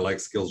reason I like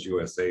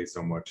SkillsUSA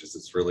so much, is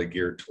it's really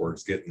geared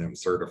towards getting them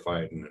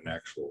certified in an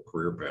actual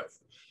career path.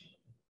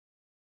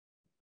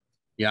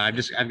 Yeah,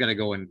 I've got to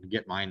go and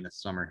get mine this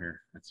summer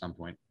here at some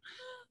point.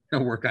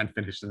 I'll work on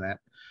finishing that.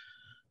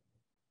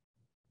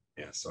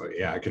 Yeah, so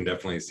I can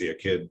definitely see a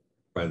kid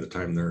by the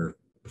time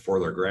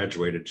before they're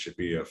graduated should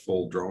be a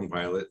full drone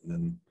pilot, and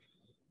then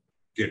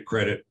get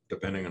credit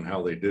depending on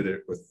how they did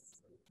it with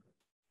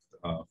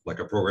like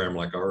a program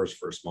like ours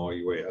for small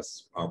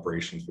UAS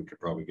operations. We could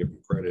probably give them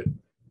credit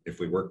if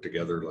we work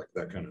together, like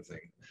that kind of thing.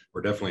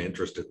 We're definitely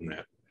interested in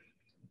that.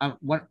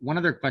 One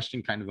other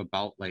question kind of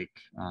about like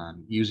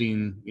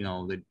using,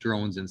 the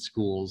drones in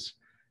schools,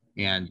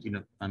 and,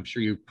 I'm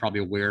sure you're probably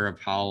aware of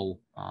how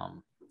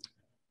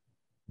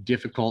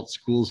difficult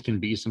schools can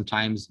be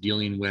sometimes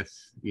dealing with,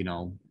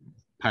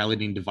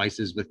 piloting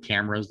devices with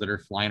cameras that are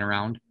flying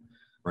around.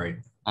 Right.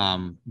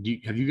 Do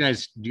you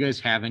guys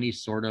have any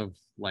sort of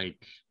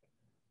like,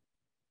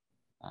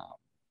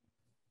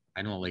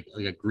 I don't know, like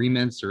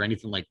agreements or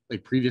anything like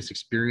previous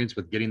experience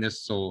with getting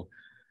this? So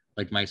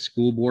like my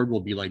school board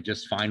will be like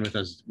just fine with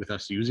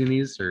us using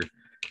these, or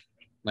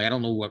like, I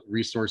don't know what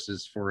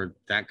resources for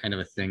that kind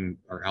of a thing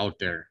are out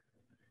there.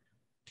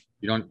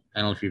 I don't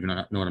know if you even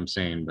know what I'm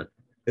saying, but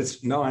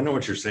I know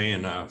what you're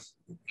saying.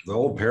 The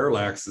old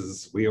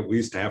parallaxes, we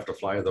used to have to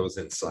fly those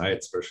inside,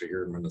 especially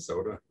here in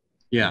Minnesota.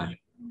 Yeah.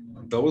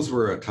 Those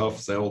were a tough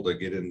sell to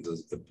get into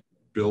the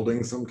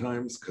building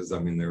sometimes, because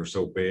they're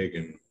so big,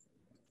 and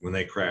when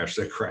they crash,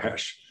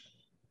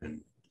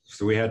 and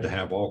so we had to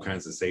have all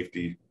kinds of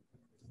safety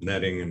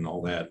netting and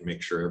all that, and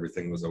make sure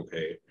everything was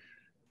okay,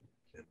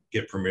 and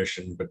get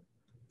permission. But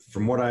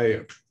from what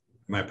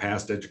my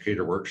past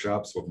educator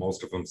workshops, what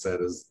most of them said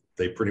is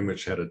they pretty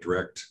much had a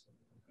direct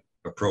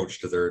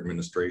approach to their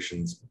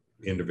administrations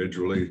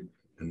individually,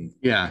 and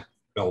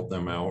felt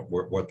them out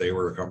what they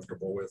were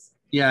comfortable with.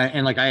 Yeah,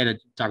 and like I had to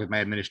talk with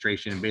my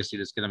administration and basically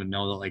just get them to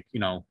know that, like,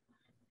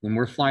 when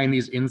we're flying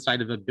these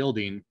inside of a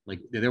building, like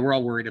they were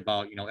all worried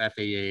about,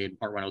 FAA and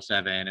Part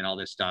 107 and all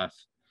this stuff.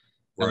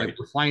 Right. Like,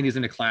 we're flying these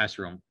in a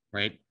classroom,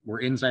 right?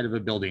 We're inside of a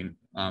building.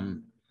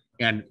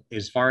 And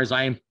as far as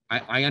I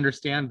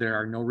understand, there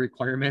are no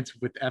requirements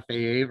with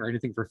FAA or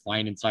anything for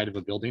flying inside of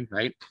a building,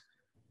 right?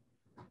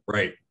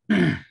 Right.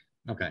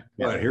 Okay.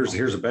 But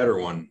here's a better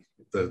one.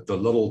 The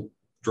little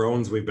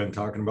drones we've been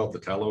talking about, the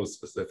telos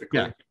specifically.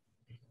 Yeah.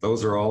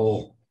 Those are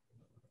all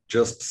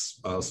just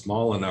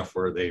small enough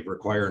where they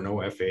require no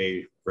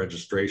FAA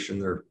registration.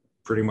 They're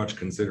pretty much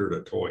considered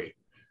a toy.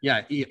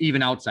 Yeah,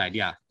 even outside.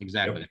 Yeah,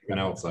 exactly. Yep, even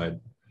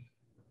outside.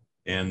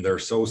 And they're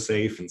so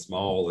safe and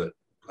small that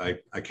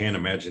I can't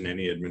imagine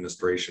any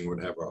administration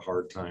would have a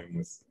hard time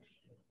with,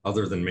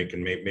 other than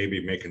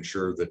maybe making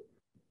sure that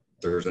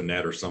there's a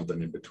net or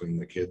something in between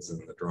the kids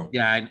and the drone.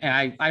 Yeah,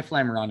 and I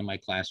fly them around in my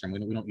classroom. We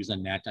don't use a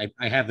net.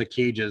 I have the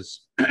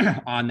cages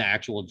on the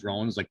actual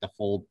drones, like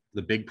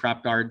the big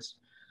prop guards.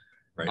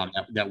 Right.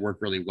 That work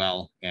really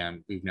well,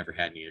 and we've never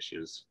had any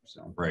issues.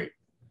 So right.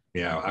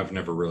 Yeah, I've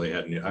never really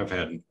had any. I've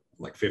had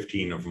like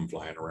 15 of them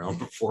flying around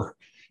before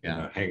in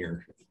a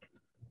hangar.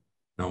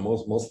 No,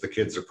 most of the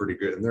kids are pretty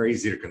good, and they're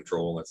easy to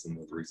control. That's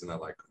another reason I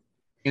like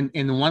them.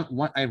 And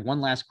I have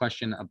one last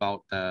question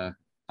about the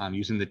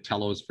using the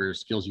telos for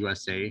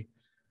SkillsUSA.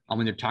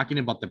 When they're talking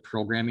about the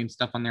programming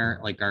stuff on there,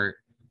 like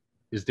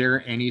is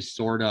there any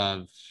sort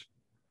of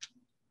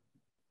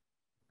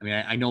I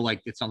mean, I know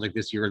like it sounds like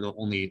this year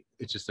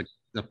it's just like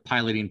the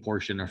piloting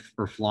portion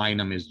or flying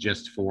them is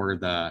just for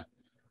the,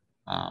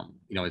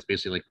 it's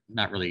basically like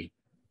not really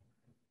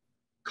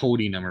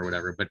coding them or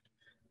whatever, but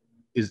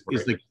is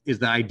the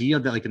idea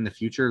that like in the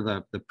future,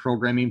 the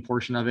programming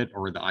portion of it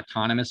or the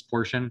autonomous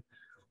portion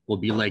will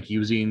be like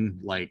using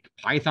like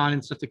Python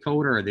and stuff to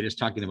code, or are they just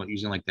talking about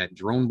using like that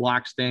drone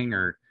blocks thing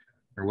or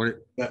what?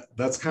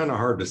 That's kind of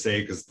hard to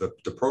say because the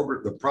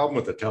problem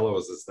with the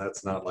telos is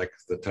that's not like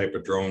the type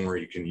of drone where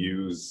you can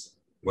use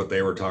what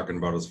they were talking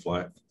about as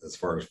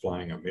far as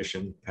flying a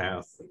mission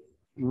path and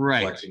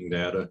collecting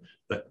data.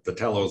 That the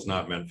telo is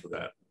not meant for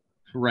that.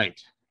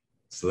 Right.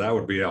 So that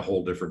would be a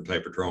whole different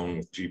type of drone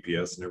with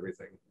GPS and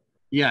everything.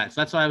 Yeah,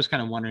 so that's why I was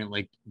kind of wondering,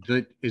 like,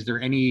 is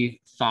there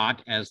any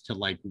thought as to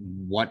like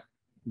what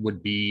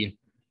would be?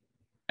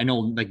 I know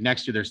like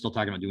next year they're still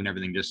talking about doing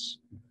everything just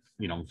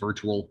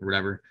virtual or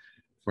whatever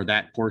for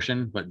that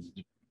portion, but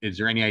is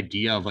there any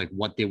idea of like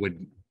what they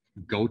would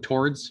go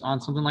towards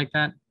on something like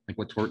that? Like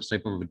what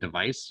type of a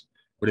device?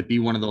 Would it be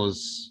one of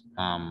those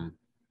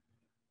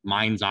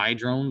mind's eye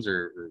drones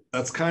or?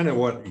 That's kind of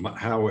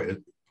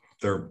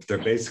they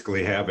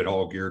basically have it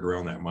all geared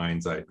around that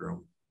mind's eye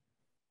drone.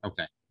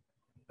 Okay.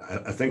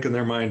 I think in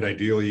their mind,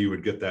 ideally you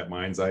would get that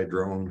mind's eye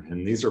drone,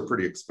 and these are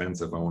pretty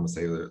expensive. I want to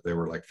say that they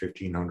were like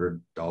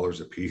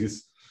 $1,500 a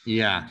piece.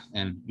 Yeah,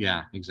 and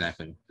yeah,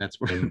 exactly. That's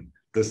where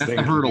this that's thing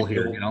the hurdle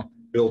here,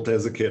 built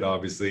as a kit,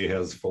 obviously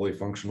has fully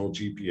functional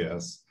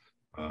GPS.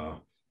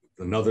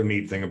 Another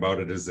neat thing about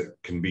it is it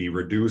can be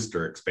reduced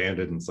or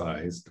expanded in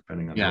size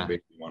depending on how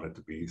big you want it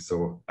to be.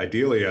 So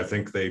ideally, I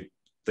think they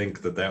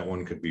think that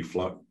one could be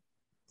flown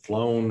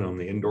on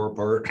the indoor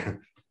part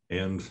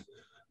and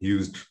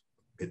used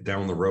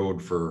down the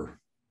road for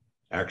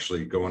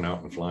actually going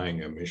out and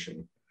flying a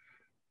mission.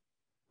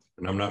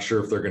 And I'm not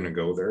sure if they're going to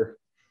go there.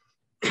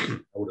 I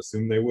would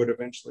assume they would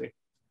eventually.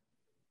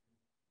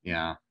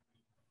 Yeah.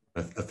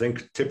 I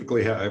think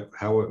typically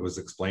how it was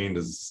explained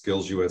is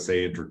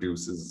SkillsUSA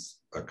introduces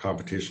a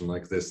competition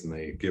like this and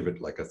they give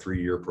it like a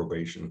 3-year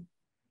probation.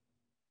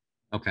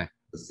 Okay.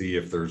 To see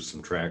if there's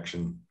some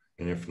traction.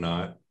 And if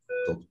not,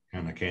 they'll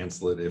kind of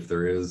cancel it. If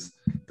there is,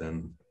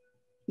 then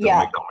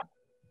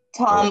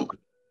Tom.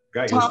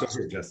 You're still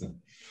here,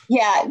 Justin.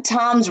 Yeah,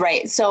 Tom's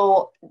right.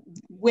 So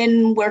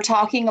when we're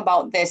talking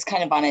about this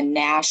kind of on a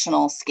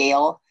national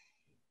scale,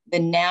 the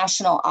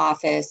national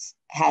office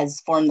has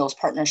formed those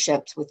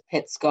partnerships with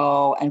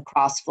PITSCO and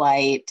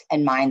CrossFlight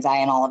and Mind's Eye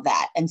and all of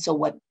that. And so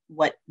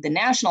what the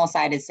national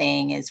side is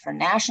saying is for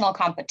national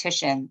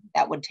competition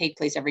that would take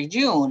place every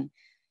June,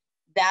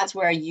 that's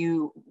where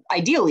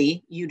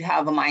ideally you'd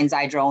have a Mind's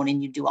Eye drone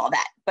and you do all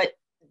that. But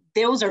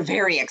those are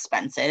very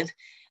expensive.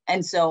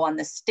 And so on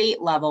the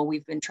state level,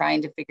 we've been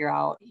trying to figure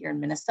out here in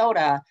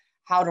Minnesota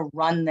how to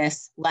run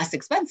this less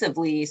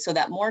expensively so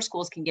that more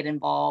schools can get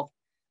involved.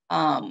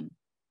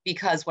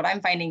 Because what I'm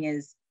finding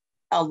is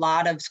a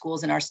lot of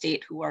schools in our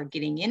state who are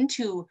getting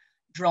into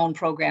drone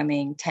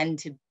programming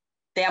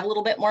they have a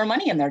little bit more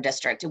money in their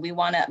district, and we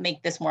want to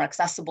make this more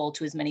accessible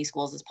to as many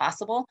schools as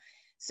possible.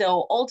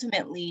 So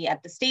ultimately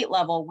at the state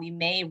level, we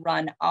may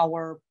run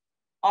our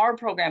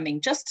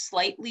programming just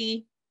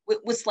slightly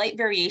with slight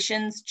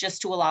variations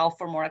just to allow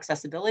for more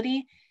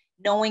accessibility,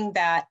 knowing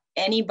that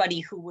anybody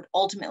who would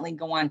ultimately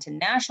go on to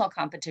national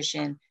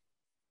competition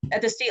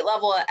at the state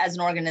level as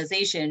an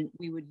organization,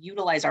 we would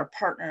utilize our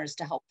partners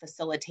to help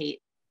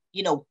facilitate,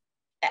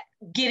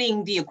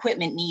 getting the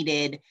equipment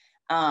needed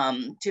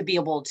to be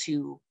able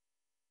to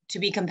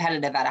be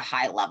competitive at a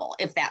high level,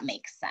 if that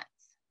makes sense.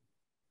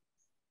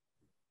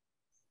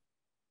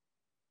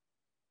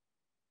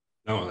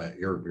 No,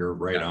 you're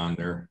right on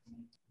there.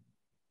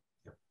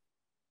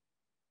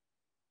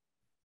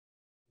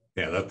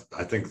 Yeah,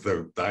 I think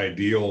the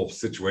ideal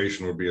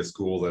situation would be a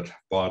school that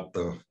bought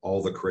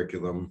all the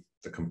curriculum,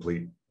 the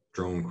complete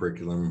drone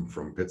curriculum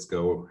from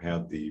PITSCO,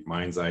 had the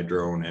Mind's Eye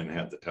drone and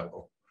had the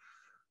telo.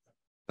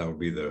 That would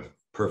be the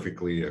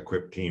perfectly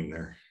equipped team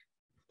there.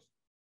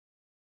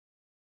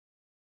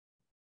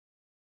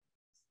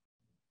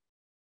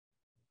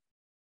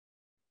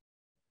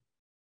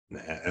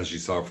 As you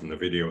saw from the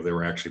video, they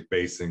were actually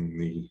basing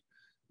the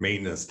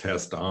maintenance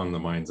test on the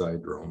Mind's Eye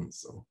drone.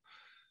 So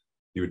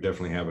you would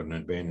definitely have an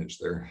advantage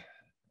there.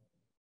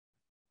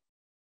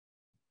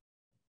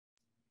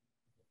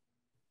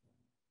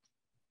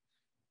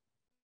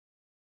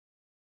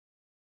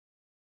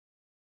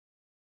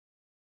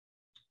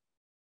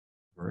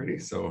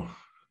 Alrighty, so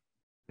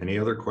any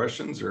other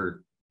questions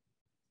or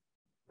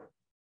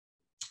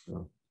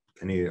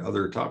any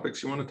other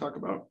topics you want to talk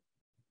about?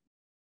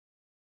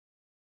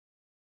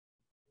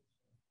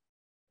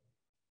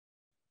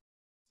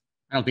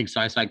 I don't think so.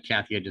 I saw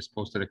Kathy had just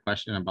posted a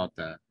question about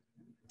the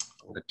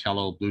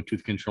Telo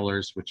Bluetooth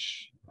controllers,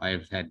 which I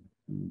have had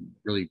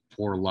really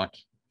poor luck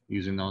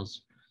using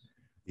those.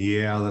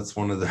 Yeah, that's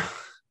one of the,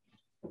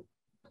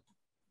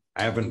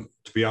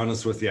 to be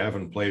honest with you, I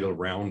haven't played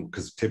around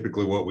because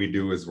typically what we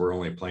do is we're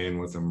only playing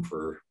with them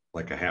for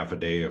like a half a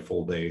day, a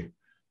full day,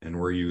 and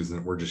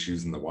we're just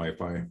using the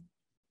Wi-Fi.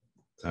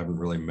 So I haven't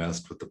really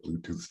messed with the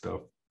Bluetooth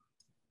stuff.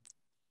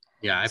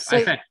 Yeah,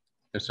 I've had,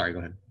 oh, sorry, go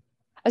ahead.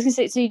 I was gonna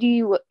say, so do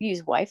you use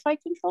Wi-Fi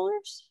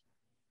controllers?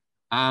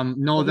 No,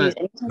 no,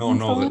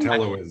 the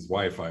Tello is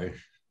Wi-Fi.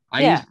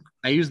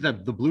 I use the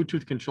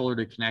Bluetooth controller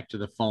to connect to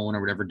the phone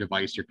or whatever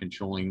device you're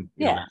controlling.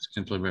 You know, it's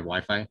controlled by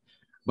Wi-Fi.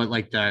 But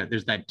like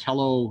there's that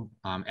Tello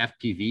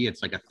FPV.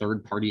 It's like a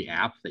third-party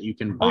app that you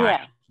can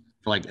buy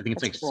for like, I think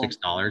it's like $6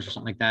 or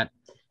something like that.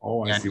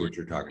 Oh, I see what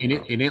you're talking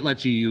about. And it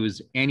lets you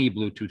use any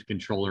Bluetooth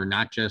controller,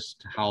 not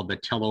just how the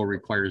Tello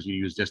requires you to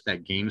use just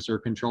that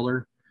GameSir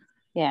controller.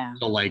 Yeah.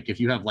 So like if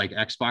you have like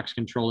Xbox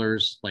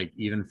controllers, like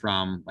even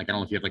from like, I don't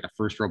know if you have like a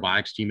First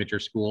Robotics team at your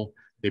school,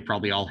 they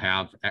probably all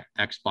have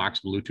Xbox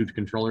Bluetooth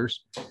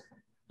controllers.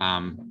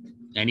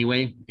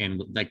 Anyway,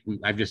 and like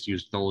I've just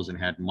used those and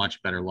had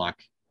much better luck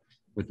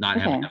with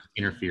not having to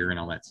interfere and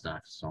all that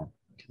stuff. So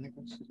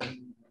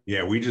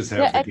yeah, we just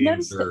have the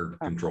GameSir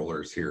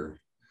controllers here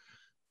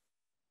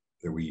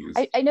that we use.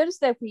 I noticed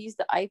that if we use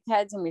the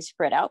iPads and we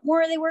spread out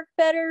more, they work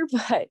better,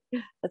 but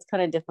that's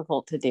kind of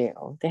difficult to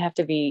do. They have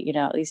to be, you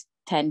know, at least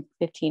 10,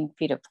 15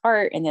 feet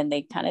apart, and then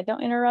they kind of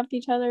don't interrupt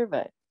each other.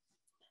 But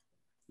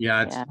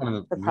yeah, it's one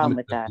of the problem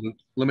with that.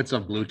 Limits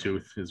of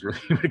Bluetooth is really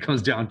what it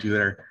comes down to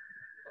there.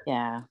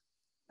 Yeah.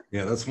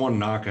 Yeah, that's one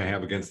knock I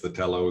have against the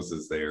Tellos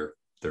is they're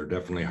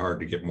definitely hard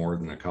to get more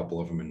than a couple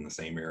of them in the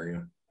same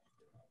area.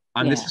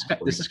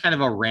 This is kind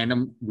of a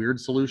random weird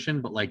solution,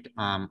 but like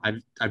I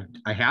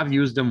have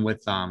used them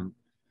with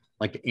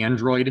like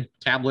Android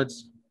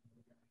tablets,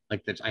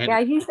 like that. I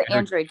use the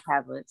Android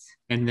tablets.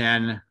 And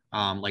then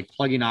like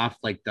plugging off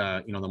like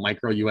the the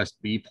micro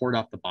USB port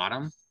off the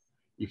bottom,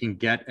 you can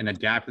get an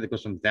adapter that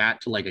goes from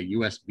that to like a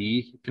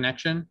USB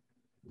connection,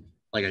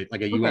 like a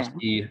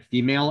USB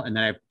female, and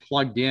then I've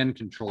plugged in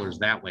controllers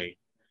that way,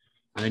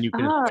 and then you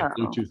can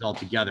Bluetooth all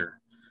together.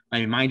 I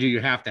mean, mind you, you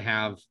have to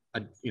have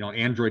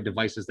Android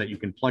devices that you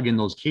can plug in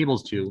those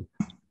cables to,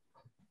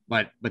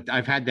 but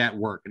I've had that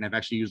work, and I've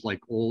actually used like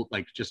old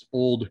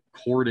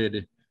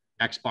corded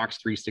Xbox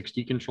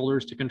 360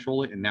 controllers to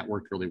control it, and that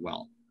worked really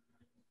well.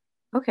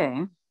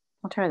 Okay,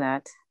 I'll try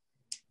that.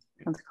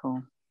 That's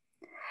cool.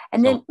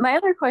 And then my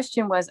other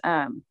question was,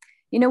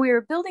 we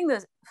were building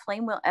those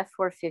Flamewheel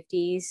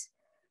F450s,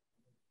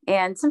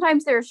 and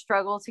sometimes they're a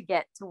struggle to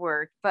get to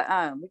work, but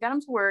we got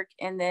them to work,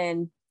 and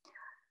then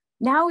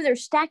now they're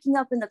stacking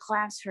up in the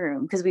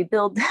classroom because we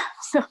build them.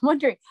 So I'm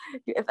wondering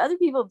if other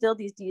people build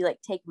these, do you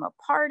like take them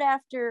apart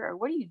after, or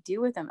what do you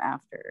do with them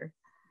after?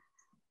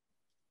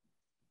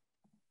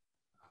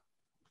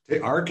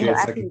 Our kids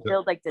after you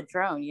build like the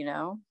drone,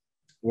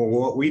 Well,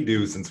 what we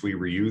do since we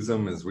reuse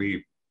them is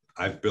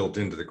I've built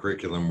into the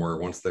curriculum where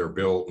once they're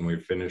built and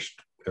we've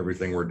finished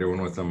everything we're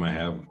doing with them, I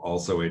have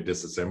also a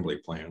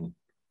disassembly plan.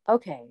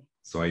 Okay.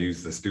 So I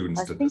use the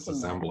students to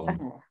disassemble them.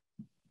 Okay.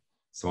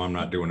 So I'm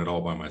not doing it all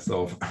by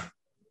myself.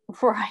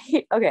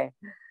 Right. Okay.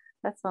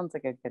 That sounds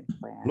like a good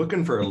plan.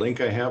 Looking for a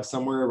link I have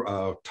somewhere,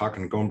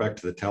 going back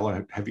to the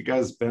Tello. Have you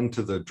guys been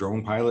to the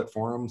drone pilot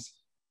forums?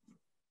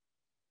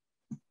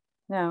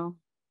 No.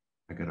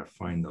 I gotta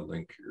find the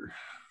link here.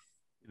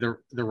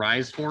 The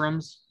Rise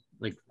forums,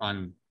 like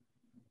on.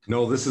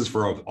 No, this is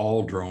for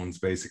all drones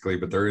basically,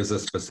 but there is a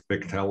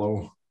specific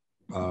Tello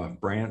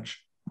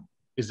branch.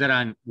 Is that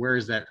on? Where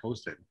is that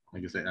hosted?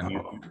 Like, is that on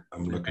YouTube?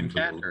 I'm looking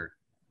for.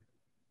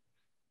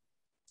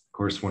 Of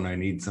course, when I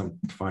need to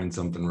find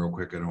something real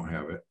quick, I don't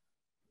have it.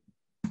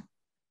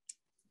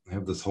 I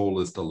have this whole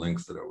list of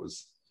links that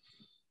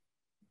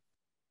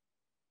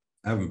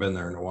I haven't been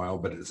there in a while,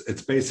 but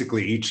it's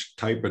basically each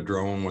type of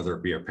drone, whether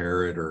it be a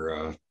Parrot or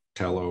a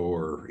Tello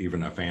or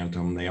even a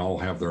Phantom, they all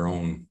have their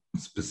own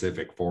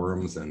specific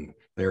forums, and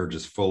they're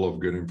just full of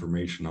good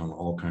information on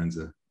all kinds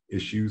of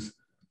issues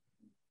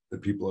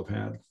that people have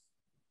had.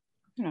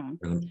 And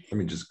let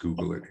me just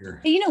Google it here.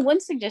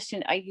 One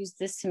suggestion I used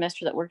this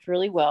semester that worked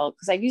really well,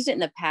 because I've used it in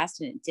the past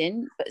and it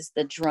didn't, but it's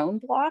the drone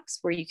blocks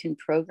where you can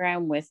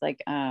program with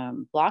like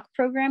block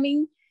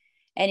programming.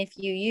 And if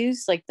you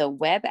use like the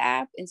web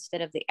app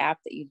instead of the app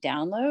that you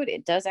download,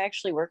 it does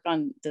actually work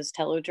on those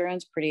Tello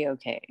drones pretty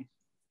okay.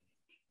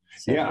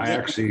 So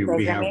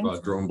we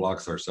have drone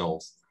blocks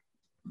ourselves.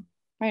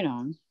 Right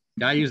on.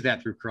 Yeah, I use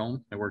that through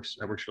Chrome. That works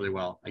really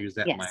well. I use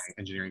that in my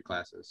engineering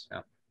classes.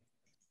 Yeah.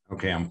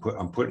 Okay, I'm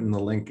putting the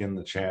link in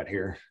the chat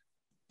here.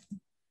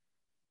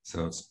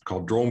 So it's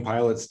called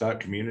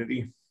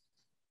dronepilots.community.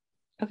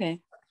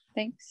 Okay,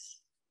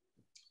 thanks.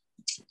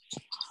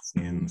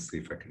 And let's see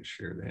if I can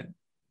share that.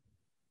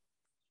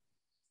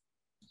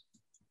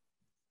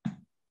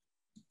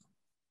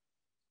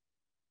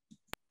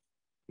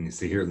 And you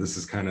see here, this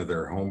is kind of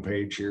their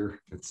homepage here.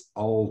 It's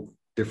all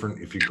different.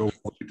 If you go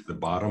to the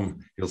bottom,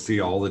 you'll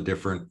see all the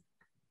different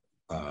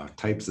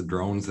types of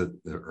drones that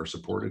are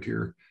supported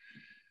here.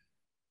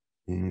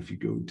 And if you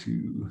go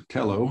to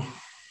Tello,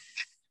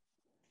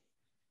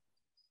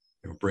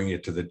 it'll bring you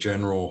to the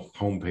general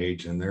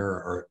homepage, and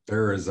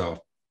there is a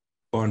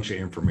bunch of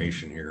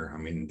information here. I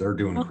mean, they're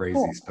doing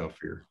crazy stuff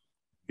here.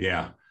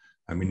 Yeah,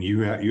 I mean,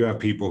 you have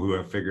people who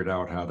have figured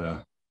out how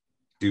to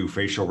do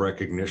facial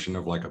recognition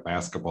of like a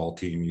basketball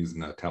team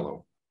using a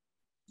Tello.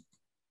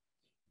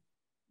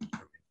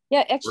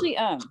 Yeah, actually,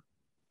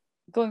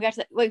 going back to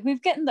that, like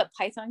we've gotten the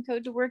Python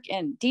code to work,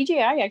 and DJI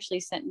actually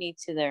sent me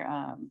to their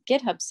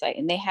GitHub site,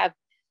 and they have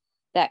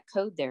that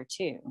code there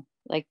too,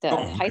 like the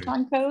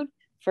Python code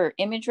for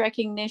image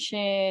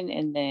recognition,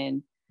 and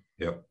then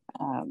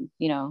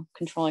you know,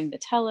 controlling the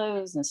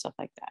telos and stuff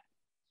like that.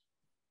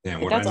 Yeah,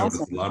 But what I that's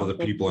noticed, awesome. a lot of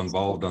the people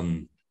involved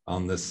on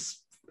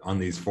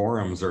these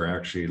forums are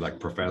actually like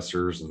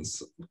professors and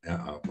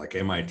like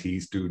MIT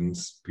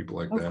students, people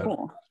like that.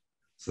 Cool.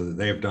 So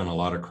they've done a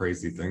lot of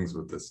crazy things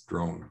with this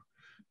drone.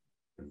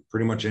 And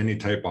pretty much any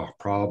type of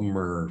problem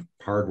or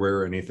hardware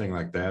or anything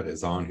like that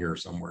is on here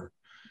somewhere.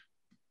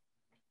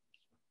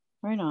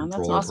 Right on. That's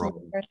Controller awesome.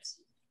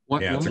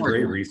 problem. Yeah, it's a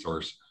great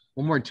resource.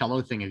 One more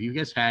Tello thing. Have you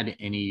guys had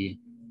any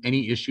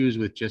issues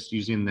with just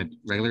using the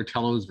regular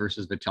Tellos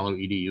versus the Tello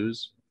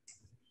EDUs?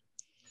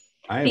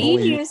 The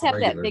EDUs have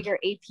that bigger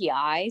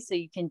API, so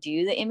you can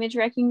do the image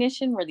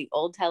recognition, where the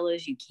old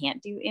Tellos you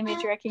can't do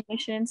image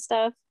recognition and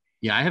stuff.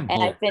 Yeah, I have both.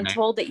 And I've been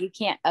told that you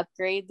can't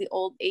upgrade the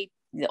old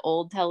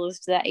Tellos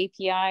to that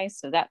API,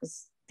 so that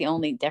was the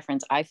only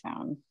difference I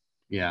found.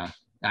 Yeah,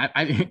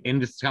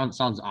 and this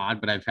sounds odd,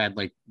 but I've had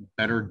like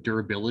better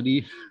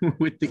durability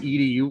with the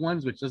EDU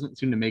ones, which doesn't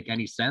seem to make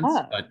any sense.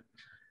 But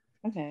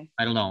okay,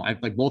 I don't know.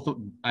 I've like both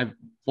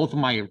of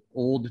my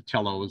old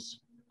Tellos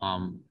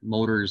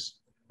motors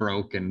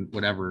broke and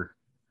whatever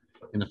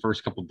in the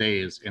first couple of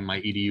days, and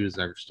my EDUs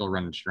are still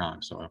running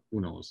strong. So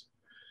who knows?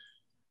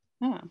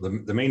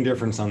 The main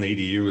difference on the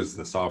EDU is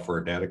the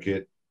software data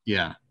kit.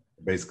 Yeah,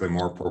 basically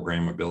more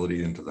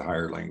programmability into the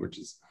higher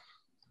languages,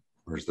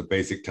 whereas the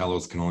basic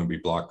Tellos can only be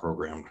block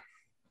programmed.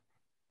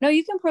 No,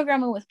 you can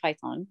program it with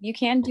Python. You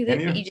can do that,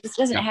 but it just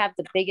doesn't Yeah. have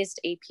the biggest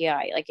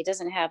API. Like it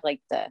doesn't have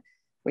like the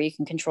where you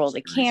can control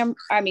the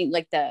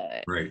like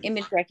the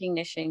image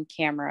recognition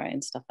camera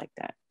and stuff like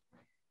that.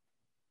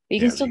 But you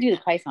can still do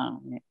the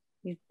Python on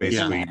it.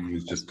 Basically,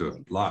 it's just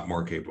a lot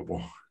more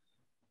capable.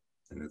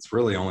 And it's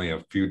really only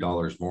a few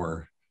dollars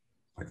more,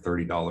 like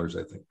 $30,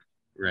 I think.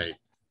 Right.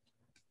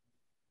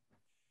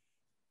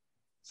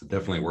 So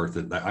definitely worth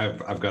it.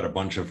 I've got a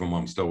bunch of them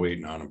I'm still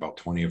waiting on, about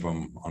 20 of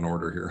them on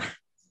order here.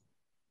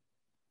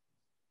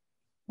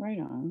 Right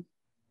on.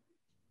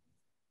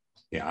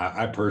 Yeah,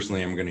 I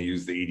personally am going to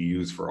use the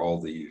EDUs for all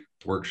the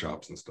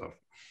workshops and stuff.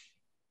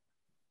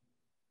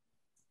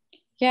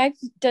 Yeah, I've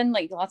done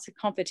like lots of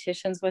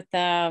competitions with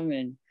them,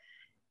 and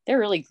they're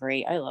really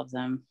great. I love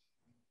them.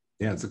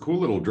 Yeah, it's a cool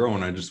little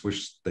drone. I just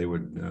wish they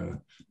would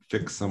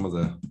fix some of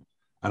the,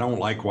 I don't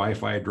like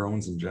Wi-Fi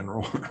drones in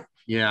general.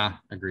 Yeah,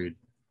 agreed.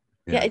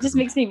 Yeah, it just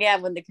makes me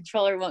mad when the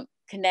controller won't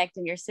connect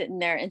and you're sitting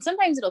there, and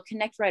sometimes it'll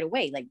connect right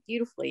away, like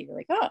beautifully. You're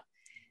like, oh.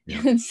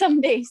 Yeah. And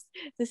some days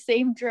the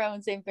same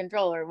drone, same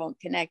controller won't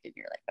connect, and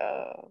you're like,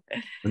 oh.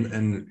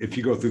 And if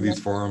you go through these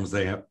forums,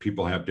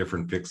 people have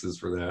different fixes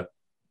for that.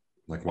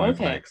 Like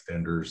Wi-Fi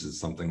extenders is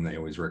something they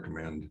always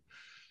recommend.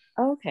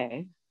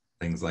 Okay.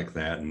 Things like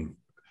that. And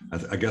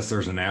I guess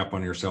there's an app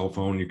on your cell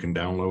phone. You can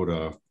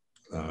download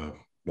a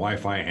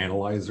Wi-Fi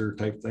analyzer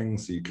type thing.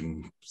 So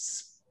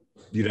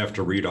you'd have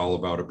to read all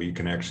about it, but you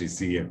can actually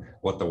see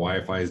what the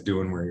Wi-Fi is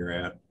doing where you're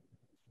at,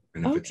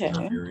 and if it's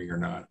interfering or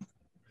not.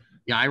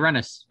 Yeah, I run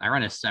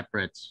a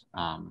separate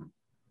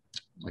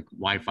like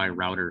Wi-Fi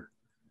router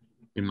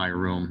in my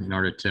room in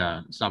order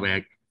to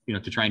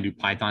to try and do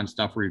Python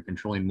stuff where you're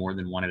controlling more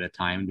than one at a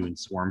time, doing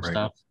swarm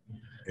stuff.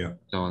 Yeah.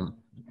 So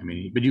I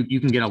mean, but you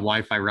can get a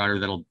Wi-Fi router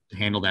that'll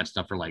handle that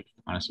stuff for like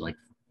honestly like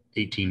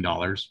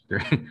 $18.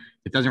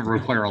 It doesn't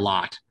require a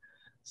lot.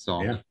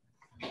 So yeah.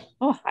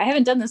 Oh, I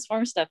haven't done the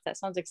swarm stuff. That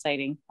sounds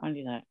exciting. I want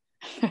to do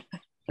that.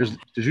 There's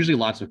usually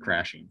lots of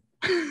crashing.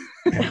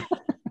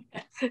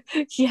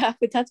 Yeah,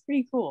 but that's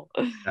pretty cool.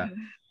 Yeah.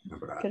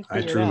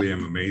 I truly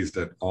am amazed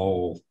at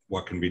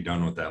what can be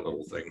done with that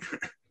little thing.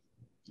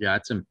 Yeah,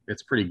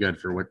 it's pretty good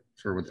for what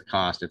the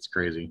cost. It's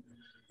crazy.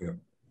 Yeah.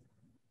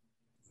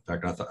 In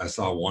fact, I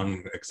saw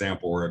one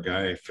example where a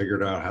guy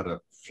figured out how to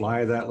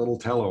fly that little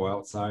Tello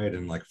outside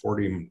in like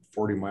 40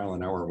 mile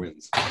an hour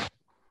winds.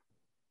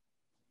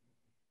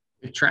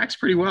 It tracks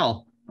pretty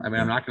well. I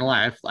mean, I'm not gonna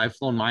lie. I've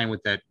flown mine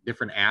with that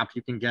different app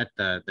you can get,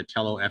 the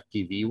Tello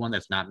FPV one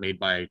that's not made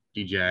by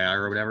DJI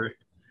or whatever.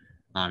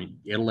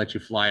 It'll let you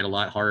fly it a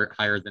lot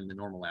higher than the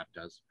normal app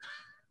does.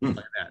 Like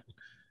that.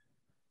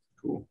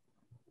 Cool.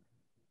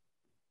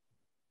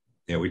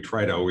 Yeah, we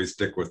try to always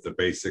stick with the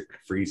basic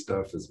free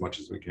stuff as much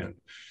as we can.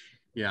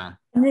 Yeah.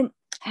 And then,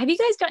 have you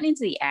guys gotten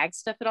into the ag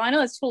stuff at all? I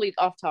know it's totally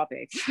off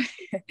topic.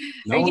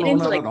 No, Are you getting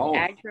into not like at all.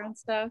 ag drone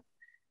stuff?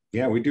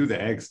 Yeah, we do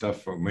the ag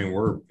stuff. I mean,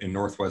 we're in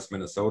Northwest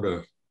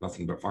Minnesota,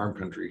 nothing but farm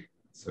country.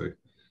 So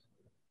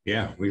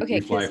yeah,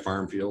 we fly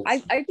farm fields.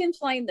 I've been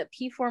flying the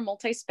P4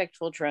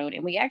 multispectral drone,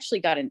 and we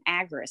actually got an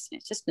Agris, and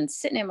it's just been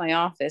sitting in my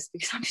office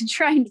because I've been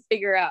trying to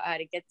figure out how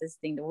to get this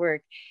thing to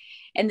work.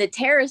 And the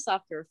Terra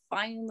software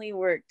finally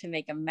worked to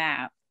make a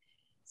map.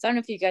 So I don't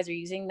know if you guys are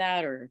using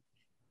that or.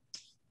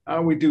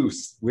 We do.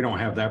 We don't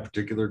have that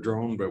particular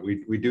drone, but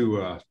we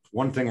do.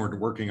 One thing we're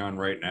working on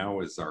right now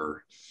is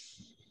our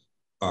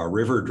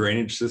river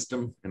drainage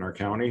system in our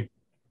county.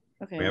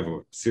 Okay. We have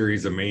a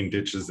series of main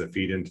ditches that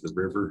feed into the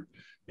river,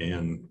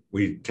 And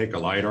we take a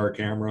LiDAR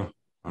camera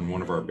on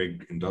one of our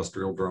big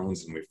industrial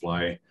drones and we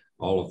fly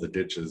all of the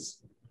ditches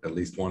at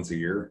least once a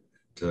year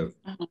to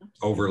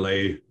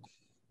overlay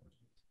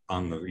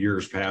on the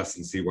years past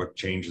and see what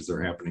changes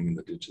are happening in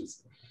the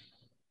ditches.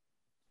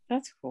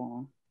 That's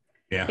cool.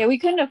 Yeah. Yeah, we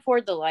couldn't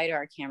afford the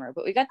LiDAR camera,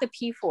 but we got the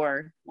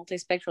P4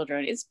 multispectral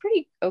drone. It's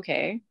pretty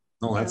okay.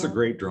 No, that's a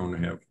great drone to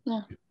have.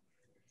 Yeah.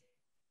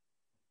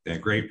 Yeah,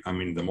 great. I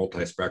mean, the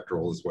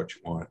multispectral is what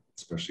you want,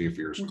 especially if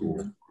you're a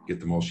school. Get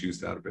the most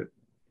use out of it.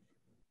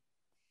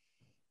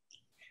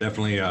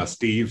 Definitely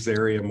Steve's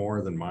area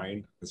more than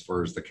mine as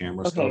far as the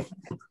camera stuff.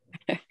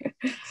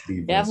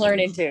 Steve, yeah, I'm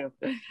learning too.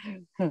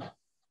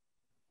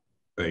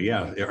 But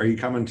yeah, are you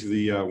coming to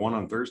the one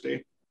on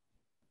Thursday?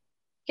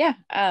 Yeah,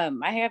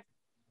 I have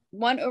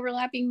one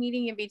overlapping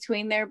meeting in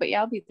between there, but yeah,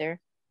 I'll be there.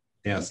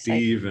 Yeah,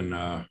 Steve and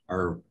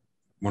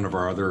one of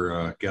our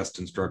other guest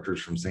instructors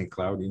from St.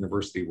 Cloud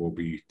University will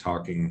be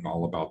talking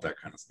all about that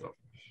kind of stuff.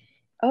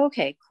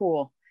 Okay,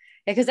 cool.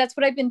 Yeah, because that's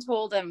what I've been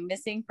told I'm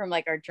missing from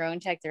like our drone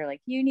tech. They're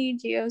like, you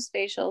need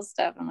geospatial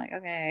stuff. I'm like,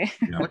 okay.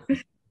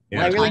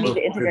 Yeah, I really need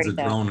to integrate a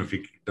that. drone if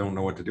you don't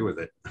know what to do with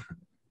it.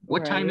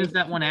 What time is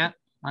that one at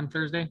on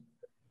Thursday?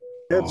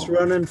 It's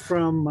running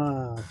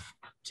from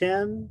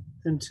 10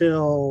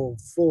 until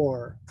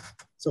 4.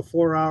 It's a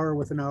 4-hour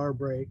with an hour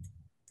break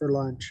for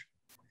lunch.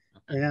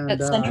 And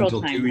That's Central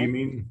until Time. 2, you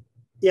mean?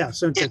 Yeah,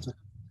 Central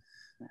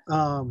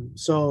Time.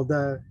 So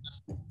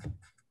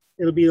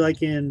it'll be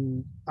like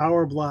in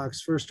hour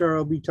blocks. First hour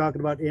will be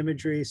talking about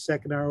imagery.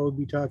 Second hour we'll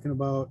be talking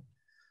about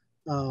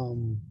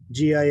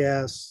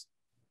GIS.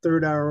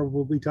 Third hour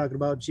we'll be talking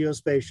about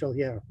geospatial.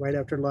 Yeah, right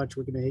after lunch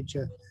we're gonna hit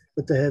you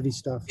with the heavy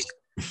stuff.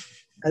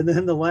 And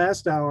then the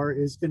last hour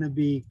is gonna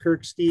be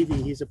Kirk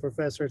Stevie. He's a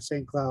professor at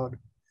St. Cloud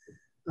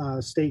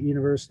State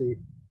University,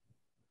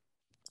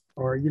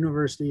 or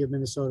University of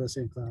Minnesota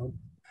St. Cloud,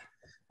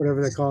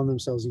 whatever they're calling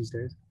themselves these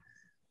days.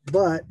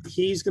 But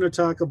he's gonna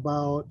talk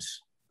about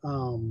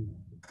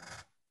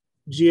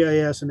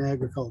GIS and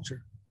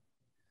agriculture.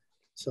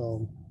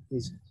 So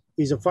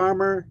he's a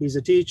farmer, he's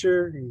a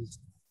teacher,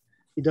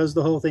 he does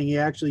the whole thing. He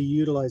actually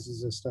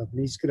utilizes this stuff, and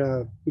he's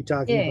gonna be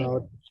talking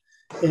about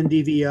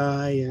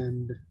NDVI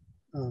and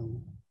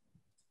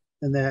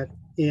that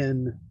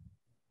in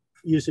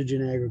usage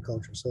in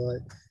agriculture. So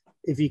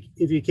if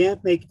you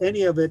can't make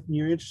any of it and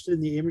you're interested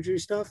in the imagery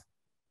stuff,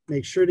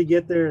 make sure to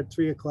get there at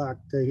 3 o'clock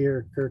to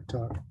hear Kirk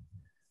talk.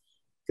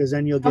 Because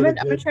then you'll get I'm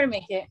gonna try to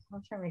make it.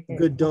 I'm trying to make it.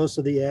 Good dose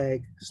of the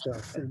ag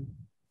stuff. And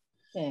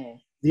yeah.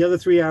 the other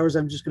 3 hours,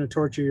 I'm just going to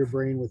torture your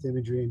brain with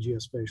imagery and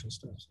geospatial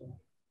stuff. So.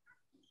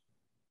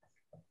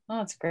 Oh,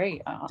 that's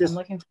great. I'm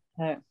looking for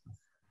that.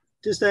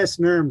 Just ask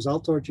NERMS. I'll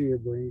torture your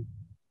brain.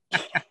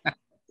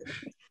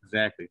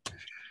 Exactly.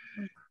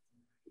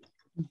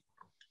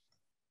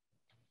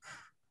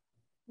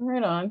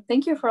 Right on.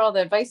 Thank you for all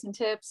the advice and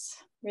tips.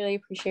 Really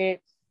appreciate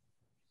it.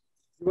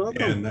 You're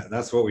welcome. And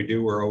that's what we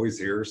do. We're always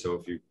here. So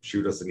if you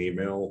shoot us an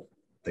email,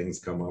 things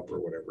come up or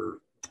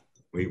whatever,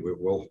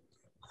 we'll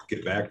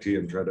get back to you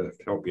and try to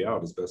help you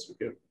out as best we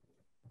can.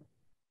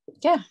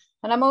 Yeah,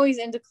 and I'm always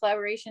into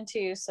collaboration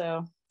too,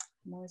 so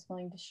I'm always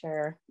willing to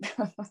share.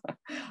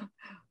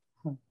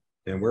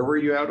 And where were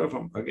you out of?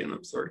 Again,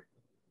 I'm sorry.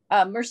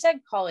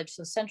 Merced College,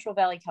 so Central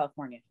Valley,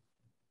 California.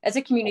 It's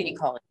a community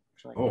college,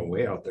 actually. Oh,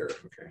 way out there.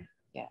 Okay.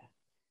 Yeah,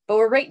 but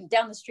we're right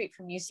down the street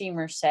from UC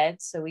Merced,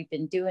 so we've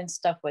been doing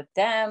stuff with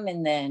them,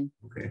 and then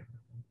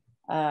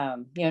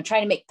trying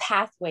to make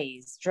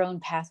pathways, drone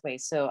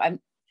pathways. So I'm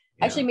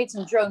actually made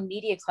some drone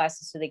media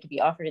classes so they could be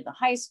offered in the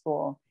high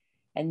school,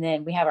 and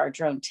then we have our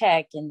drone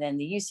tech, and then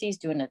the UC is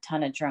doing a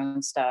ton of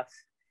drone stuff.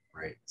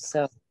 Right.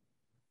 So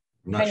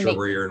I'm not sure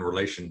where you're in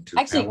relation to.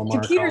 Actually, Palomar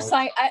computer College.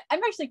 science. I'm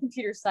actually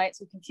computer science,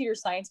 so computer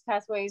science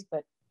pathways,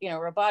 but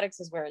robotics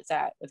is where it's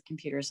at with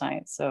computer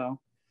science. So.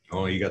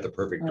 Oh, you got the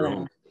perfect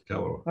drone.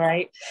 Hello.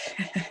 Right.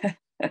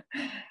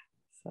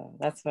 So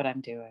that's what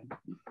I'm doing.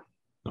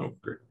 Oh,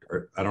 great.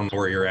 I don't know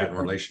where you're at in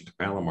relation to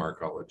Palomar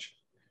College.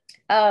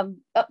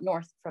 Up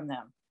north from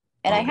them.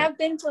 And I have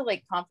been to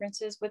like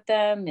conferences with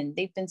them, and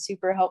they've been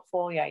super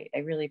helpful. Yeah, I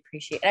really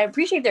appreciate it. I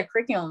appreciate their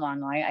curriculum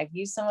online. I've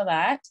used some of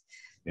that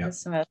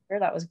this semester.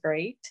 That was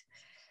great.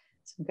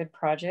 Some good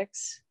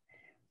projects.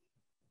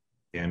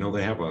 Yeah, I know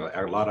they have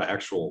a lot of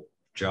actual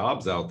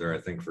jobs out there, I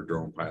think, for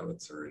drone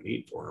pilots, or a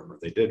need for them, or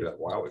they did a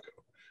while ago.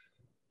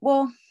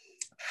 Well,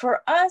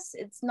 for us,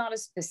 it's not a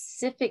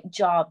specific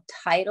job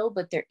title,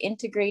 but they're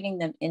integrating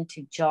them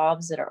into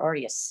jobs that are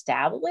already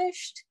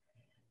established.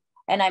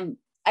 And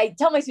I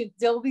tell my students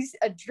there'll be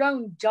a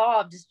drone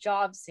job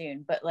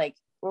soon, but like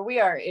where we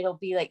are, it'll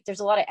be like there's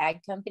a lot of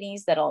ag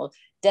companies that'll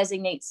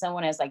designate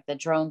someone as like the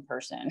drone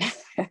person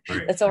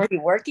that's already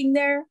working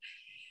there.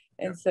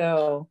 And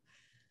so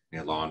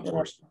law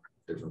enforcement,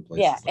 different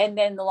places. Yeah, and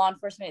then the law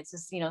enforcement, it's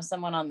just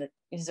someone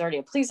who's already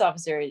a police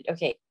officer.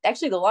 Okay,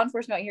 actually the law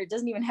enforcement out here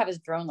doesn't even have his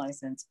drone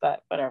license,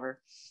 but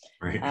whatever.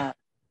 Right.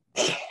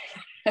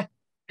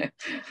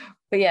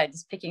 But yeah,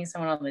 just picking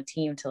someone on the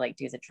team to like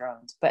do the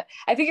drones. But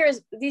I figure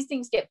as these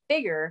things get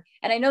bigger,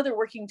 and I know they're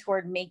working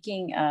toward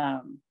making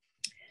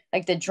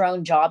like the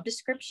drone job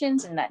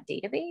descriptions in that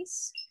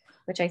database,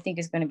 which I think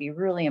is going to be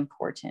really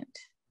important.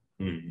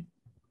 Mm-hmm.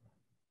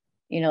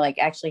 You know, like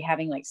actually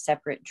having like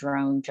separate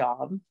drone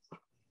job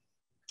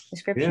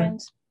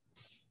descriptions.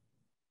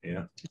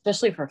 Yeah.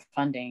 Especially for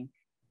funding.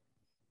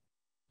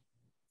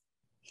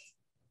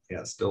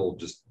 Yeah, still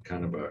just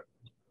kind of a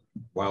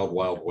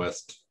wild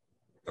west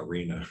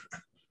arena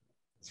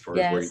as far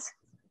as where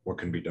what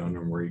can be done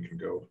and where you can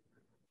go.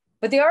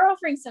 But they are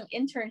offering some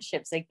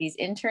internships, like these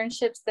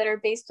internships that are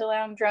based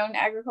around drone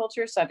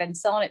agriculture. So I've been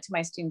selling it to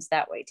my students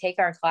that way. Take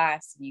our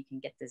class and you can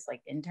get this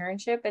like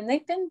internship, and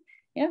they've been,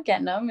 you know,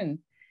 getting them, and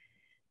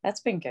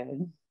that's been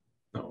good.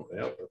 Oh,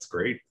 yeah, that's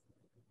great.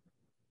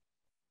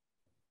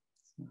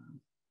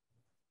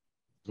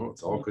 Oh,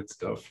 it's all good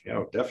stuff.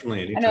 Yeah,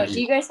 definitely. Anytime. I know.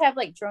 Do you guys have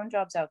like drone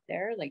jobs out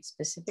there, like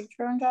specific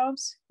drone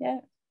jobs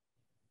yet?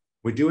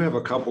 We do have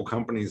a couple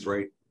companies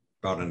right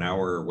about an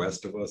hour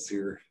west of us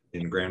here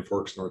in Grand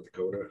Forks, North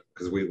Dakota,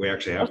 because we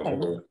actually have a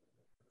whole,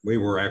 we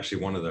were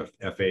actually one of the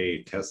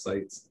FAA test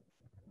sites.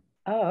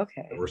 Oh,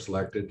 okay. That were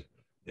selected.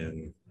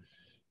 And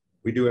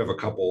we do have a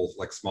couple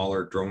like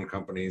smaller drone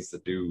companies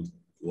that do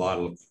a lot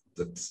of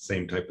the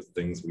same type of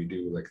things we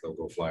do. Like they'll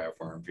go fly a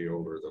farm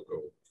field, or they'll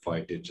go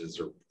fly ditches,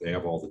 or they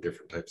have all the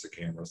different types of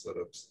camera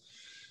setups.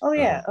 Oh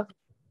yeah. Okay.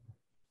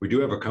 We do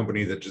have a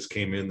company that just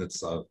came in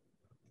that's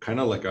kind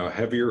of like a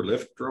heavier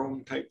lift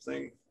drone type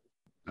thing.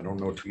 I don't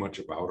know too much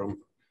about them,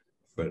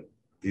 but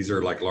these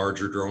are like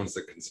larger drones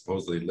that can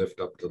supposedly lift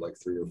up to like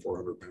 300 or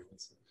 400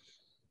 pounds.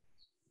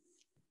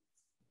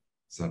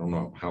 So I don't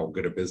know how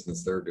good a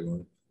business they're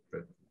doing,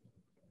 but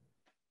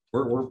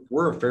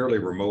we're a fairly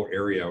remote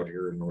area out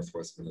here in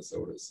Northwest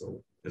Minnesota.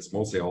 So it's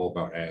mostly all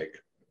about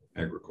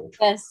agriculture.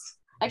 Yes.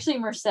 Actually,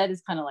 Merced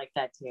is kind of like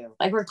that too.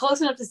 Like we're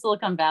close enough to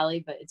Silicon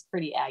Valley, but it's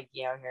pretty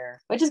aggy out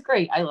here, which is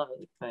great. I love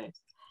it, but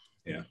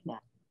yeah.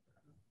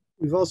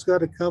 We've also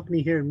got a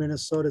company here in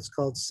Minnesota. It's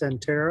called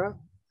Centera.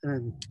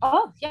 And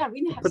oh yeah,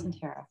 we have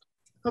Centera.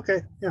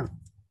 Okay, yeah.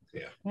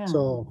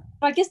 So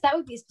I guess that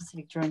would be a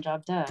specific drone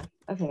job, duh.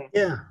 Okay.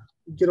 Yeah,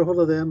 get a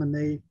hold of them, and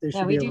they should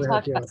yeah, we be able do to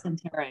talk help you about out.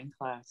 Centera in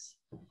class.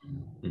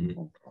 Mm-hmm.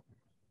 Okay.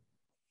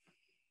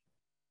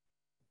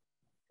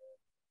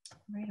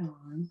 Right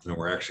on. And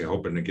we're actually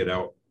hoping to get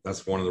out.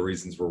 That's one of the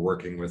reasons we're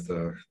working with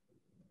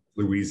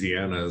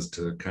Louisiana, is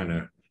to kind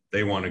of,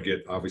 they want to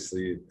get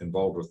obviously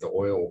involved with the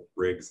oil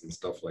rigs and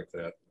stuff like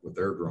that with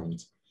their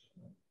drones.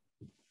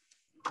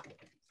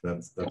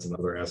 That's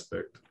another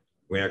aspect.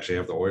 We actually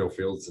have the oil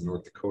fields in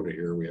North Dakota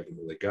here. We haven't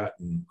really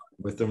gotten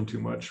with them too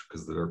much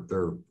because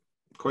they're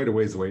quite a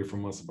ways away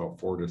from us, about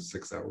 4 to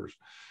 6 hours.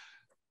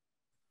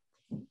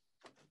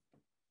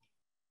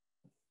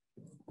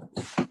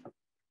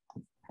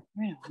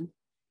 Right on.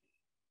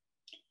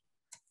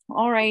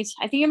 All right,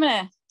 I think I'm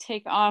gonna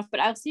take off, but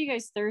I'll see you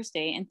guys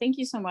Thursday. And thank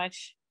you so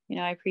much. You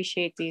know, I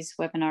appreciate these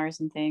webinars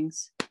and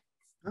things.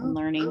 And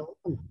learning.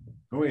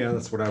 Oh yeah,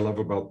 that's what I love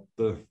about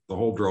the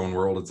whole drone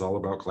world. It's all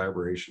about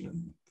collaboration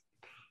and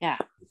yeah,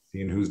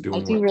 seeing who's doing.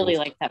 I do really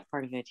like that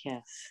part of it.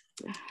 Yes.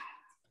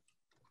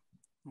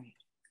 Right.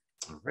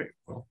 All right.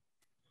 Well,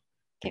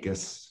 I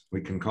guess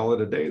we can call it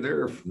a day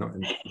there if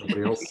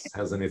nobody else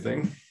has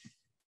anything.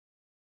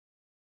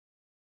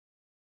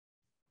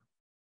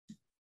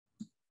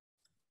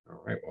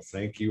 All right. Well,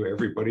 thank you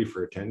everybody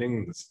for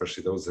attending,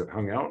 especially those that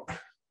hung out.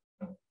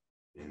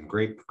 And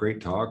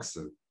great talks.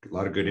 A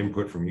lot of good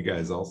input from you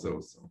guys also.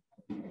 So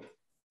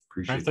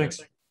appreciate it. Thanks.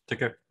 Take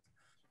care.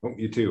 Oh,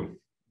 you too.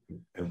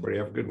 Everybody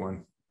have a good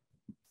one.